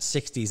back to that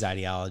 60s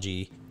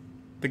ideology.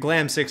 The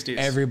glam 60s.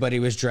 Everybody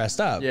was dressed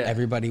up. Yeah.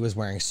 Everybody was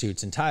wearing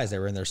suits and ties. They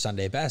were in their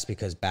Sunday best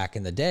because back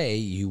in the day,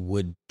 you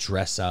would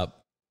dress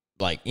up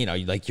like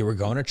you were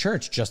going to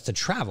church just to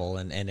travel.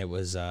 And it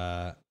was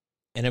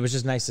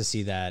just nice to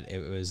see that.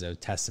 It was a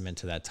testament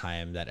to that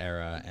time, that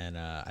era. And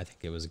I think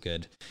it was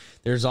good.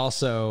 There's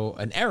also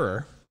an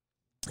error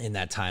in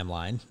that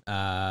timeline.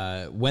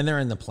 When they're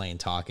in the plane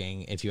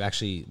talking, if you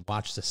actually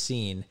watch the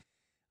scene,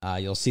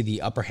 you'll see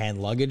the upper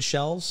hand luggage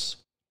shelves.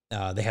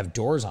 They have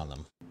doors on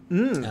them.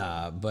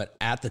 But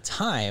at the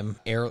time,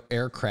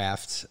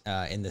 aircraft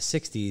in the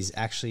 60s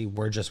actually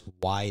were just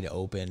wide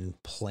open,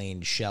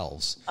 plain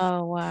shelves.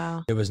 Oh,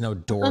 wow. There was no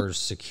doors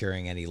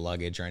securing any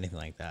luggage or anything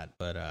like that.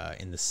 But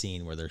in the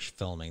scene where they're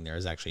filming,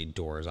 there's actually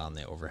doors on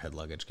the overhead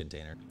luggage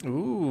container.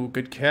 Ooh,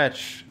 good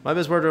catch. My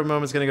best wardrobe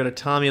moment is going to go to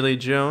Tommy Lee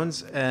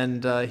Jones,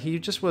 and he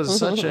just was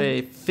such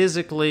a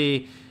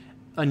physically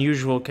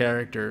unusual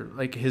character.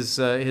 Like his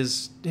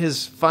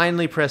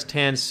finely pressed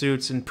tan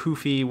suits and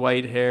poofy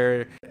white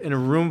hair in a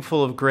room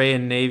full of gray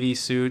and navy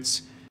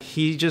suits.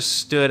 He just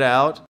stood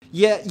out.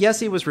 Yeah, yes,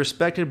 he was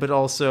respected, but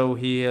also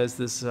he has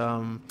this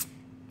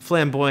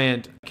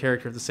flamboyant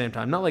character at the same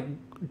time. Not like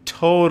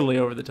totally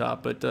over the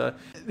top, but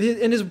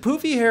and his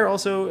poofy hair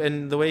also,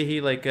 and the way he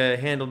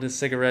handled his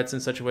cigarettes in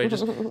such a way,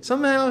 just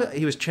somehow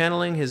he was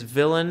channeling his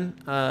villain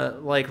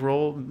like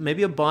role,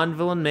 maybe a Bond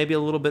villain, maybe a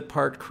little bit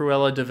part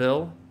Cruella de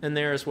Vil in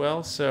there as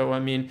well. So I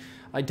mean,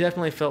 I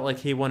definitely felt like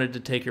he wanted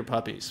to take your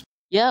puppies.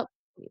 Yep.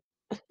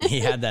 He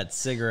had that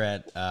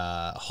cigarette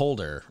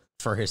holder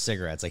for his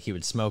cigarettes. Like he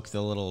would smoke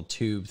the little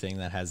tube thing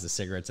that has the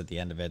cigarettes at the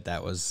end of it.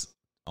 That was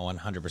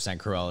 100%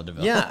 Cruella de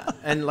Vil. Yeah,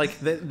 and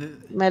like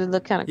Made it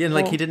look kind of cool. and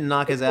like he didn't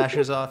knock his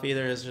ashes off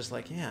either. It's just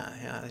like,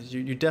 yeah,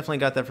 you definitely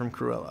got that from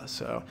Cruella.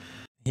 So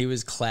he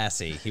was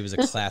classy. He was a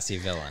classy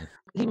villain.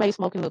 He made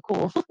smoking look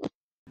cool.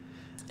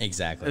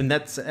 Exactly. And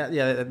that's,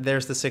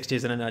 there's the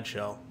 60s in a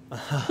nutshell.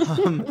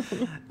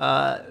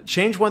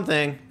 Change one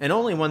thing, and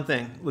only one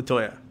thing,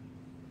 Latoya.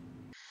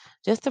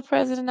 Just the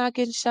president not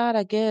getting shot,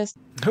 I guess.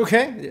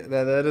 Okay,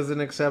 that is an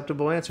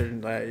acceptable answer.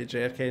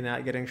 JFK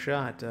not getting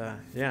shot.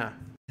 Yeah.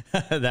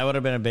 That would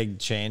have been a big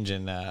change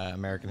in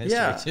American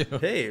history, too.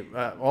 Hey,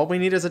 all we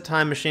need is a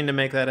time machine to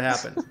make that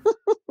happen.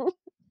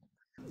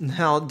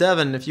 Now,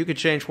 Devin, if you could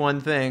change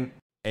one thing.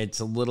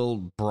 It's a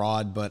little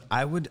broad, but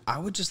I would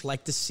just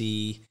like to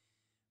see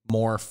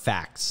more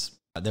facts.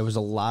 There was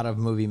a lot of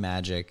movie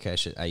magic.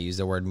 I use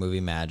the word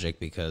movie magic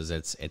because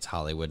it's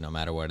Hollywood no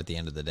matter what at the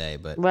end of the day.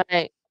 But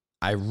Right.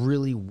 I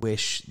really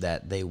wish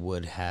that they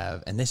would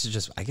have, and this is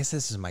just, I guess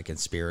this is my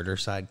conspirator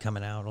side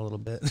coming out a little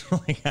bit.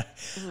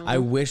 I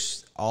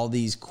wish all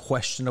these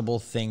questionable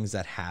things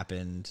that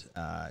happened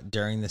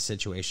during the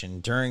situation,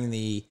 during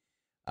the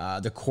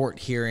court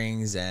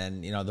hearings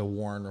and, the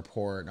Warren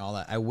report and all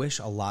that, I wish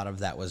a lot of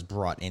that was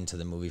brought into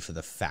the movie for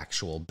the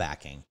factual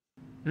backing.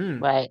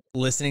 Right.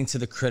 Listening to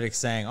the critics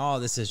saying, "Oh,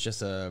 this is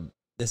just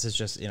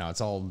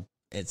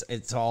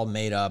it's all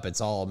made up.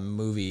 It's all a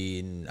movie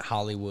in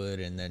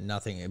Hollywood and then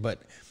nothing."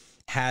 But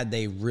had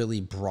they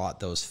really brought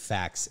those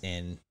facts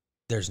in,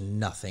 there's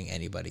nothing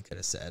anybody could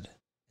have said.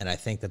 And I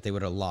think that they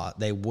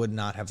would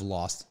not have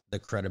lost the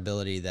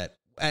credibility that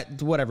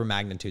at whatever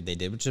magnitude they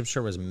did, which I'm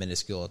sure was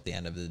minuscule at the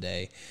end of the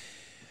day.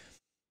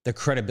 The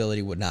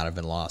credibility would not have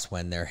been lost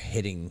when they're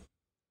hitting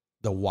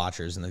the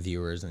watchers and the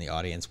viewers and the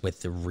audience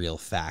with the real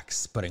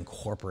facts, but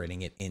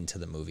incorporating it into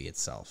the movie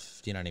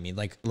itself. Do you know what I mean?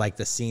 Like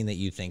the scene that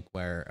you think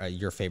where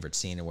your favorite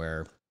scene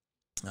where,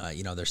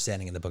 they're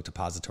standing in the book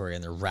depository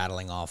and they're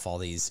rattling off all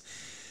these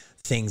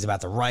things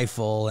about the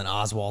rifle and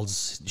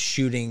Oswald's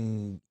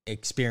shooting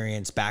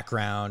experience,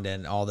 background,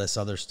 and all this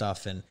other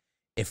stuff. And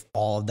if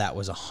all of that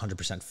was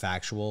 100%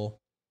 factual,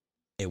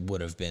 it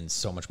would have been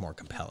so much more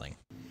compelling.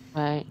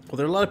 Right. Well,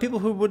 there are a lot of people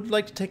who would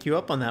like to take you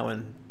up on that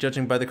one,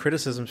 judging by the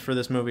criticisms for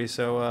this movie.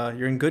 So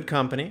you're in good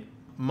company.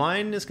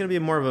 Mine is going to be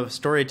more of a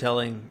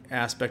storytelling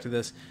aspect of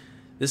this.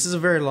 This is a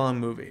very long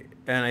movie,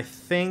 and I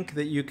think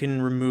that you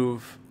can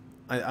remove...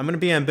 I'm going to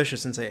be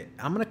ambitious and say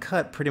I'm going to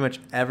cut pretty much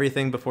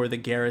everything before the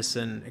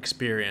Garrison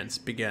experience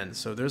begins.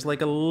 So there's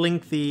like a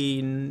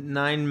lengthy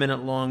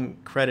 9-minute long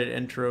credit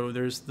intro.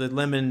 There's the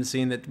lemon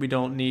scene that we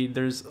don't need.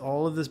 There's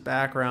all of this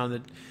background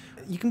that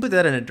you can put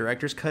that in a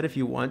director's cut if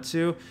you want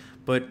to.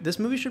 But this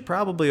movie should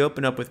probably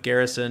open up with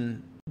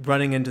Garrison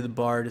running into the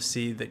bar to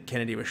see that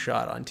Kennedy was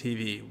shot on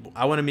TV.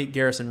 I want to meet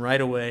Garrison right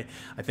away.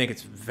 I think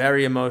it's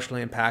very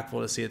emotionally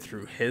impactful to see it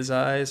through his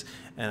eyes,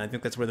 and I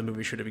think that's where the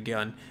movie should have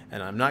begun.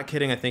 And I'm not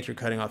kidding. I think you're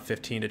cutting off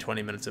 15 to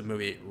 20 minutes of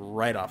movie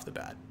right off the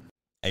bat.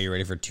 Are you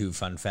ready for 2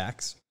 fun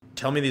facts?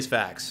 Tell me these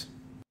facts.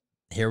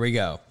 Here we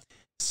go.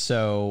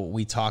 So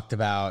we talked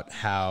about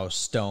how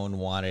Stone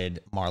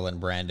wanted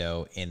Marlon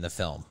Brando in the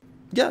film.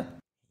 Yeah.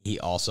 He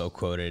also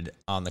quoted,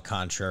 on the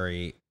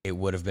contrary, it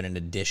would have been an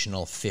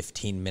additional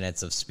 15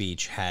 minutes of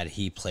speech had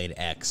he played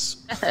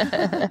X,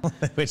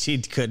 which he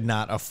could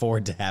not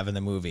afford to have in the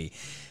movie.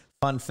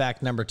 Fun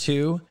fact number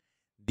 2,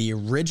 the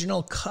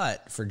original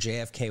cut for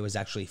JFK was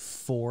actually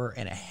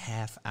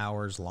 4.5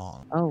 hours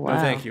long. Oh, wow. No,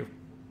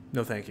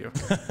 thank you.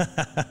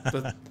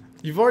 But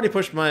you've already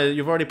pushed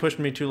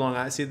me too long.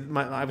 I see.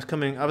 I was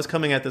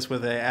coming at this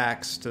with an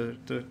axe to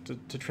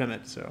trim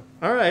it. So,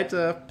 all right.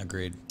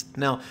 Agreed.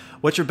 Now,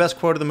 what's your best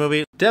quote of the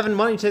movie? Devin,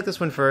 why don't you take this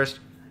one first?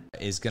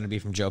 Is going to be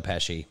from Joe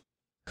Pesci.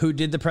 Who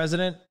did the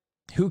president?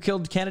 Who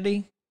killed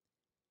Kennedy?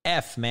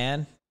 F,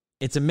 man.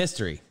 It's a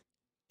mystery.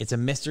 It's a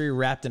mystery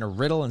wrapped in a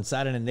riddle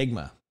inside an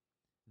enigma.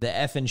 The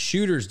effing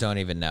shooters don't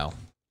even know.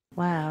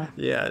 Wow.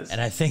 Yes.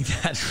 And I think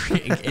that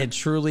it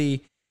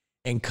truly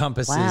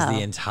encompasses the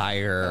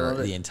entire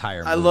movie.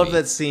 I love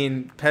that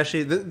scene.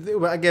 Pesci,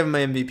 I gave him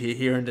my MVP.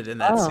 He earned it in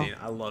that scene.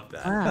 I love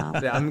that. Wow.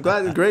 Yeah,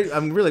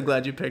 I'm really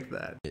glad you picked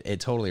that. It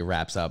totally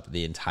wraps up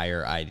the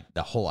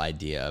whole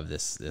idea of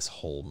this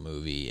whole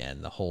movie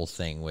and the whole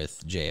thing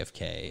with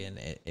JFK, and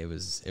it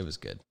was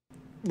good.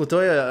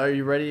 Latoya, are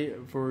you ready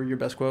for your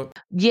best quote?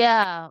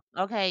 Yeah.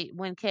 Okay.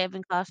 When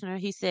Kevin Costner,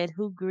 he said,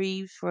 "Who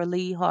grieves for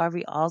Lee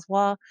Harvey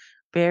Oswald,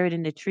 buried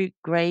in the tree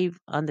grave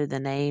under the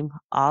name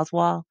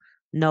Oswald?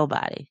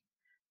 Nobody."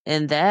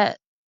 And that,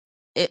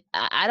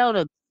 I don't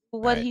know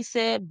what he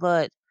said,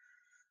 but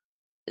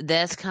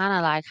that's kind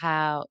of like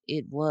how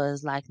it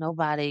was. Like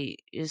nobody,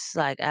 it's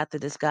like after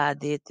this guy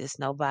did this,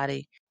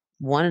 nobody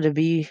wanted to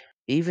be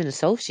even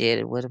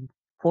associated with him.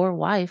 Poor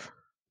wife.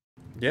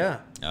 Yeah.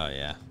 Oh,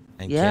 yeah.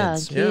 And Yeah,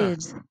 kids.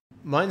 kids.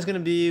 Mine's going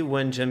to be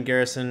when Jim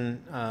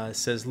Garrison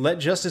says, "Let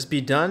justice be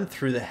done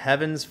through the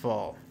heavens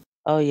fall."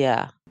 Oh,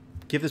 yeah.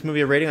 Give this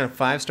movie a rating on a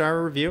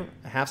 5-star review,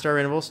 a half-star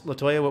intervals.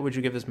 Latoya, what would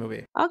you give this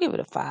movie? I'll give it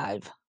a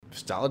 5.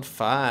 Solid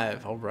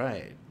 5. All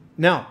right.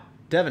 Now,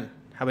 Devin,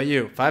 how about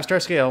you? 5-star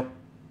scale.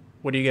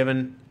 What are you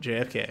giving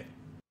JFK?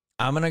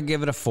 I'm going to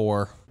give it a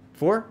 4.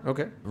 4?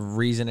 Okay.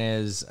 Reason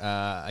is,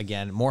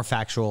 again, more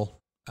factual,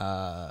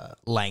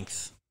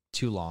 length,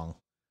 too long.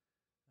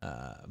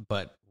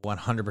 But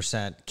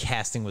 100%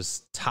 casting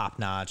was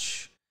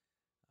top-notch.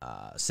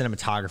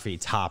 Cinematography,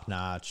 top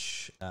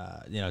notch.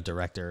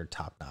 Director,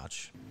 top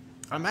notch.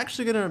 I'm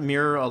actually going to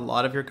mirror a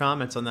lot of your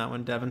comments on that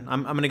one, Devin.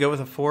 I'm going to go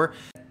with a 4.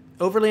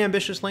 Overly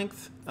ambitious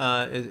length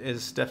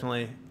is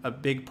definitely a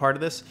big part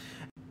of this.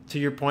 To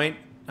your point,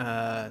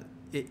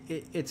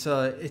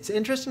 it's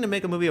interesting to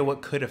make a movie of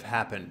what could have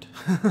happened.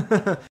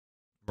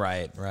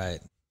 Right.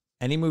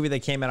 Any movie that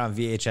came out on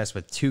VHS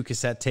with 2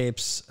 cassette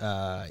tapes,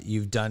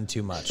 you've done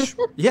too much.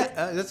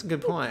 Yeah, that's a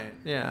good point.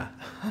 Yeah.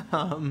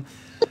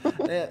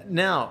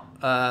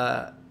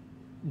 Now,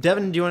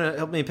 Devin, do you want to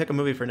help me pick a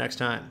movie for next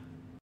time?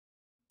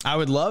 I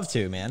would love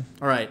to, man.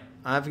 All right.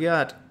 I've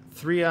got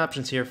 3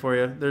 options here for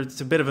you.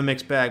 There's a bit of a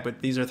mixed bag,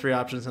 but these are 3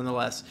 options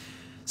nonetheless.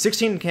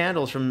 16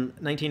 Candles from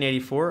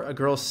 1984. A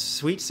girl's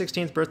sweet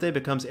 16th birthday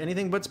becomes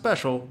anything but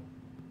special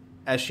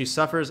as she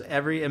suffers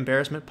every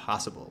embarrassment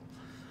possible.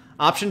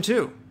 Option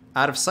 2.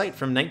 Out of Sight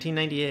from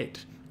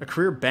 1998. A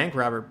career bank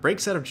robber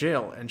breaks out of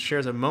jail and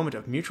shares a moment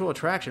of mutual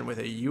attraction with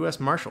a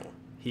U.S. Marshal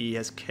he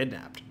has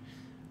kidnapped.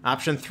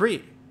 Option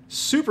 3.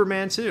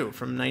 Superman 2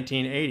 from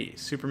 1980.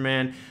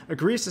 Superman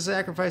agrees to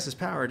sacrifice his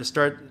power to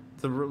start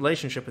the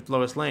relationship with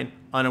Lois Lane,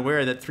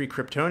 unaware that 3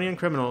 Kryptonian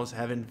criminals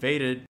have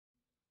invaded.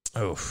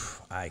 Oof,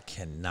 I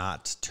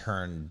cannot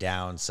turn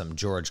down some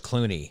George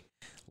Clooney.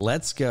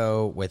 Let's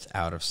go with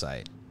Out of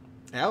Sight.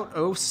 Out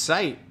of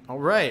Sight. All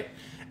right.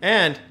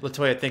 And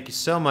Latoya, thank you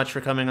so much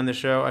for coming on the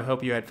show. I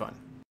hope you had fun.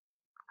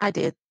 I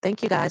did.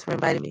 Thank you guys for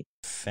inviting me.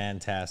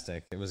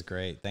 Fantastic. It was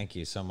great. Thank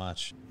you so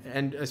much.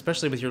 And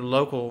especially with your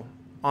local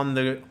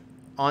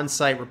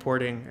on-site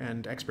reporting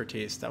and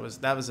expertise. That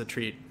was a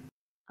treat.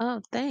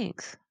 Oh,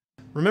 thanks.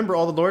 Remember,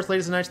 all the lords,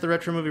 ladies, and knights of the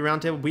Retro Movie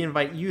Roundtable, we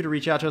invite you to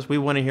reach out to us. We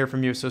want to hear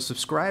from you. So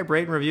subscribe,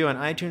 rate, and review on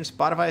iTunes,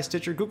 Spotify,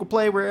 Stitcher, Google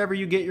Play, wherever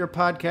you get your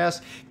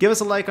podcasts. Give us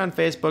a like on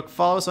Facebook.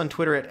 Follow us on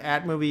Twitter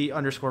at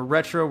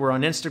 @movie_retro. We're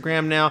on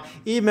Instagram now.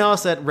 Email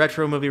us at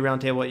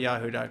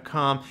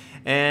retromovieroundtable@yahoo.com.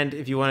 And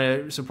if you want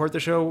to support the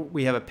show,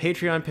 we have a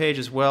Patreon page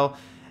as well.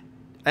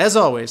 As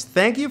always,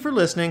 thank you for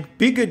listening.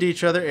 Be good to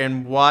each other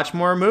and watch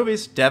more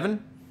movies.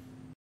 Devin?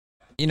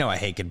 You know I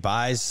hate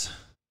goodbyes.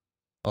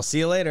 I'll see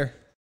you later.